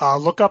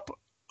look up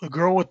a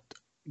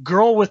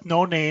Girl with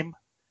No Name,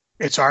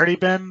 it's already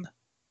been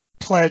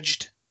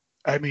pledged.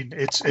 I mean,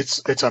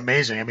 it's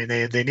amazing. I mean,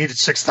 they needed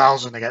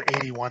 6,000, they got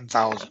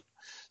 81,000.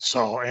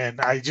 So,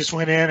 and I just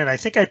went in and I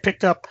think I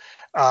picked up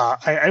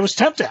I was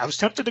tempted. I was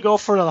tempted to go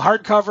for the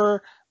hardcover,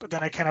 but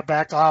then I kind of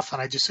backed off,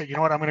 and I just said, you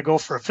know what, I'm going to go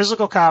for a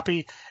physical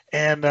copy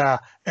and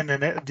then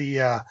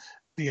the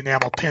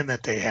enamel pin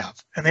that they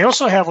have. And they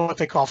also have what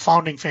they call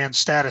founding fan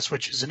status,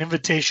 which is an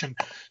invitation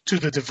to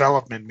the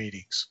development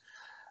meetings.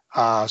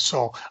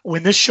 So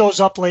when this shows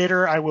up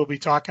later, I will be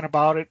talking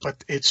about it,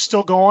 but it's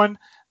still going.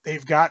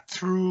 They've got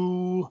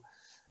through,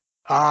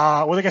 they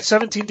got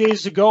 17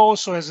 days to go.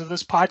 So as of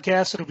this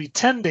podcast, it'll be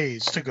 10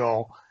 days to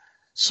go.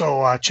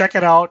 So check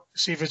it out.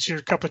 See if it's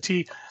your cup of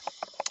tea.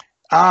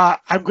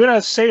 I'm going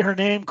to say her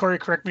name. Cory,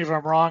 correct me if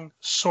I'm wrong.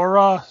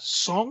 Sora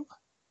Sung?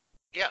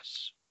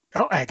 Yes.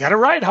 Oh, I got it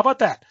right. How about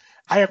that?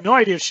 I have no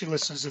idea if she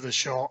listens to the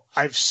show.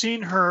 I've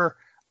seen her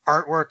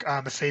artwork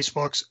on the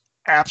Facebooks.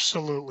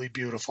 Absolutely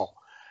beautiful.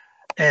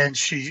 And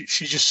she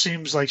just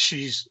seems like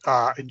she's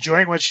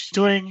enjoying what she's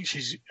doing.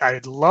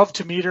 I'd love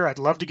to meet her. I'd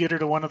love to get her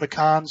to one of the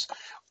cons.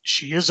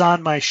 She is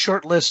on my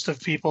short list of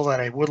people that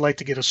I would like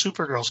to get a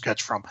Supergirl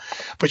sketch from.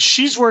 But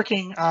she's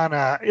working on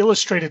an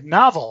illustrated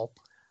novel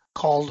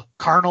called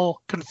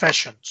Carnal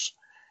Confessions.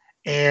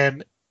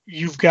 And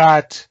you've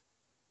got,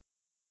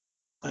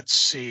 let's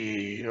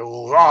see.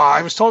 Oh,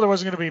 I was told there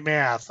wasn't going to be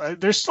math.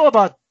 There's still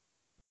about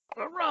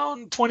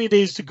around 20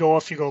 days to go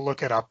if you go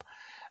look it up.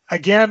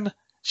 Again,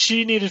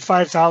 she needed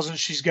 5,000.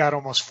 She's got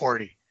almost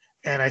 40.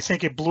 And I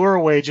think it blew her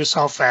away just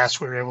how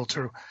fast we were able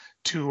to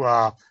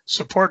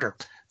support her.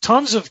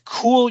 Tons of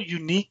cool,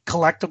 unique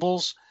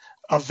collectibles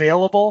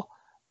available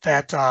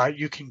that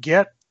you can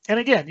get. And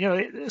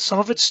again, some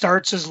of it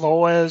starts as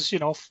low as, you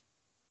get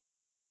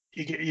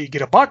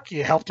 $1,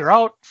 you helped her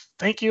out.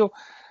 Thank you.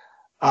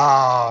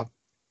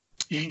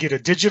 You can get a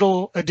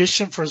digital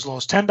edition for as low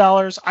as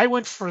 $10. I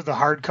went for the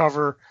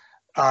hardcover.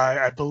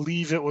 I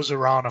believe it was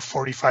around a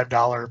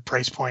 $45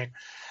 price point.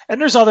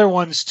 And there's other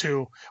ones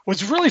too.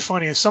 What's really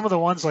funny is some of the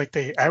ones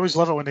I always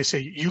love it when they say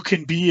you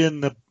can be in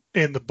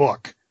the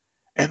book,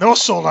 and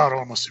those sold out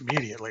almost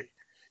immediately.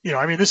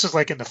 This is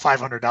like in the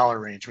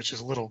 $500 range, which is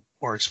a little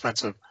more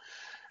expensive.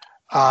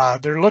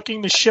 They're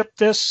looking to ship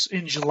this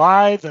in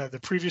July. The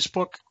previous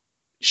book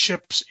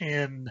ships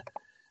in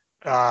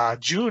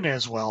June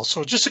as well.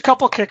 So just a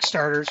couple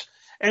Kickstarters.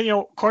 And,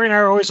 Cory and I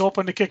are always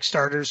open to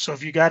Kickstarters. So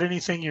if you got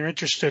anything you're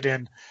interested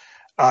in,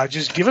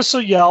 just give us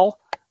a yell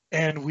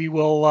and we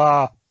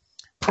will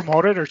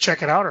promote it or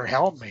check it out, or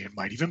hell,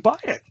 might even buy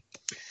it.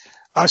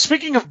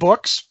 Speaking of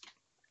books,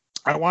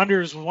 I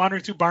was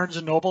wandering through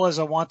Barnes & Noble as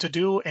I want to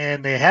do,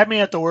 and they had me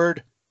at the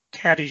word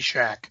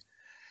Caddyshack.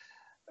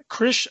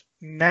 Krish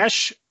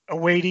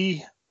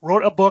Nashawati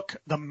wrote a book,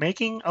 The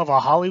Making of a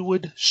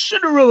Hollywood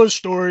Cinderella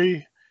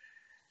Story.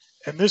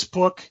 And this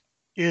book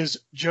is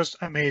just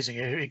amazing.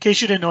 In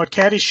case you didn't know it,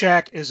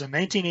 Caddyshack is a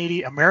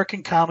 1980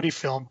 American comedy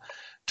film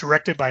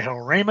directed by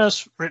Harold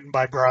Ramis, written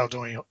by Brian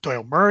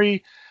Doyle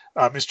Murray,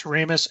 Mr.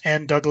 Ramis,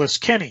 and Douglas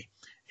Kenney.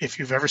 If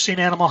you've ever seen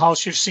Animal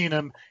House, you've seen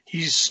him.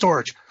 He's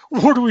Storage.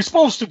 What are we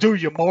supposed to do,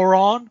 you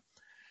moron?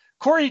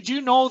 Cory, do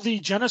you know the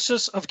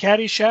genesis of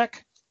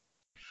Caddyshack?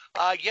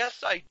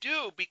 Yes, I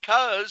do,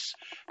 because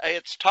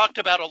it's talked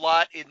about a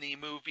lot in the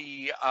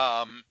movie.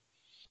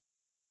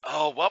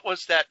 What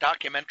was that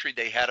documentary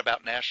they had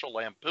about National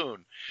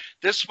Lampoon?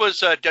 This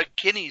was Doug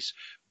Kinney's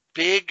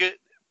big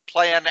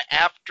plan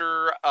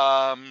after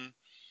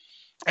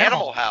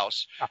Animal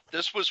House.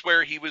 This was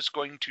where he was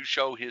going to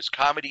show his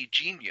comedy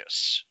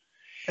genius.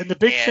 And the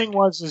big thing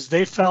is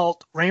they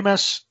felt,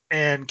 Ramis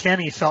and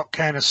Kenney felt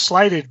kind of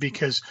slighted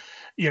because,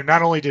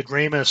 not only did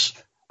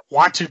Ramis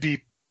want to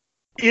be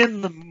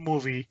in the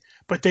movie,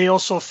 but they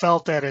also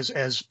felt that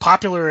as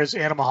popular as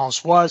Animal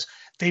House was,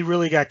 they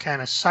really got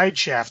kind of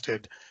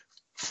side-shafted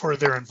for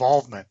their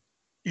involvement.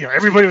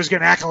 Everybody was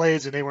getting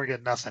accolades and they weren't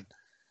getting nothing.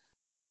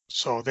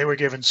 So they were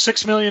given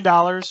 $6 million,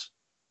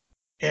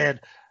 and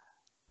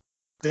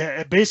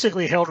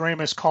basically Harold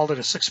Ramis called it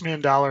a $6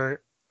 million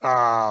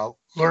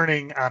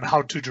learning on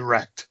how to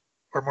direct,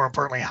 or more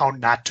importantly, how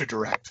not to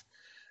direct.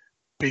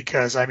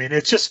 Because,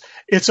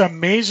 it's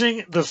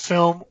amazing. The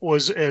film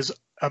was as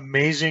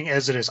amazing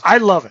as it is. I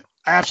love it.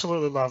 I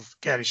absolutely love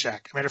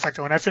Caddyshack. Matter of fact,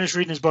 when I finished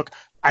reading his book,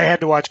 I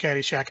had to watch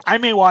Caddyshack. I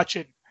may watch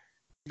it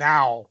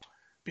now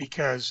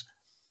because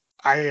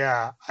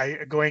I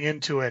going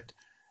into it,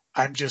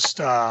 I'm just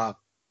I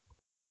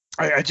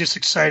just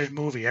excited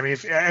movie.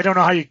 I don't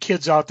know how you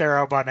kids out there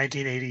are about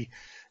 1980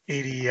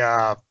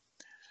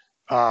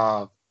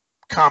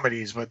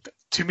 comedies, but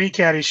to me,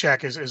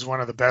 Caddyshack is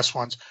one of the best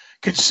ones,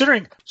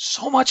 considering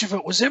so much of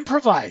it was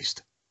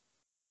improvised.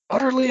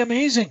 Utterly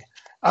amazing.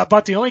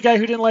 But the only guy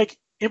who didn't like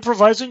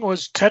improvising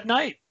was Ted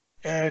Knight,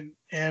 and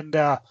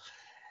that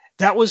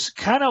was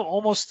kind of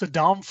almost the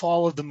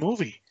downfall of the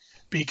movie,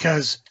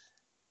 because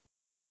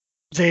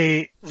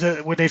when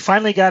they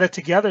finally got it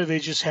together, they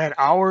just had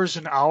hours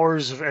and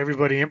hours of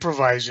everybody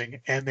improvising,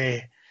 and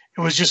it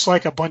was just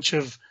like a bunch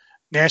of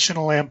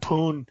National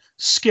Lampoon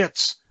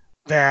skits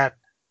that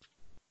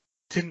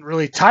didn't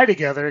really tie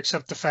together,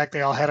 except the fact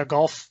they all had a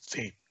golf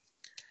theme.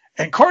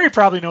 And Cory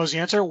probably knows the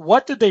answer.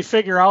 What did they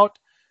figure out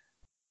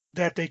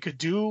that they could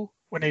do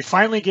when they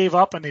finally gave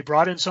up and they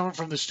brought in someone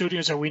from the studio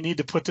and said, we need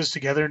to put this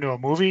together into a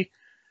movie?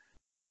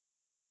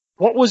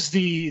 what was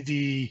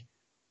the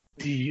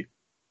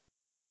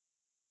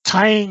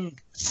tying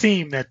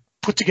theme that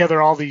put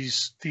together all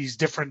these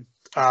different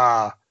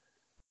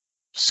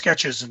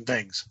sketches and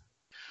things?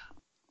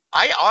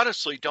 I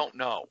honestly don't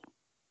know.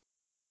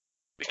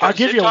 I'll Because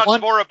give it you talks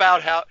one. more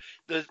about how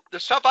the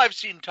stuff I've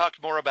seen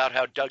talked more about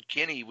how Doug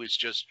Kinney was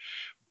just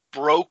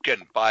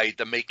broken by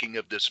the making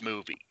of this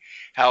movie.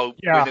 How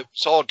when it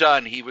was all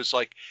done, he was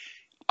like,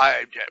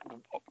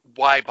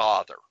 why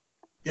bother?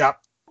 Yeah.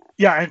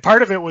 Yeah, and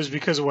part of it was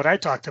because of what I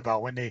talked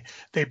about when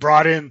they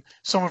brought in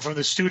someone from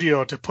the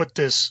studio to put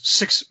this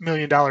 $6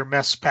 million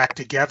mess back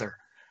together.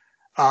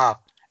 And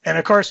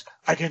of course,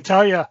 I can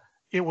tell you,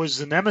 it was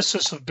the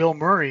nemesis of Bill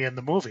Murray in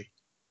the movie.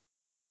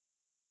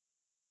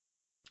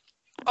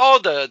 Oh,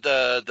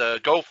 the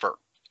gopher.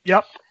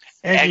 Yep.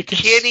 And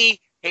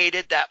Kinney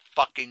hated that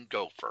fucking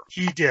gopher.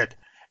 He did.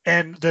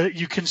 And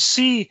you can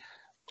see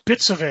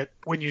bits of it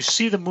when you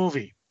see the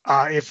movie.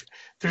 If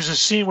there's a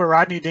scene where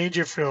Rodney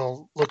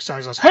Dangerfield looks down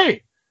and goes,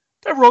 "Hey,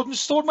 that rodent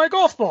stole my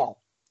golf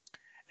ball."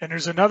 And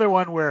there's another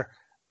one where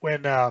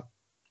when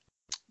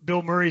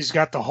Bill Murray's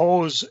got the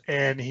hose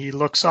and he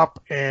looks up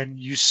and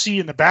you see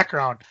in the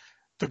background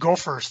the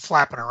gopher is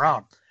flapping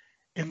around.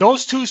 In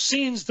those two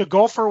scenes, the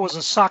gopher was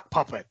a sock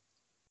puppet.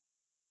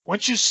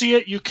 Once you see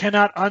it, you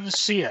cannot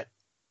unsee it.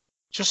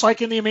 Just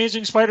like in the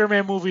Amazing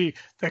Spider-Man movie,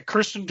 that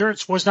Kirsten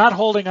Dunst was not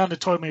holding on to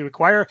Tobey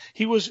Maguire.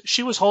 She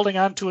was holding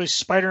on to a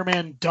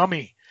Spider-Man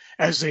dummy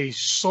as they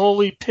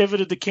slowly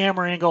pivoted the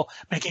camera angle,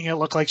 making it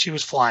look like she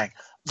was flying.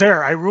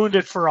 There, I ruined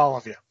it for all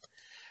of you.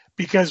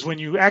 Because when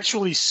you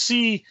actually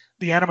see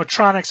the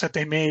animatronics that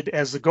they made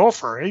as the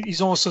gopher, he's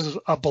almost as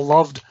a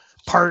beloved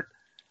part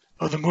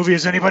of the movie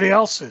as anybody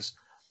else is.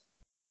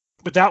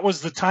 But that was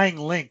the tying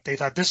link. They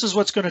thought this is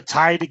what's going to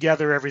tie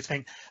together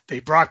everything. They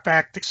brought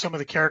back some of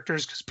the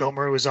characters because Bill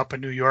Murray was up in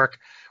New York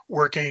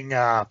working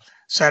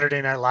Saturday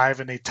Night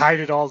Live, and they tied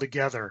it all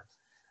together.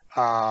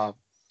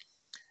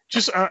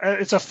 It's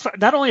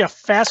not only a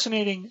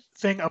fascinating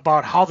thing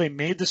about how they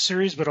made the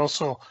series, but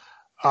also,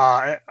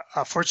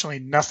 fortunately,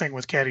 nothing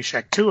with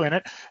Caddyshack 2 in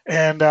it.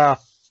 And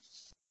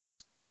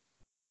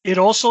it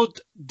also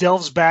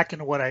delves back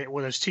into what I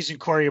was teasing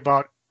Cory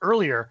about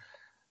earlier,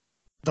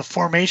 the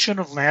formation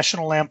of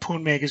National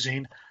Lampoon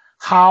magazine,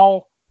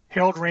 how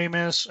Harold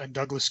Ramis and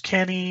Douglas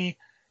Kenney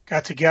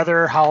got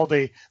together, how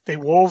they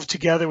wove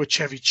together with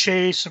Chevy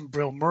Chase and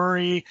Bill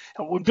Murray.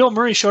 When Bill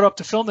Murray showed up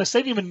to film this, they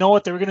didn't even know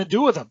what they were going to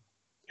do with him.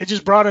 They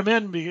just brought him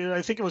in because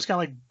I think it was kind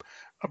of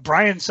like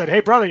Brian said, "Hey,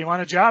 brother, you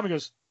want a job?" He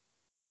goes,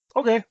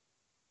 "Okay."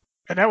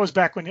 And that was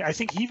back when I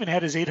think he even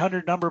had his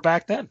 800 number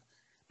back then.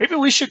 Maybe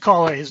we should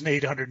call it his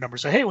 800 number.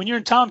 Say, "Hey, when you're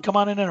in town, come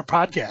on in a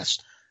podcast."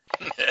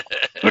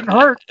 Couldn't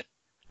hurt.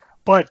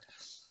 But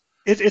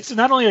it's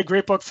not only a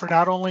great book for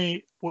not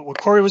only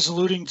what Cory was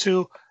alluding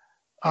to,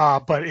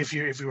 but if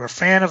you're a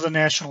fan of the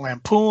National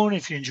Lampoon,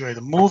 if you enjoy the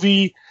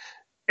movie,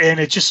 and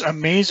it's just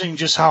amazing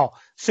just how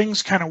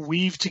things kind of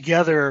weave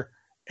together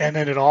and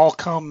then it all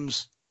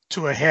comes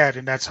to a head,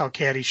 and that's how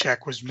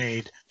Caddyshack was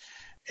made.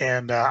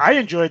 And I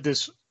enjoyed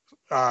this.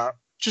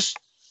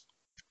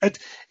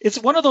 It's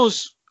one of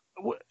those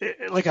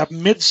like a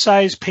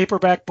mid-sized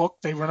paperback book.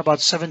 They run about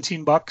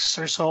 $17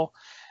 or so.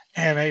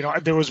 And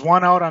there was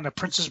one out on The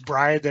Princess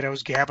Bride that I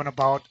was gabbing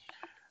about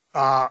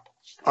a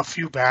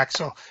few back.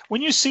 So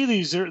when you see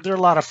these, they're a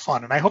lot of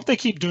fun, and I hope they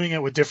keep doing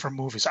it with different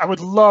movies. I would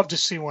love to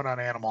see one on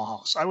Animal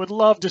House. I would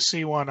love to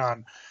see one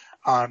on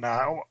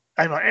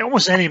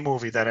almost any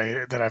movie that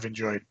I've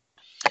enjoyed.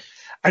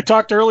 I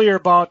talked earlier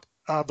about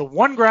the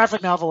one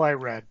graphic novel I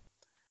read,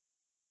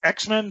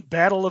 X-Men: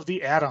 Battle of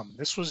the Atom.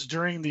 This was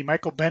during the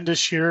Michael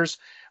Bendis years,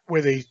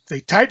 where they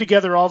tied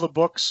together all the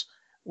books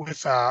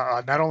with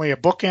not only a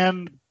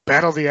bookend,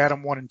 Battle of the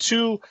Atom 1 and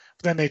 2,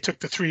 but then they took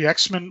the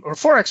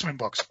 4 X-Men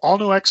books, All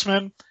New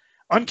X-Men,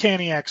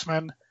 Uncanny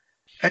X-Men,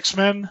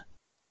 X-Men,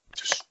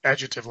 just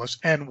adjectiveless,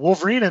 and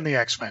Wolverine and the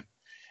X-Men.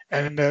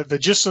 And the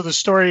gist of the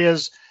story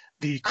is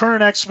the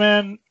current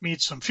X-Men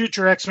meet some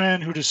future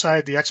X-Men who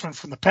decide the X-Men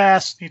from the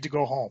past need to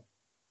go home.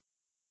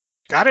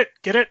 Got it?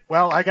 Get it?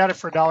 Well, I got it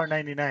for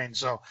 $1.99.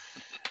 So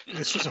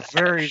this was a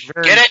very,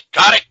 very... Get it?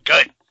 Got it?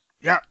 Good.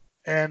 Yeah.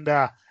 And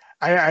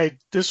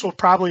this will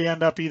probably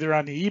end up either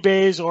on the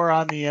eBays or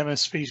on the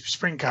MSP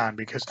SpringCon,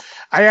 because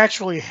I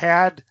actually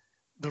had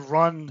the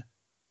run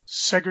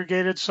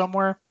segregated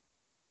somewhere.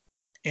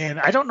 And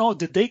I don't know,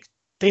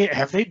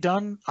 have they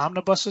done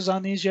omnibuses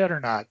on these yet or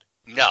not?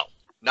 No,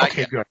 not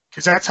okay, yet. Good.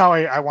 Because that's how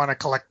I want to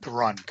collect the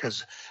run.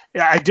 Because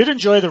I did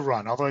enjoy the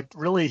run, although it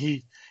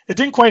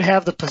didn't quite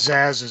have the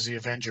pizzazz as the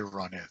Avenger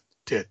run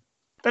did.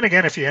 Then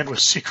again, if you end with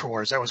Secret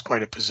Wars, that was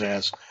quite a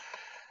pizzazz.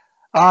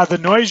 The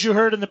noise you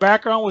heard in the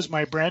background was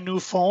my brand new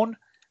phone.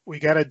 We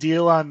got a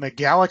deal on the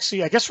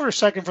Galaxy. I guess we're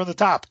second from the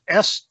top,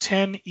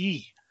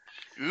 S10e.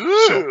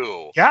 Ooh.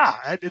 So, yeah.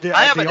 I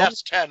have an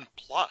S10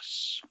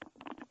 Plus.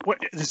 What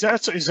is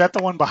that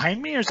the one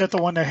behind me, or is that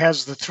the one that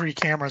has the 3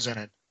 cameras in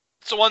it?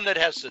 It's the one that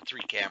has the 3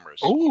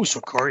 cameras. Oh, so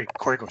Cory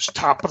goes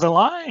top of the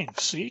line.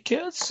 See,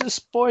 kids, this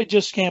boy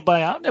just can't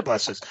buy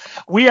omnibuses.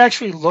 We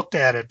actually looked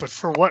at it, but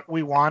for what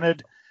we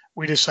wanted,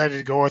 we decided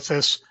to go with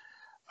this.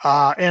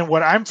 And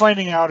what I'm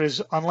finding out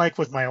is, unlike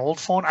with my old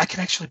phone, I can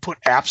actually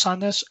put apps on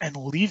this and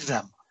leave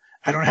them.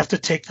 I don't have to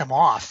take them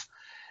off.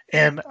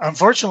 And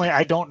unfortunately,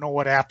 I don't know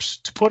what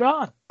apps to put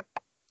on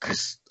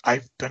because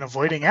I've been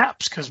avoiding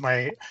apps because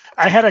I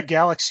had a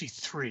Galaxy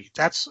 3.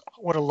 That's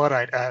what a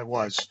Luddite I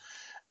was.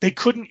 They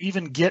couldn't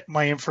even get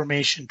my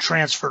information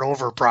transferred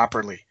over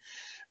properly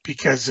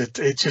because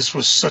it just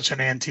was such an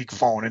antique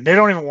phone, and they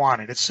don't even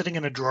want it. It's sitting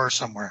in a drawer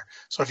somewhere.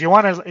 So if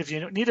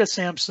you need a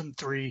Samsung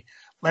 3,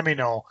 let me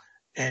know,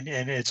 and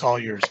it's all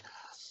yours.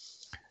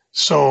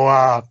 So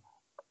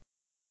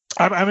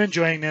I'm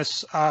enjoying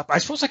this. I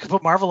suppose I could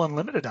put Marvel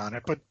Unlimited on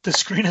it, but the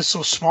screen is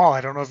so small,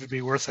 I don't know if it'd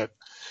be worth it.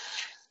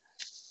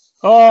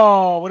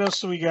 Oh, what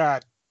else do we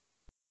got?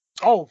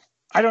 Oh,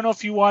 I don't know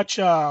if you watch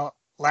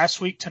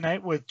Last Week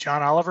Tonight with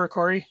John Oliver,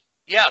 Cory.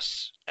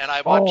 Yes, and I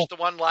watched the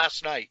one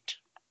last night.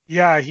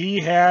 Yeah, he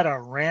had a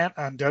rant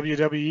on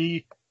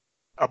WWE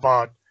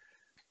about,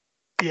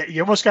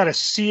 you almost got to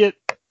see it,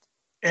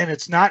 and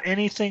it's not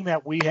anything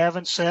that we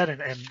haven't said,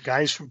 and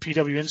guys from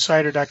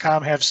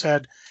PWInsider.com have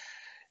said,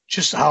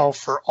 just how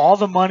for all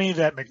the money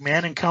that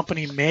McMahon and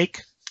company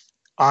make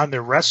on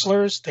their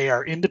wrestlers, they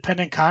are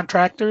independent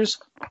contractors.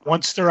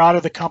 Once they're out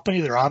of the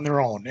company, they're on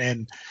their own.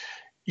 And,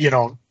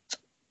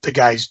 the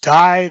guys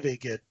die, they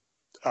get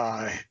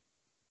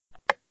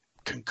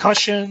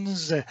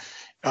concussions, again,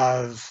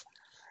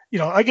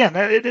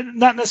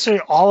 not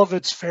necessarily all of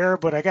it's fair,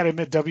 but I got to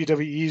admit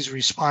WWE's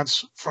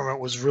response from it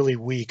was really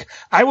weak.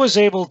 I was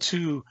able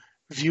to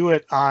view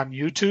it on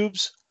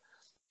YouTube's,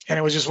 and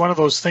it was just one of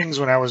those things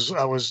when I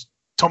was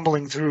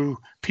tumbling through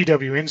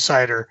PW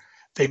Insider,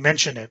 they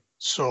mention it.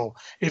 So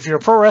if you're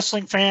a pro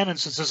wrestling fan, and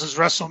since this is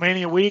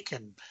WrestleMania week,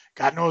 and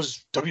God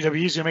knows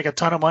WWE's gonna make a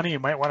ton of money, you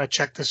might want to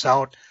check this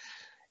out.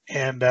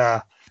 And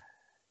I'm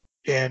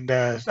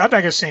not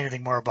gonna say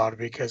anything more about it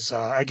because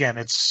again,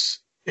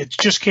 it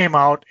just came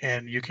out,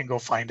 and you can go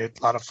find it.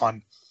 A lot of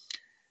fun.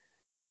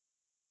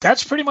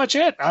 That's pretty much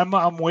it.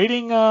 I'm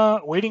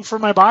waiting for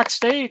my box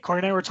day. Cory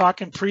and I were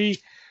talking pre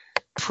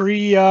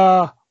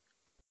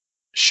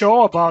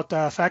show about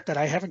the fact that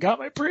I haven't got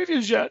my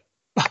previews yet.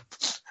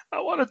 I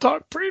want to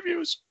talk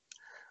previews.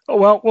 Oh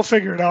well, we'll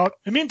figure it out.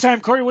 In the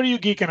meantime, Cory, what are you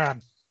geeking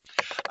on?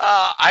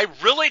 I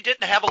really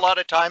didn't have a lot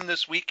of time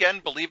this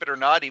weekend, believe it or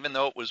not, even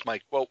though it was my,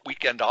 quote,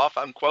 weekend off,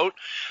 unquote.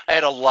 I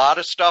had a lot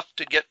of stuff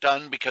to get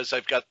done because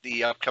I've got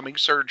the upcoming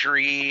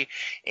surgery,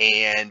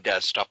 and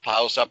stuff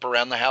piles up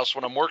around the house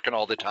when I'm working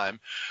all the time.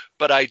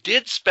 But I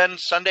did spend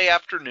Sunday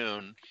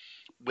afternoon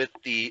with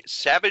the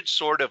Savage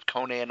Sword of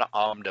Conan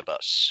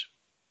Omnibus.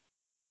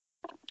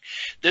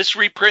 This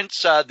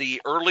reprints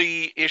the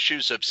early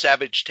issues of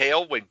Savage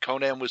Tale when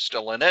Conan was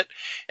still in it,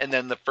 and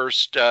then the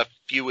first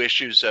few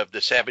issues of the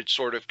Savage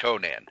Sword of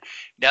Conan.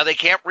 Now, they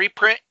can't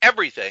reprint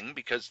everything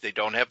because they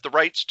don't have the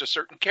rights to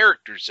certain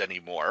characters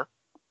anymore.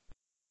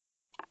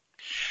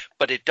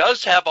 But it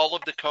does have all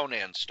of the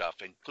Conan stuff,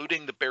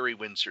 including the Barry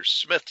Windsor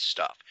Smith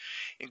stuff,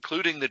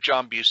 including the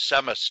John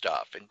Buscema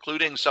stuff,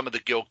 including some of the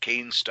Gil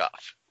Kane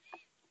stuff.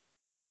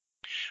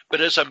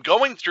 But as I'm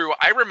going through,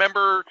 I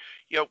remember,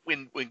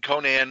 when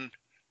Conan,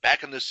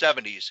 back in the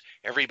 70s,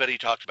 everybody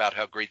talked about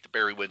how great the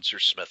Barry Windsor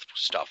Smith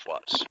stuff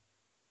was.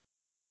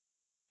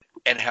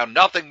 And how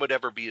nothing would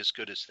ever be as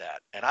good as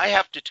that. And I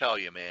have to tell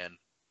you, man,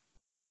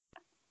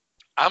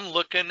 I'm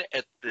looking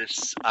at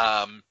this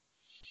John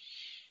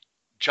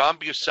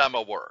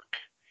Buscema work,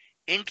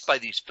 inked by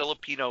these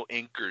Filipino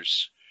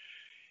inkers.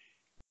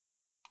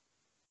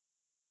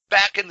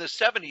 Back in the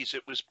 70s,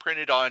 it was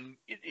printed in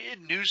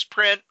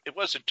newsprint. It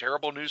wasn't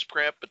terrible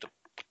newsprint, but the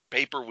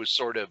paper was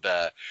sort of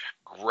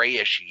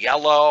grayish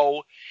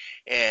yellow.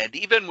 And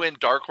even when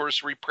Dark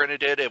Horse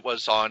reprinted it, it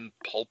was on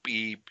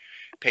pulpy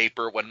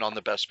paper. It wasn't on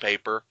the best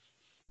paper.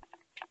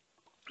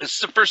 This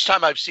is the first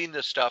time I've seen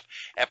this stuff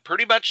at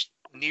pretty much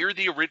near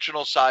the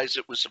original size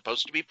it was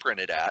supposed to be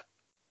printed at,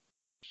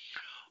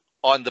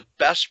 on the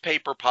best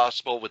paper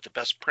possible, with the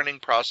best printing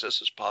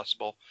processes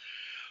possible.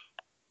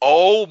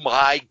 Oh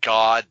my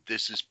God,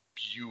 this is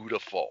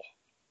beautiful.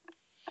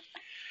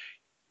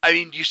 I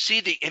mean, you see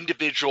the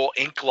individual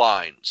ink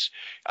lines.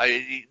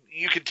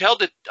 You can tell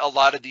that a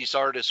lot of these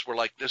artists were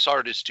like, this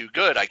art is too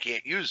good, I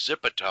can't use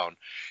Zipatone.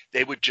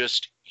 They would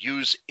just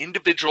use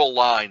individual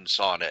lines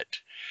on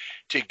it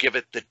to give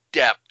it the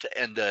depth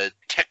and the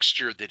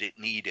texture that it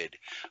needed.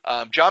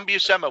 John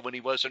Buscema, when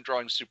he wasn't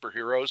drawing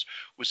superheroes,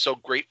 was so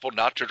grateful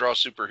not to draw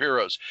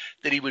superheroes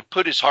that he would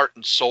put his heart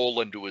and soul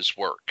into his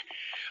work.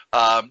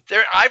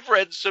 I've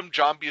read some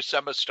John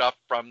Buscema stuff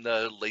from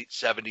the late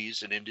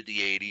 70s and into the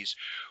 80s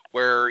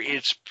where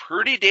it's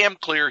pretty damn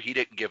clear he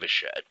didn't give a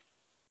shit.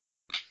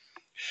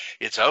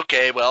 It's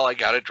okay, well, I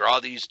got to draw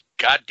these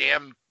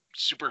goddamn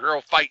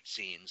superhero fight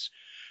scenes.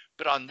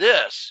 But on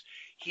this,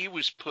 he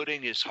was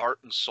putting his heart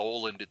and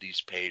soul into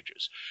these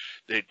pages.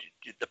 The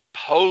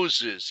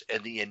poses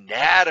and the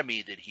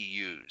anatomy that he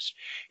used.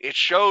 It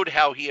showed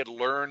how he had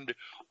learned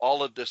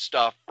all of this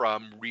stuff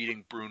from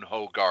reading Brune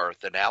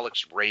Hogarth and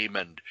Alex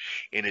Raymond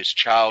in his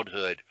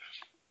childhood.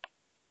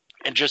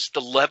 And just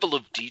the level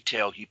of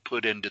detail he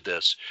put into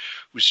this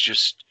was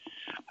just,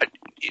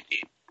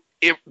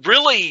 it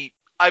really,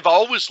 I've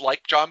always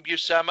liked John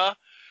Buscema,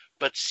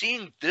 but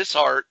seeing this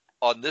art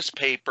on this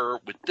paper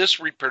with this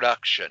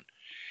reproduction,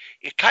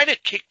 it kind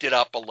of kicked it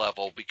up a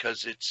level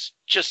because it's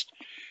just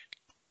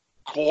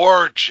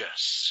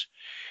gorgeous.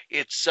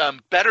 It's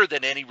better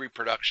than any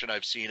reproduction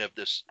I've seen of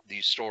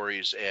these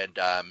stories. And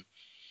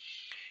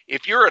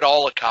if you're at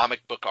all a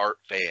comic book art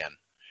fan,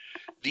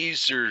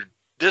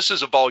 this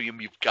is a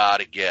volume you've got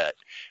to get,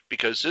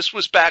 because this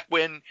was back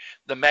when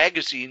the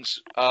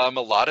magazines, a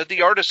lot of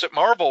the artists at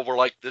Marvel were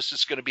like, this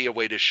is going to be a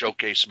way to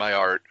showcase my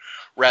art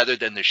rather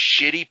than the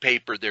shitty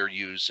paper they're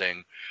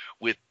using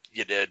with,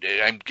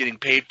 I'm getting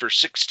paid for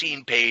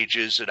 16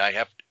 pages and I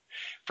have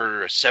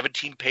for a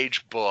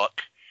 17-page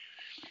book.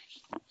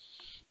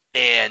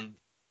 And,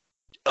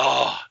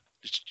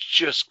 it's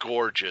just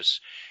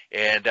gorgeous.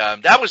 And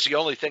that was the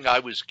only thing I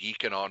was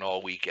geeking on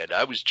all weekend.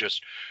 I was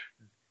just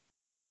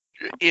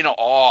in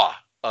awe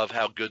of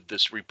how good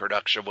this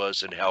reproduction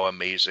was and how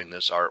amazing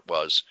this art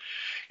was.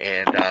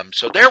 And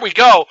so there we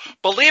go.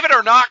 Believe it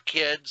or not,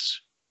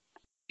 kids,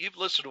 you've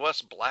listened to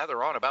us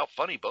blather on about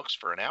funny books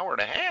for an hour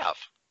and a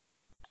half.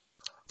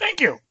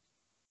 Thank you.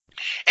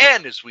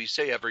 And as we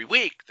say every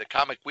week, the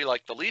comic we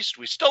like the least,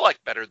 we still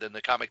like better than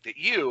the comic that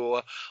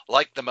you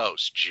like the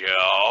most.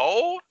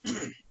 Joe?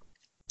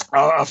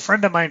 A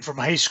friend of mine from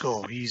high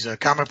school, he's a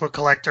comic book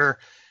collector,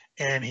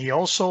 and he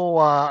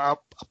also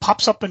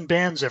pops up in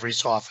bands every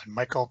so often,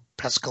 Michael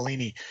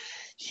Pascalini.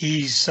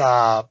 He's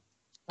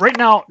right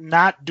now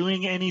not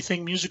doing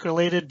anything music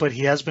related, but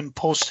he has been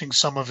posting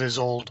some of his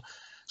old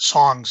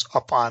songs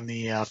up on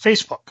the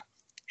Facebook.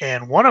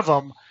 And one of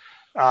them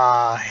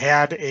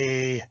had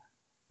a,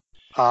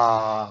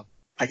 I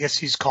guess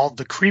he's called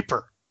the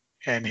Creeper,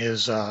 and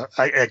his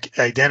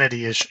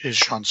identity is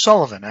Sean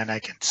Sullivan. And I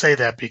can say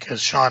that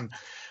because Sean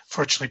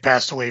fortunately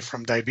passed away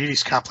from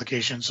diabetes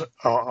complications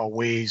a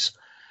ways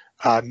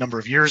number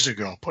of years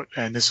ago.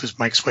 And this is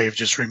Mike's way of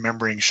just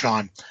remembering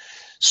Sean.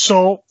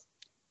 So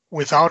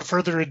without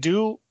further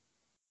ado,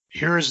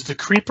 here's the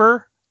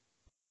Creeper.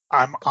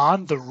 I'm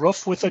on the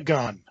Roof with a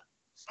Gun.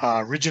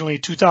 Originally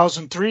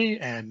 2003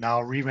 and now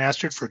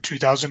remastered for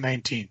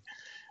 2019.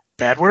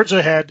 Bad words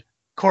ahead.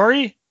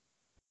 Cory,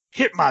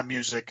 hit my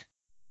music.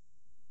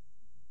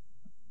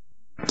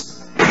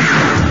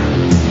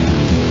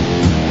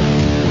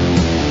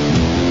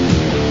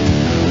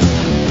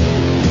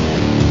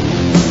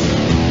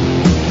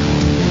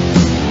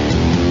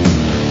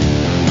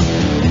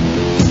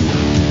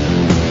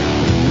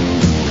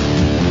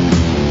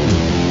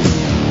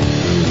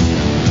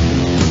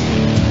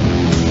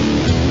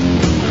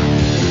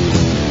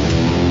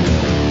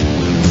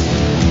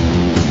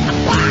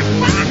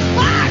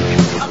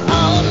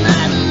 All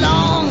night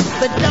long,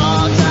 the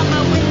dogs out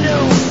my window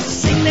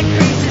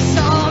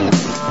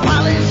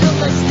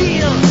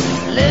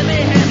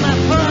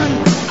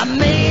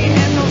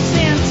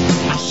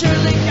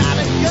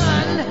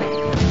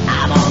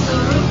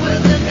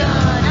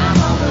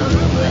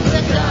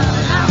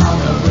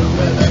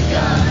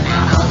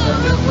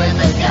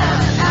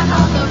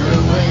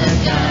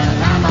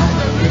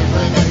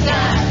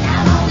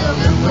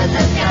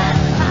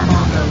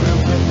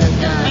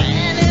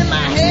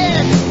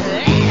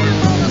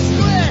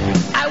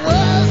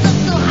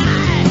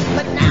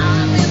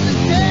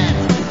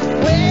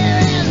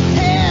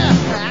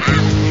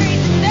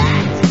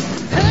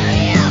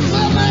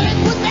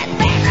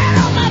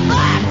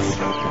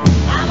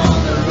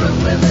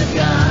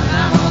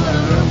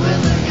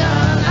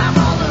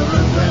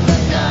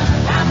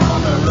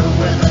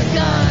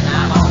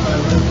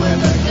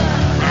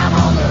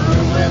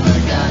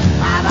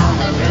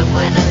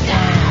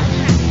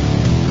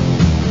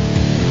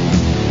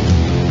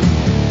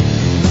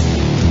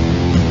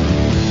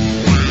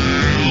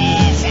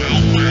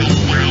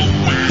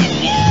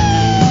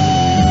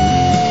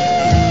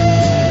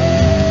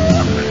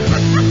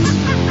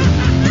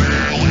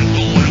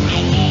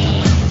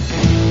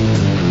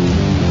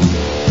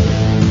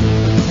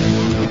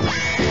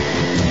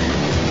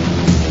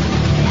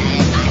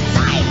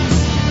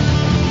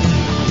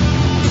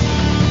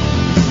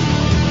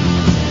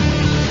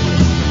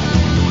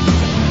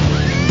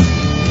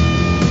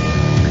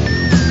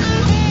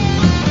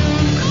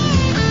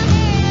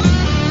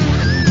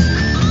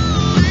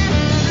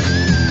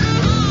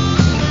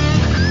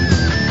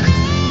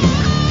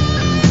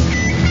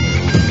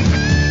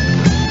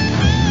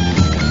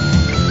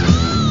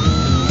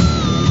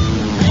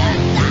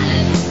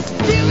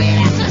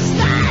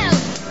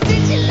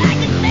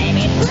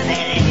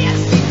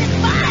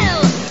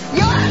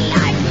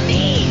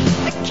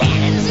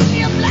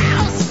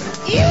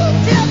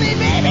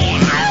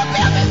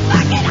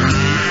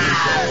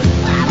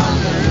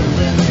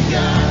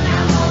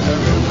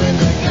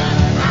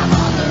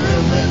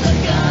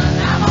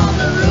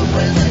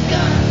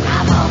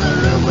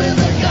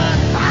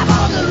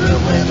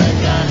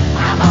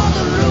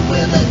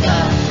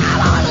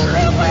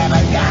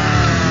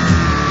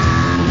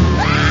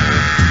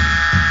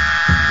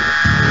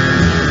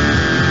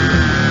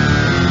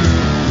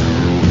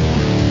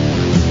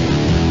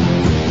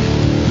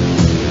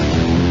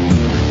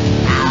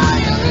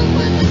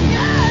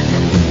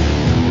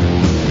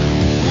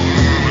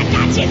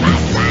She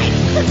must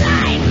leave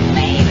tonight.